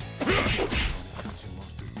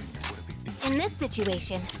 In this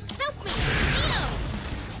situation, help me!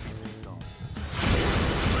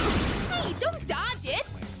 Hey, don't dodge it!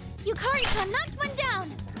 Yukari-kun knocked one down.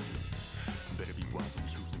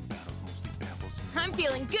 I'm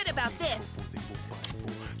feeling good about this.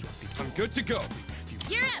 I'm good to go.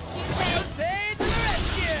 You're up, Say to the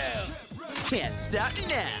rescue! Can't stop me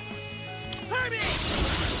now. Herbie!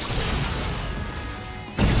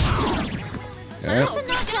 Yeah. That's a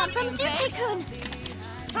knockdown from Junpei-kun.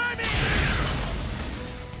 Herbie!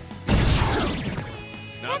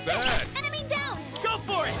 Not bad. Enemy down. Go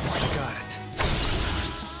for it! Got it.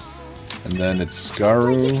 And then it's Like you can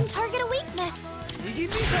Skaru. target a weakness. You give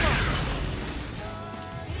me some.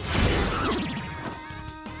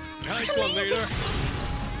 Nice one, leader.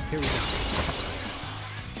 Here we go.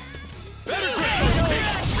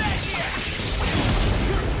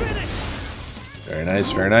 Very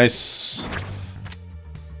nice, very nice.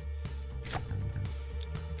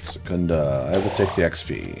 Secunda, I will take the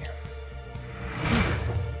XP.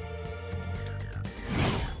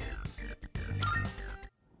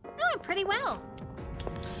 Doing pretty well.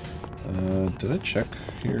 Did I check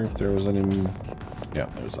here if there was any... Yeah,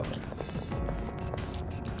 there was nothing.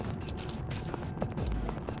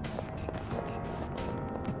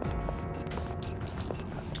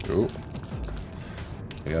 Oh.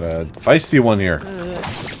 I got a feisty one here.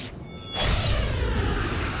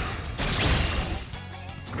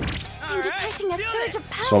 I'm detecting a surge of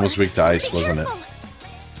power. It's almost weak to ice, Be wasn't it? careful.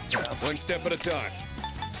 One step at a time.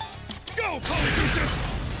 Go, Polyjuices!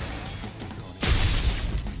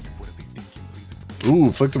 Ooh,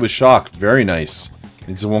 inflicted with shock. Very nice.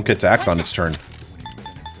 Means it won't get to act on its turn.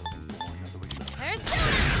 There's Sona!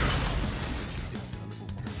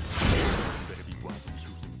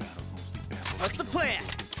 What's the plan?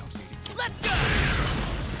 Let's go!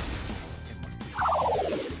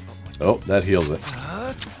 Oh, that heals it.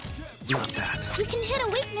 Not that. You can hit a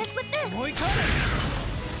weakness with this.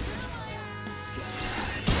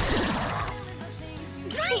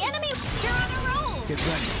 The enemy! You're on a roll! Get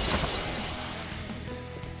ready.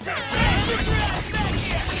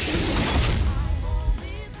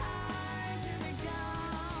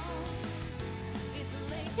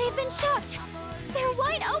 They've been shocked. They're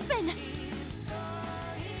wide open.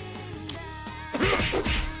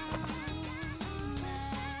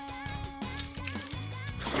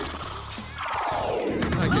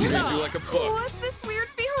 I can read you like a book. What's this weird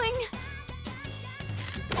feeling?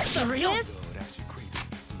 For real? This?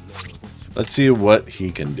 Let's see what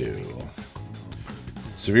he can do.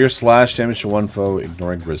 Severe slash damage to one foe,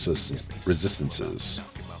 ignoring resistances.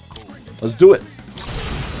 Let's do it.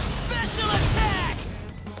 Special attack!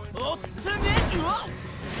 Ultimate!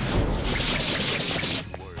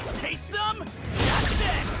 Taste some? Got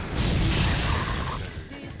this!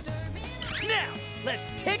 Now, let's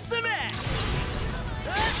kick some ass!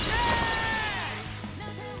 Attack!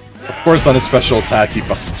 Of course, on his special attack, he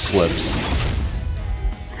fucking slips.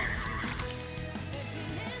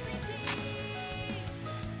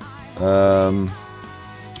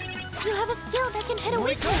 You have a skill that can hit a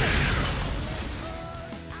weakness.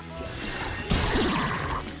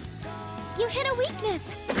 You hit a weakness.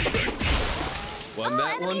 Won All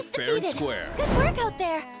that one enemies fair and defeated. square. Good work out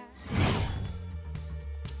there.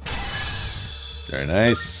 Very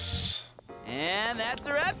nice. And that's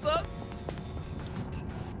a wrap, folks.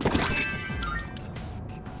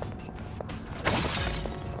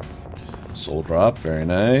 Soul drop, very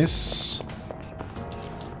nice.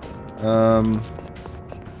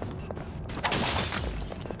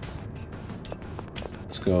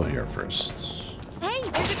 Let's go here first. Hey,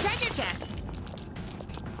 there's a treasure chest.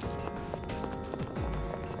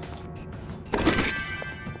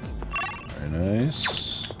 Very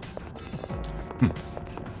nice.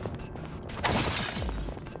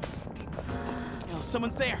 Yo,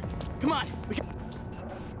 someone's there. Come on. We can...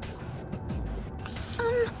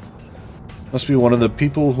 Must be one of the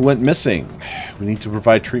people who went missing. We need to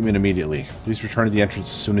provide treatment immediately. Please return to the entrance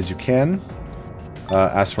as soon as you can.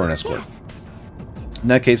 Ask for an escort. Yes. In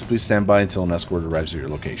that case, please stand by until an escort arrives at your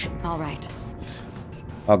location. All right.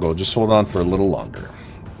 I'll go. Just hold on for a little longer.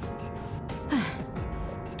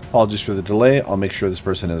 Apologies for the delay. I'll make sure this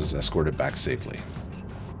person is escorted back safely.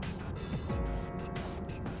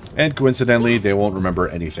 And coincidentally, they won't remember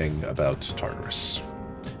anything about Tartarus.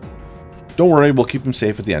 Don't worry, we'll keep them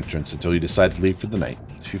safe at the entrance until you decide to leave for the night.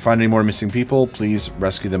 If you find any more missing people, please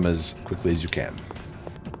rescue them as quickly as you can.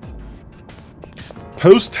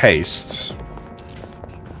 Post haste.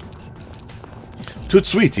 Tout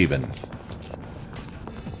sweet, even.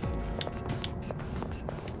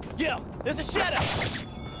 Yo, there's a shadow!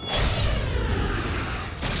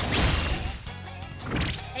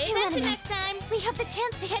 Hey, that's next time. We have the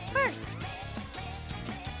chance to hit first.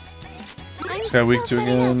 This guy weak to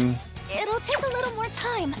again. It'll take a little more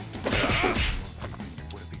time.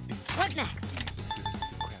 What next?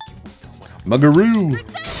 Mugaroo!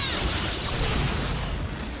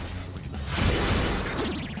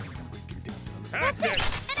 That's it!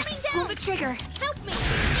 Enemy down! Pull the trigger. Help me!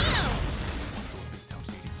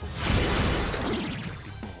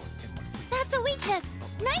 That's a weakness!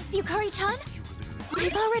 Nice, Yukari-chan!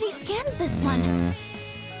 I've already scanned this one.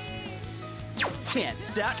 Can't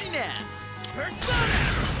stop me now!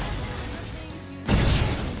 Persona!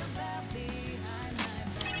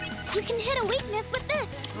 You can hit a weakness with this!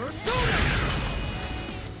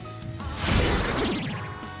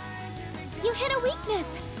 You hit a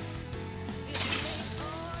weakness!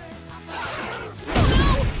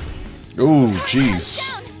 Oh, jeez.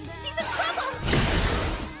 She's in trouble!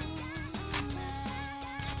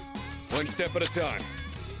 One step at a time.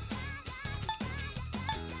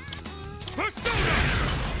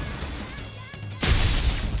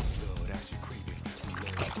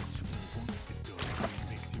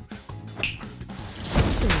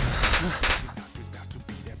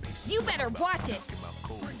 You better watch it.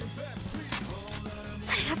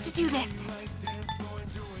 I have to do this.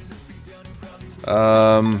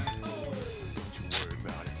 Yeah,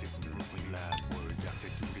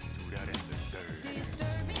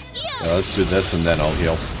 let's do this and then I'll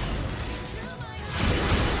heal.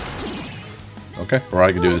 Okay, or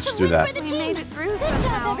I can do just do that. We made it through Good job,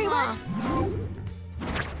 somehow, everyone!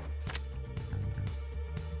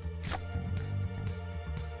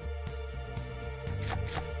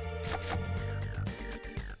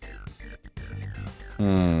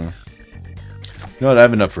 huh? You know what? I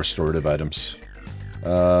have enough restorative items.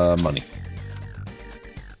 Money.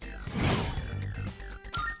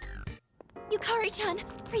 Yukari-chan,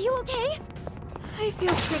 are you okay? I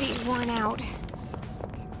feel pretty worn out.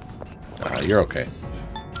 You're okay.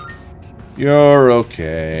 You're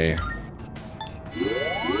okay.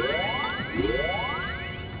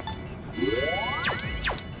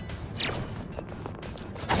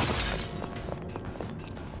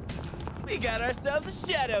 We got ourselves a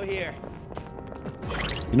shadow here.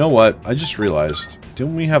 You know what? I just realized.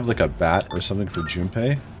 Didn't we have like a bat or something for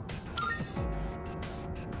Junpei?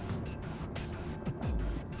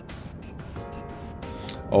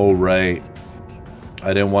 Oh, right.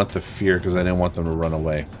 I didn't want the fear because I didn't want them to run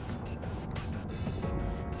away.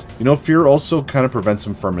 You know, fear also kind of prevents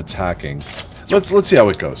them from attacking. Let's see how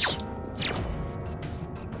it goes.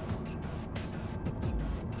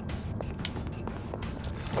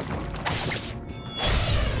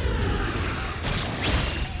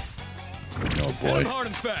 Oh boy. Hard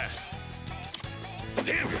and fast.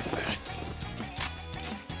 Damn, you're fast.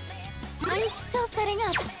 I'm still setting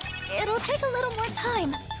up. It'll take a little more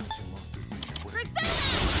time.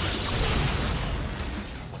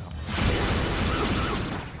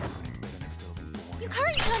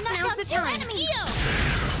 Yukari-chan knocked out the 2 time. enemies!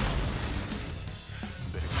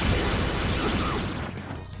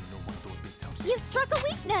 You've struck a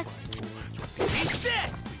weakness! Eat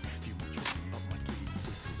this!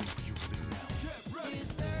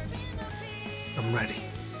 I'm ready.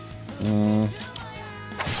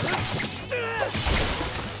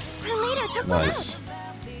 Our leader took one out. Nice.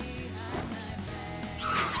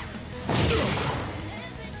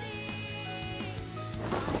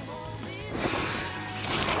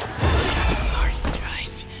 Sorry,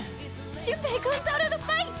 guys. Junpei-kun's out of the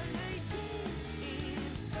fight!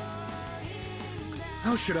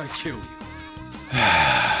 How should I kill you?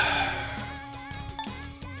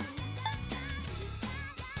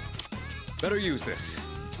 Better use this.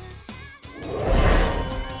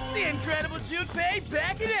 The incredible Junpei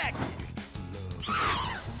back in action!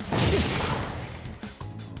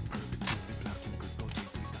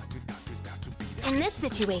 In this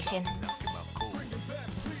situation...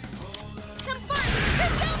 Confirm!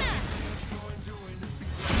 Persona!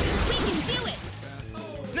 We can do it!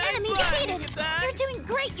 Nice Enemy flying, defeated! Yuka-san. You're doing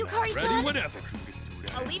great, Ready Yukari-chan! whenever.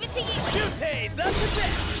 I'll leave it to you. Hey, up to bat.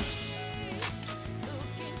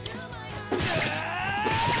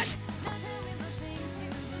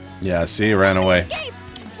 Yeah, see, he ran away. Escape!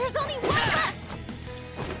 There's only one left.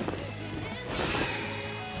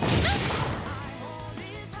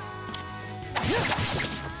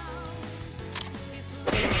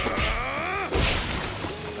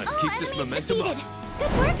 Let's keep this momentum up.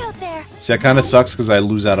 Good work out there. See, that kind of sucks because I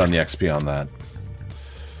lose out on the XP on that.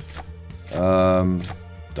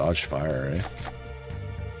 Dodge fire, eh?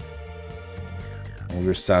 All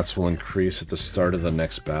your stats will increase at the start of the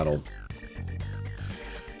next battle.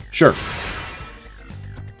 Sure.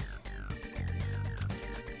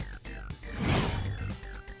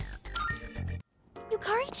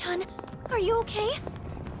 Yukari-chan, are you okay?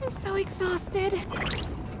 I'm so exhausted.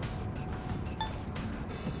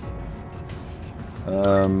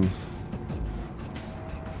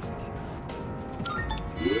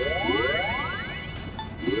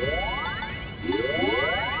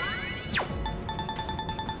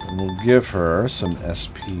 And we'll give her some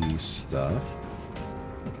SP stuff.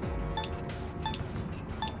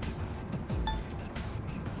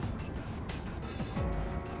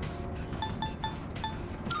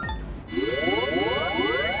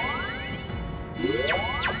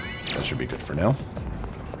 That should be good for now.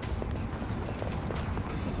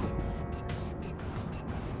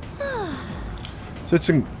 So I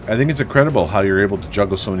think it's incredible how you're able to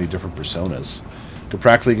juggle so many different personas. You can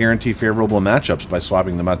practically guarantee favorable matchups by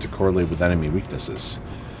swapping them out to correlate with enemy weaknesses.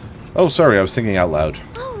 Oh, sorry, I was thinking out loud.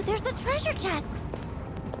 Oh, there's a treasure chest.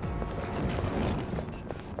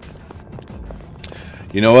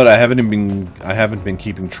 You know what? I haven't been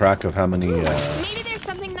keeping track of how many Maybe there's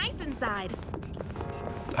something nice inside.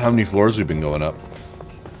 how many floors we've been going up.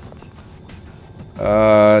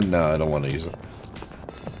 No, I don't want to use it.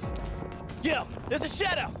 Yo, there's a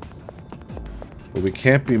shadow. But we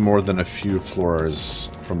can't be more than a few floors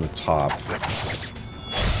from the top.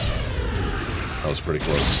 That was pretty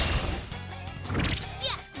close.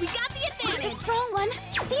 Yes, we got the advantage. Strong one.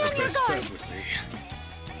 Be on your guard.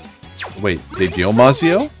 Wait, they deal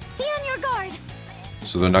Mazio? Be on your guard.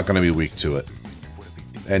 So they're not going to be weak to it.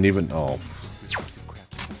 And even... oh.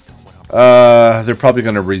 They're probably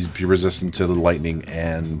going to be resistant to the lightning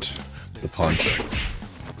and the punch.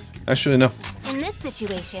 Actually, no. In this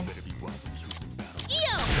situation.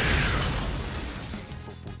 Yo!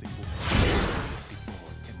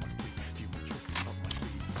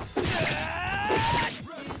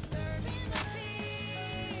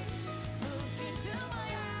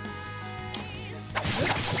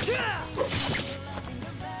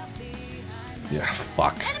 Yeah,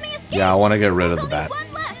 fuck. Yeah, I want to get rid of the bat.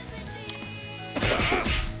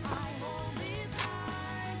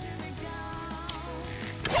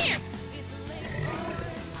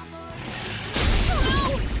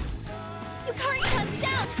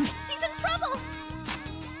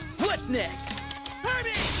 What's next?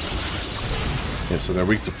 Hermie! Okay, so they're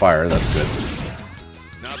weak to fire. That's good.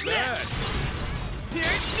 Not bad.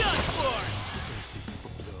 Here's done for.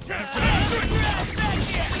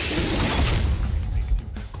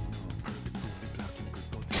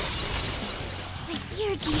 My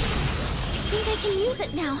ear deep. I think I can use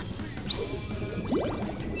it now.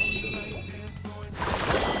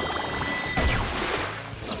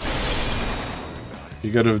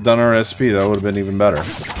 You could have done our SP. That would have been even better.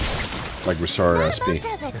 Like restore our SP.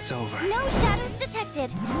 It's over. No shadows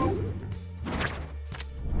detected.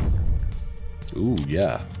 Ooh,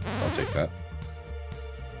 yeah. I'll take that.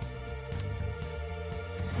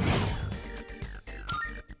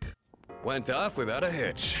 Went off without a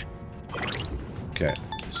hitch. Okay,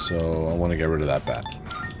 so I want to get rid of that bat.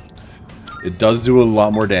 It does do a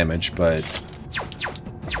lot more damage, but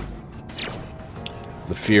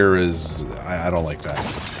the fear is... I don't like that.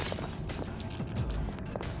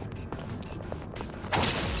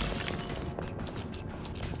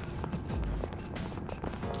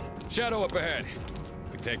 Shadow up ahead.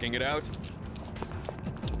 We taking it out?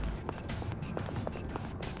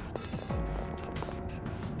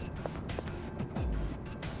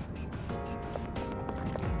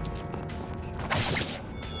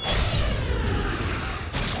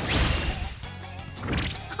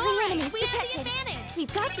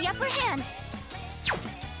 We've got the upper hand.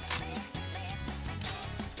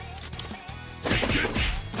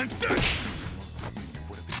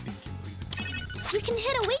 We can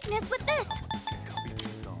hit a weakness with this.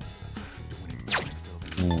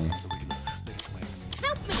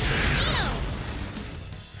 Help me!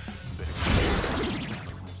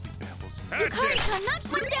 Yukari-chan, knock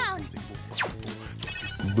one down.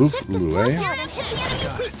 Boofoo, eh? Hit the enemy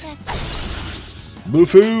weakness.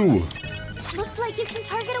 Boofoo! Looks like you can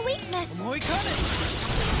target a weakness.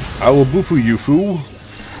 I will bufu you, fool.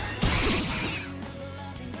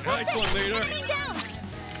 Nice one, leader. Enemy down.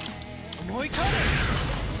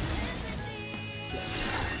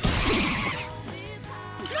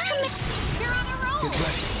 You're on a roll. Get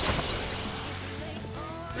ready.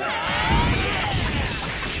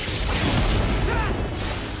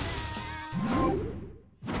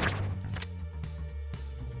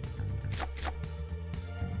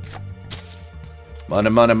 Money,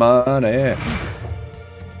 money, money.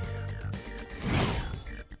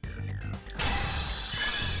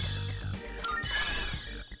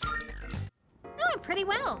 Doing pretty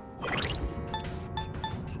well.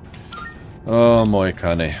 Oh,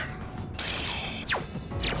 Moikane.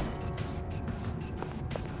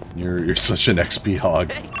 You're such an XP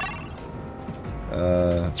hog.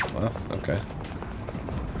 Well, okay.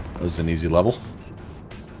 That was an easy level.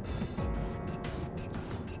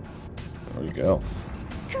 There we go.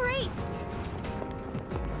 Great.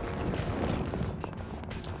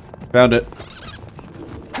 Found it.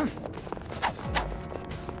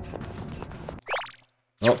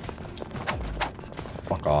 Oh.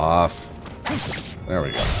 Fuck off. There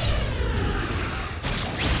we go.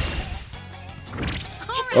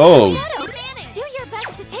 Oh. Do your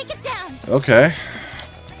best to take it down. Okay.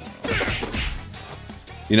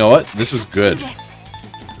 You know what? This is good.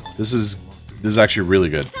 This is actually really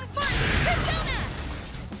good.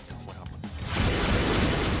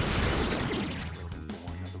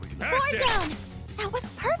 Four down. That was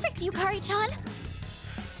perfect, Yukari-chan.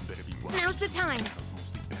 Now's the time.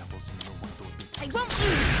 I won't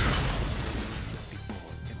lose.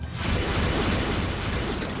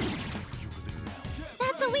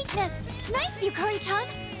 That's a weakness. Nice, Yukari-chan.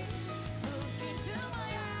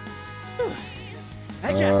 I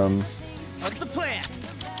got this. What's the plan?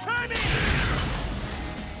 Timing!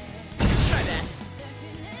 Try that.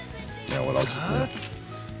 Yeah, what else is there?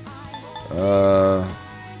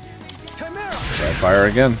 Try fire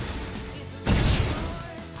again.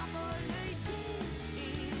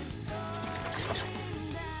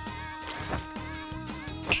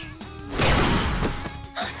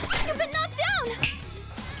 You've been knocked down.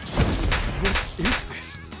 What is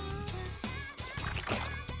this?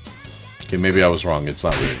 Okay, maybe I was wrong. It's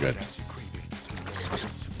not really good.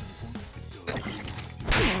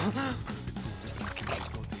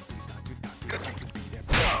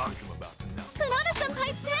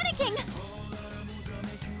 Sonata-senpai's panicking.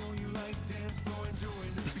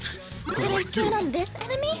 Should I stand on this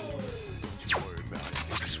enemy?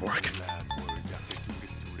 This work.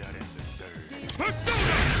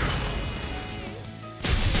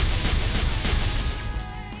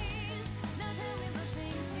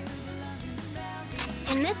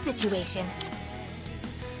 In this situation,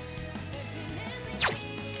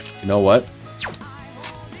 You know what?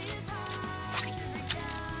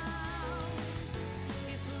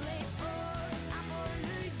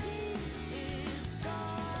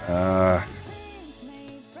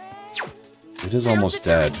 It is almost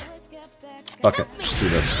dead. Fuck it. Let's do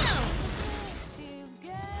this.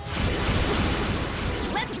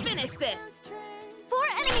 let's finish this. 4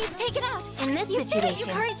 enemies taken out. In this You did it,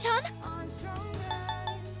 situation, Yukari-chan.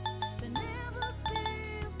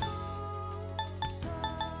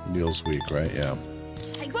 Neil's weak, right? Yeah.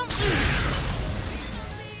 I won't lose.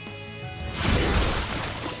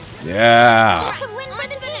 Yeah! It's a win for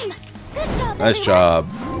the team. Good job, Nice everyone. job.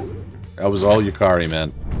 That was all Yukari,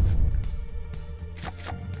 man.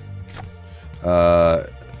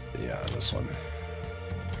 Yeah, this one.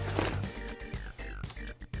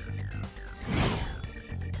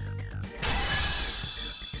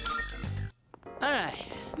 Alright,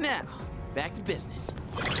 now, back to business.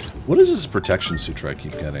 What is this protection suture I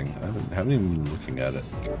keep getting? I haven't even been looking at it.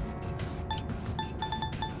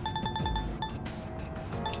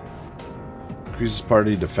 Increases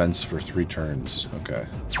party defense for 3 turns. Okay.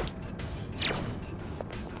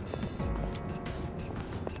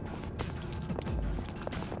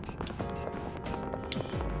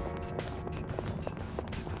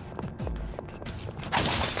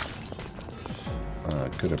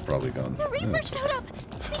 Could have probably gone. The Reaper Yeah, showed up.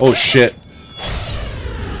 oh shit!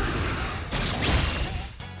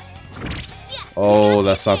 Oh,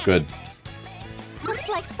 that's not good. Looks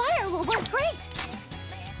like fire will work great.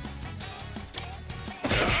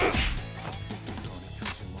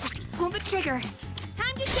 Pull the trigger.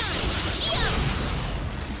 Time to shine.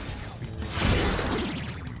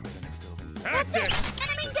 That's it!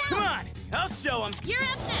 Enemy down. Come on, I'll show him. You're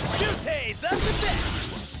up next. Shootay's up to bat!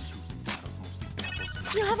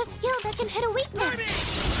 You have a skill that can hit a weakness.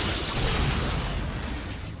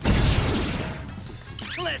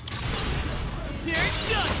 Let's You're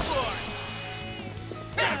done for!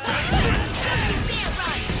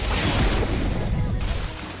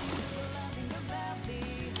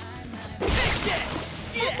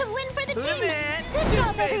 That's a win for the The team! man. Good job,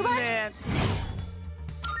 Two-faced everyone! man.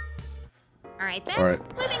 Alright then, Alright.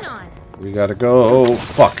 moving on. We gotta go. Oh,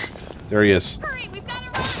 fuck. There he is. Hurry, we've gotta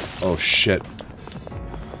run! Oh, shit.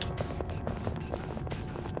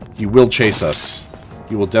 He will chase us.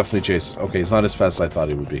 He will definitely chase us. Okay, he's not as fast as I thought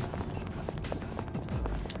he would be.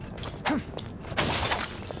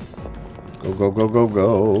 Go, go, go, go,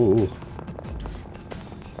 go.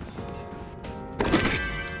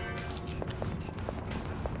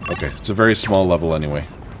 Okay, it's a very small level anyway.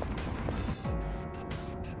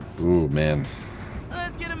 Ooh, man.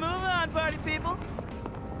 Let's get a move on, party people.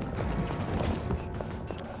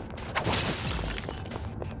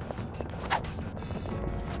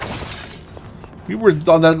 We were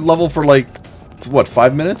on that level for like, what,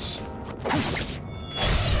 5 minutes?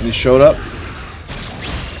 And he showed up?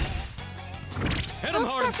 We'll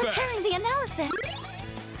start preparing the analysis.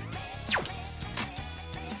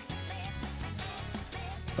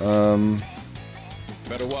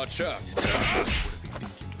 Better watch out.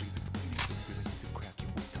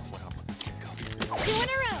 Two in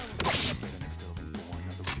a row.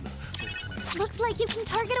 Looks like you can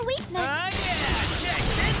target a weakness. Yeah! Check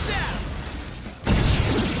this out!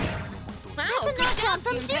 Wow, That's a good knockdown job,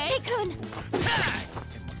 from Junpei. Junpei-kun.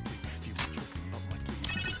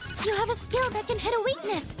 You have a skill that can hit a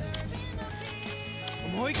weakness.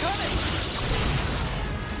 More coming!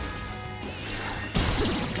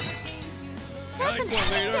 That's Nice an one,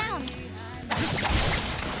 enemy leader. down.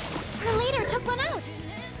 Her leader took one out.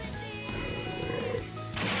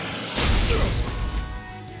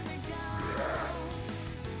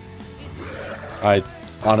 I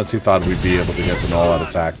honestly thought we'd be able to get an all-out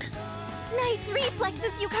attack. Nice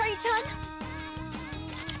reflexes, Yukari-chan.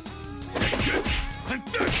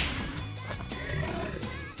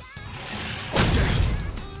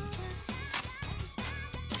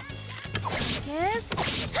 Yes.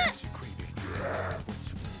 Ha!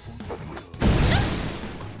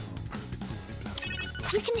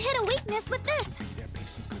 You can hit a weakness with this.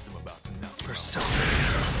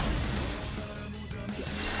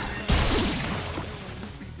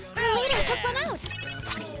 Her leader took one out.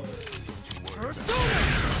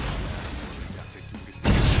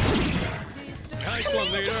 Nice one,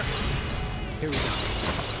 leader. Here we go.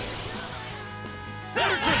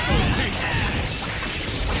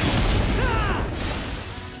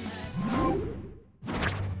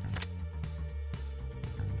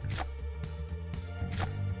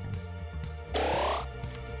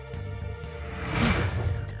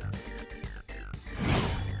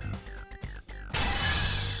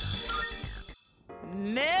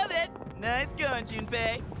 Nailed it! Nice going,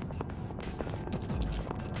 Junpei.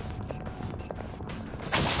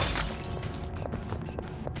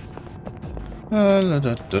 Da,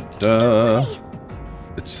 da, da, da.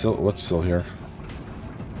 It's still, what's still here?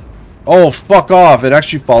 Oh, fuck off! It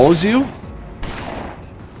actually follows you?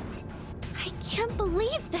 I can't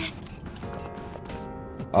believe this.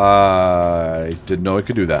 I didn't know it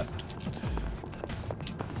could do that.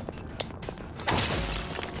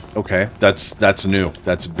 Okay, that's new.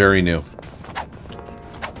 That's very new.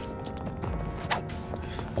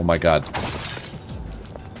 Oh my god.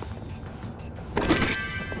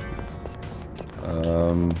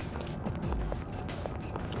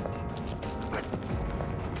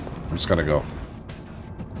 I'm just gonna go.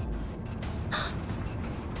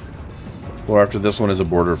 Floor after this one is a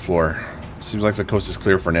border floor. Seems like the coast is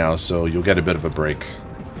clear for now, so you'll get a bit of a break.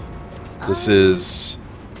 This is...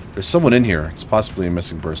 There's someone in here. It's possibly a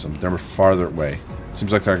missing person. They're farther away.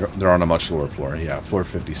 Seems like they're on a much lower floor. Yeah, floor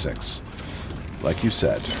 56. Like you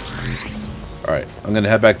said. Alright, I'm gonna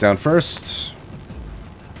head back down first.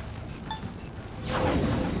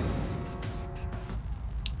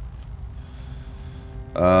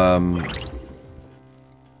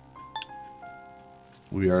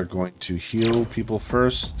 We are going to heal people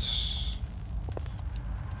first.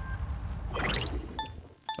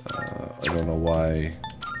 I don't know why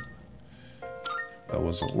that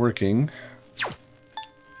wasn't working.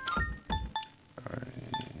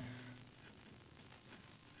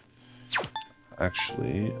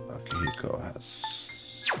 Actually, Akihiko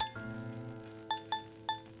has...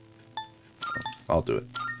 I'll do it.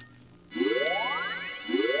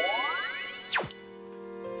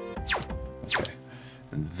 Okay.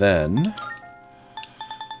 And then...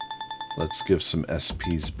 let's give some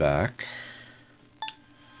SPs back.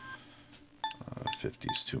 50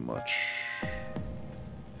 is too much.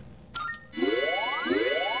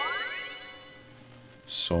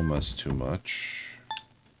 So Soma's too much.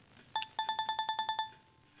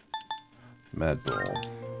 Mad Bull.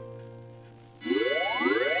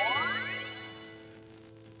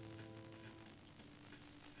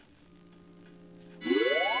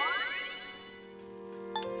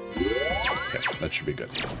 Okay, that should be good.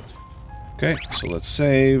 Okay, so let's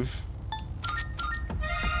save.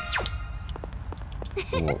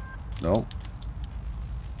 Oh, no.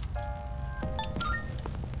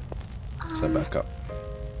 Set back up.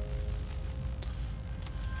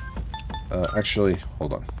 Actually,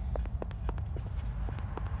 hold on.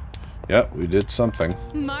 Yeah, we did something.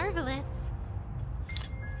 Marvelous.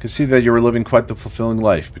 Can see that you were living quite the fulfilling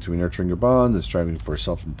life between nurturing your bond and striving for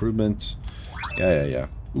self-improvement. Yeah.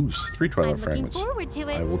 Ooh, 3 Twilight Fragments. Forward to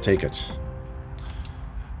it. I will take it.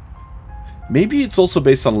 Maybe it's also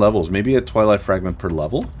based on levels. Maybe a Twilight Fragment per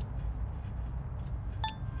level?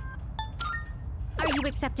 Are you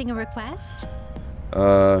accepting a request?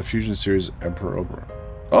 Fusion Series Emperor Oberon.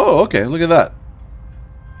 Oh, okay, look at that.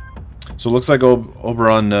 So it looks like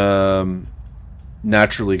Oberon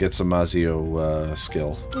naturally gets a Mazio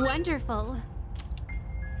skill. Wonderful.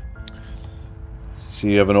 So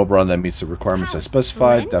you have an Oberon that meets the requirements I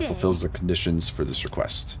specified. That splendid. fulfills the conditions for this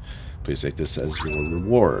request. Please take this as your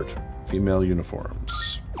reward. Female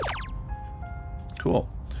uniforms. Cool.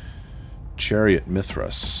 Chariot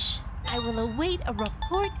Mithras. I will await a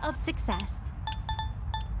report of success.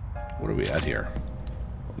 What are we at here?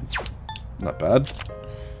 Not bad.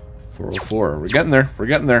 404. We're getting there. We're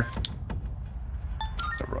getting there.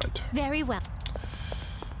 Never mind. Very well.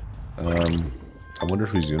 I wonder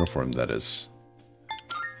whose uniform that is.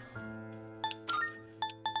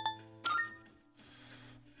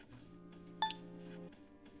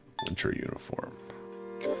 Winter uniform.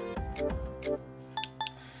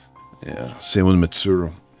 Yeah, same with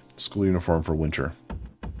Mitsuru. School uniform for winter.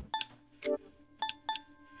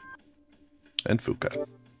 And Fuka.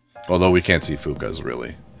 Although we can't see Fuka's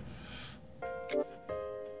really.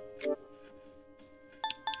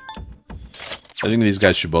 I think these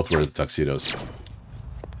guys should both wear the tuxedos.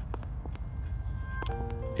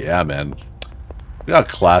 Yeah, man. Look how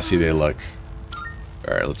classy they look.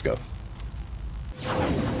 Alright, let's go.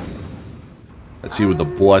 Let's see what the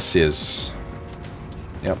boss is.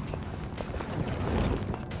 Yep.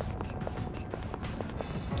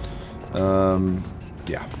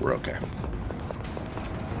 Yeah, we're okay.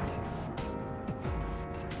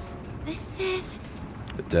 This is...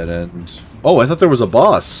 A dead end. Oh, I thought there was a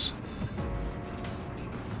boss.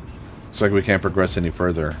 Looks like we can't progress any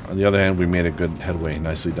further. On the other hand, we made a good headway.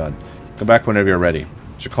 Nicely done. Come back whenever you're ready.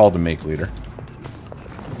 It's your call to make, leader.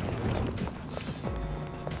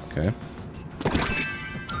 Okay.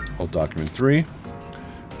 Hold document 3.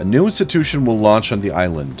 A new institution will launch on the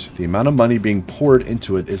island. The amount of money being poured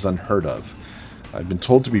into it is unheard of. I've been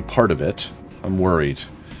told to be part of it. I'm worried.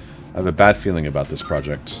 I have a bad feeling about this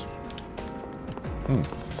project.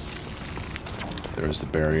 There's the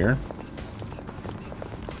barrier.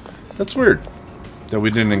 That's weird that we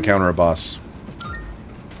didn't encounter a boss.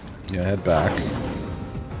 Yeah, head back.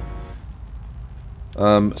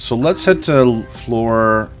 So let's head to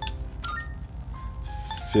floor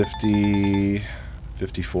 50...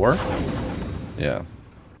 54? Yeah.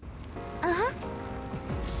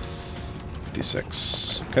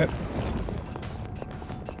 56. Okay.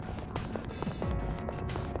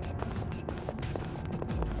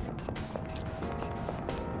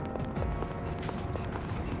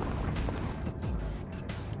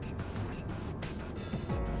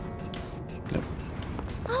 Yep.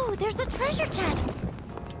 Oh, there's a treasure chest.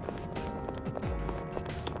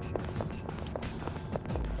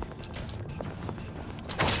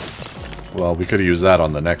 Well, we could have used that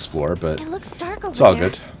on the next floor, but It looks dark over it's all there.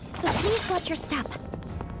 good. So please watch your step.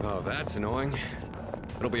 Oh, that's annoying.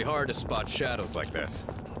 It'll be hard to spot shadows like this.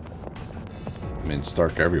 I mean, it's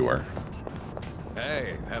dark everywhere.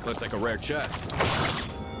 Hey, that looks like a rare chest.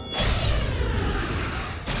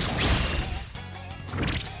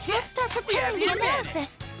 Let's start preparing the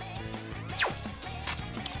analysis.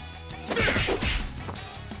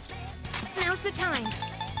 Now's the time.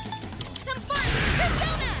 Some fun,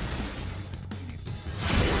 Persona!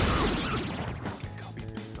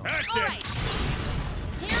 All right,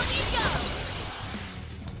 here we go.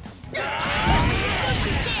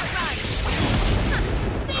 Super dare run. See ya.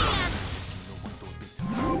 Yes,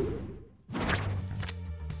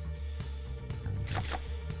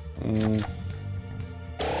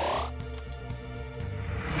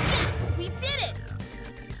 we did it.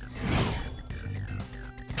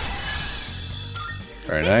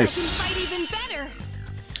 Very nice. Fight even better.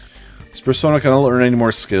 This persona cannot learn any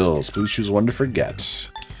more skills. Please choose one to forget.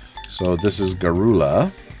 So this is Garula.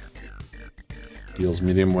 Deals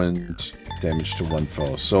medium wind damage to one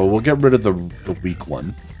foe. So we'll get rid of the weak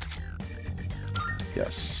one.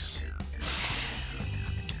 Yes.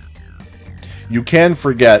 You can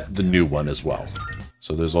forget the new one as well.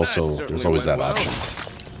 So there's always that option.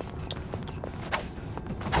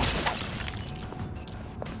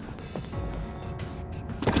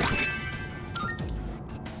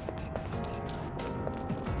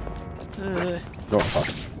 Oh fuck.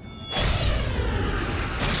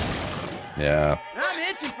 Yeah. I'm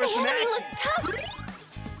itching for some enemy action. looks tough.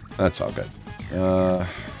 That's all good.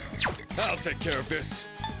 I'll take care of this.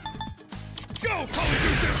 Go,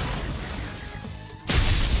 Polyjuices!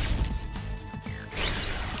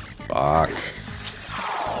 Fuck.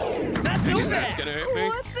 Not too bad. Gonna hit me?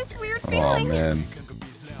 What's this weird Oh feeling? man.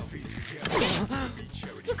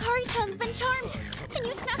 Yukari-chan's been charmed. Can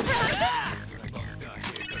you snap her out of it?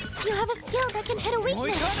 You have a skill that can hit a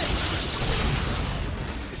weakness.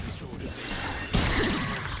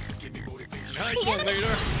 Nice one,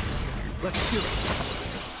 leader. Let's do it.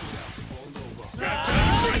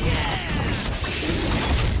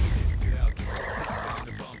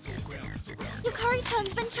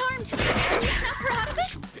 Yukari-chan's been charmed. Can you snap her out of it?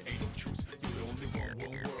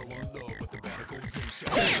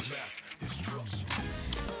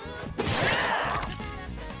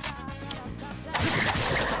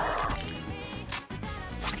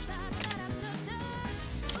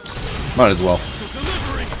 Might as well.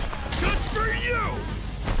 Delivering just for you.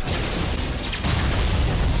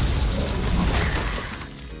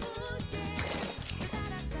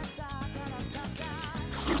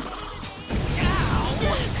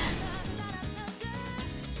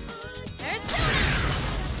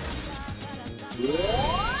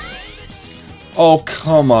 Oh,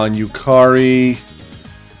 come on, Yukari.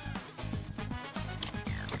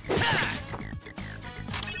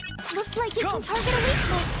 Looks like you can target a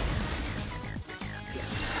weakness.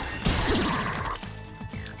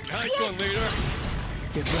 Nice one, leader.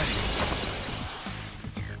 Get ready.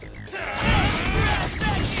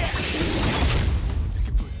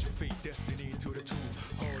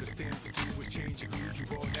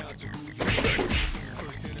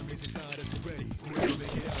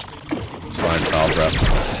 It's fine, foul breath.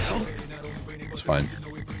 It's fine.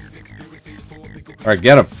 Alright,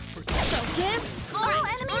 get him. Focus. All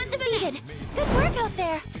enemies defeated. Good work out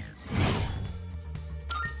there.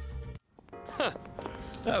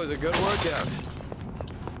 That was a good workout.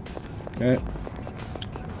 Okay.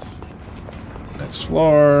 Next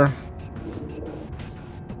floor.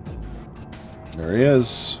 There he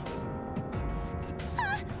is.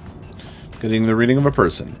 Getting the reading of a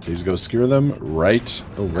person. Please go secure them right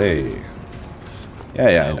away.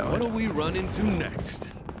 Yeah, I know. What do we run into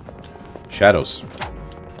next? Shadows.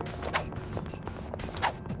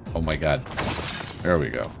 Oh my god. There we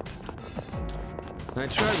go. I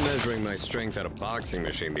tried measuring my strength at a boxing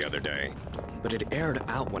machine the other day, but it aired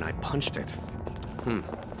out when I punched it. I wonder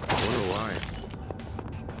why.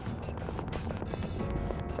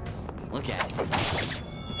 Look at it.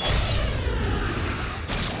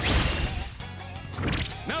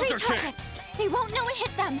 Now's Three our targets. chance! They won't know it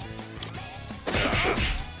hit them.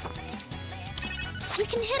 You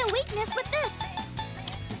can hit a weakness with this.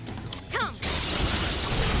 Come.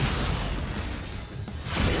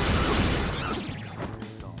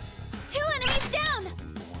 Two enemies down.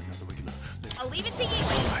 I'll leave it to you.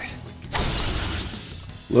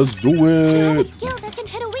 Let's do You have a it. skill that can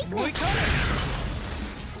hit a weakness.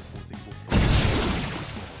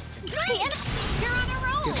 The enemy. You're on a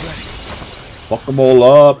roll. Fuck them all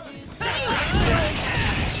up.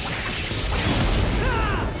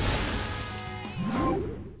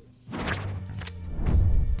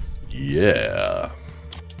 Yeah.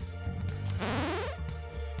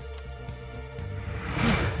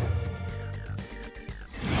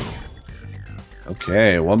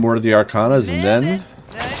 Okay, one more of the Arcanas, and then...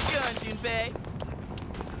 Nice going, Junpei.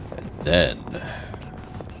 Then...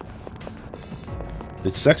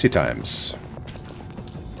 It's sexy times.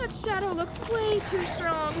 That shadow looks way too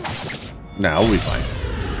strong. Nah, we'll be fine.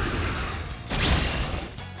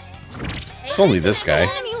 It's only this guy.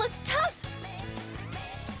 The enemy looks tough.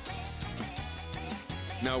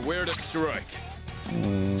 Now where to strike?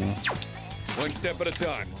 One step at a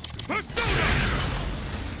time. Persona!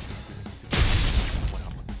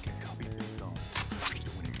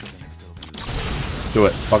 Do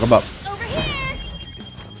it. Fuck him up. Over here.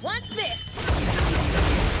 Watch this.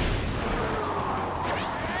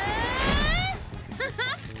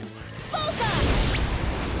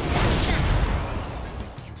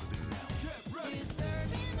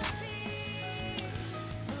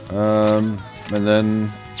 And then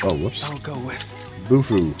Oh, whoops. I'll go with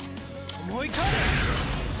Bufu.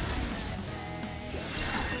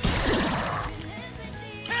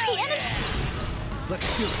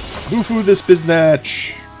 Let's do it. Bufu this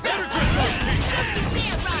biznatch.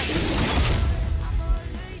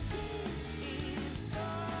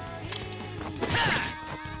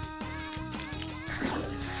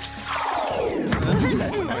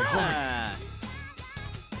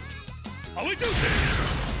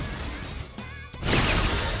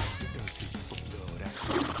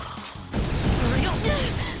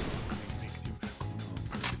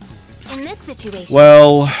 In this situation.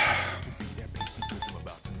 Well,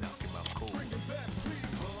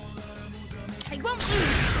 I won't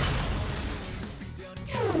lose.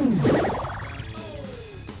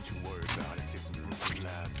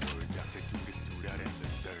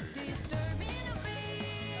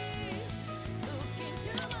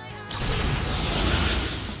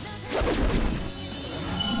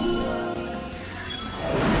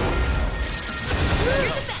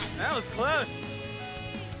 That was close.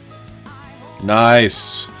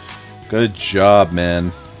 nice. Good job,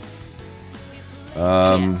 man.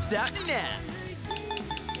 Can't stop me now.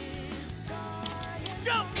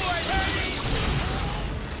 Go for it, Herbie!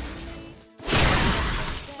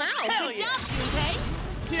 Wow, good job, Junpei.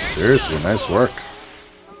 Seriously, nice work.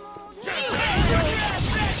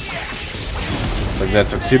 It's like that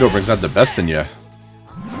tuxedo brings out the best in you.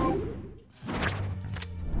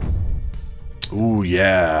 Ooh,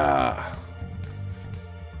 yeah.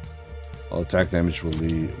 All attack damage will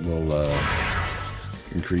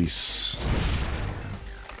increase.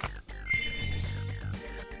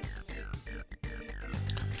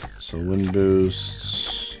 So wind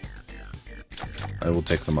boosts. I will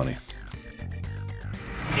take the money.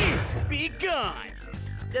 Be gone!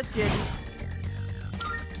 Just kidding.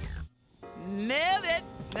 Nailed it!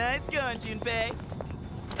 Nice going, Junpei.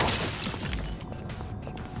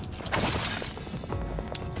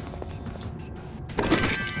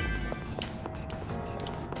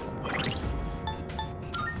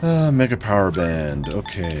 Mega Power Band.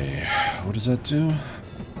 Okay. What does that do?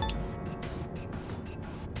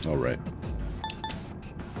 Alright.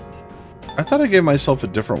 I thought I gave myself a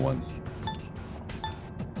different one.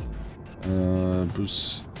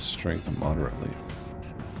 Boosts strength moderately.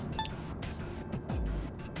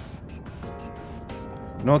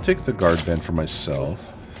 No, I'll take the guard band for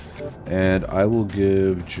myself. And I will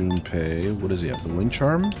give Junpei... What does he have? The Wind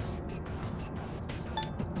Charm?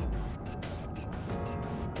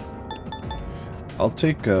 I'll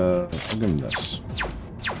take, I'll give him this.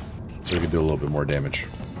 So we can do a little bit more damage.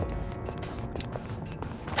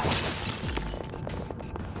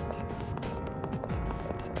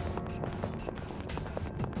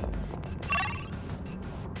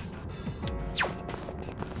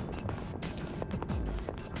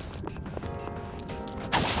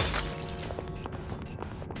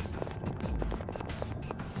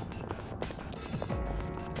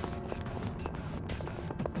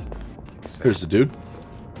 Here's the dude.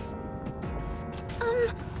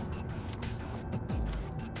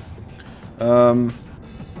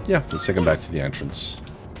 Yeah, let's take him back to the entrance.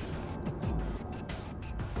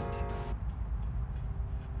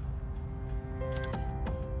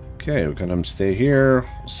 Okay, we can have him stay here.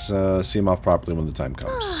 Let's see him off properly when the time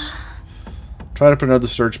comes. Try to put another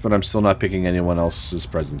search, but I'm still not picking anyone else's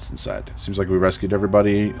presence inside. Seems like we rescued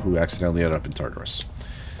everybody who accidentally ended up in Tartarus.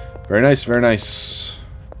 Very nice, very nice.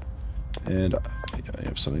 And I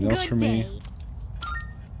have something else for me.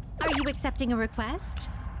 Are you accepting a request?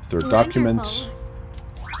 Third document.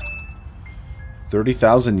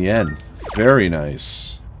 30,000 yen. Very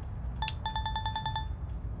nice.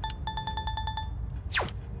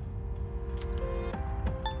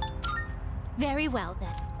 Very well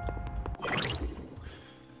then.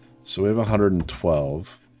 So we have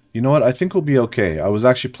 112. You know what? I think we'll be okay. I was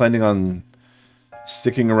actually planning on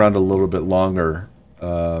sticking around a little bit longer.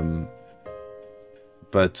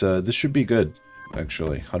 But this should be good,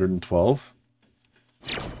 actually. 112.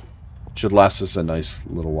 Should last us a nice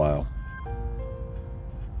little while.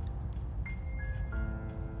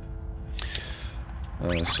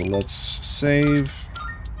 So let's save.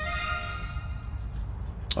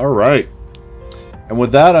 Alright. And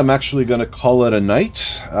with that, I'm actually going to call it a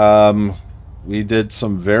night. We did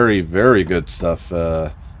some very, very good stuff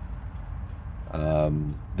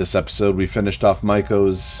this episode. We finished off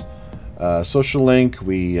Maiko's social link.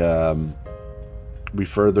 We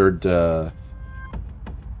furthered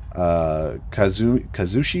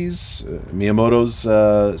Kazushi's,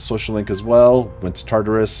 Miyamoto's social link as well. Went to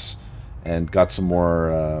Tartarus and got some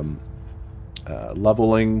more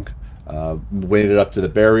leveling. Waited up to the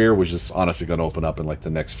barrier, which is honestly going to open up in like the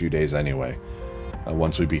next few days anyway,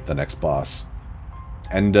 once we beat the next boss.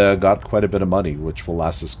 And got quite a bit of money, which will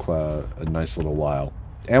last us a nice little while.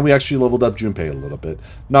 And we actually leveled up Junpei a little bit.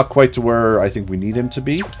 Not quite to where I think we need him to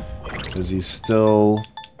be, because he's still...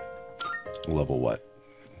 level what?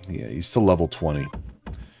 Yeah, he's still level 20.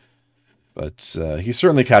 But he's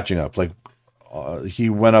certainly catching up. Like, he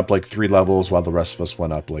went up like 3 levels, while the rest of us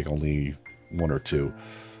went up like only 1 or 2.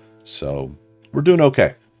 So, we're doing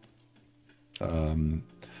okay.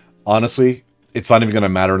 Honestly, it's not even going to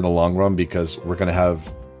matter in the long run, because we're going to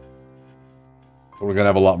have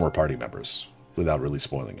a lot more party members, without really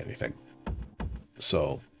spoiling anything.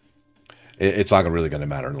 So, it's not really going to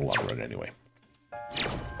matter in the long run anyway.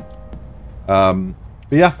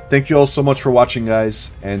 But yeah, thank you all so much for watching,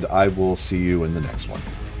 guys, and I will see you in the next one.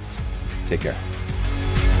 Take care.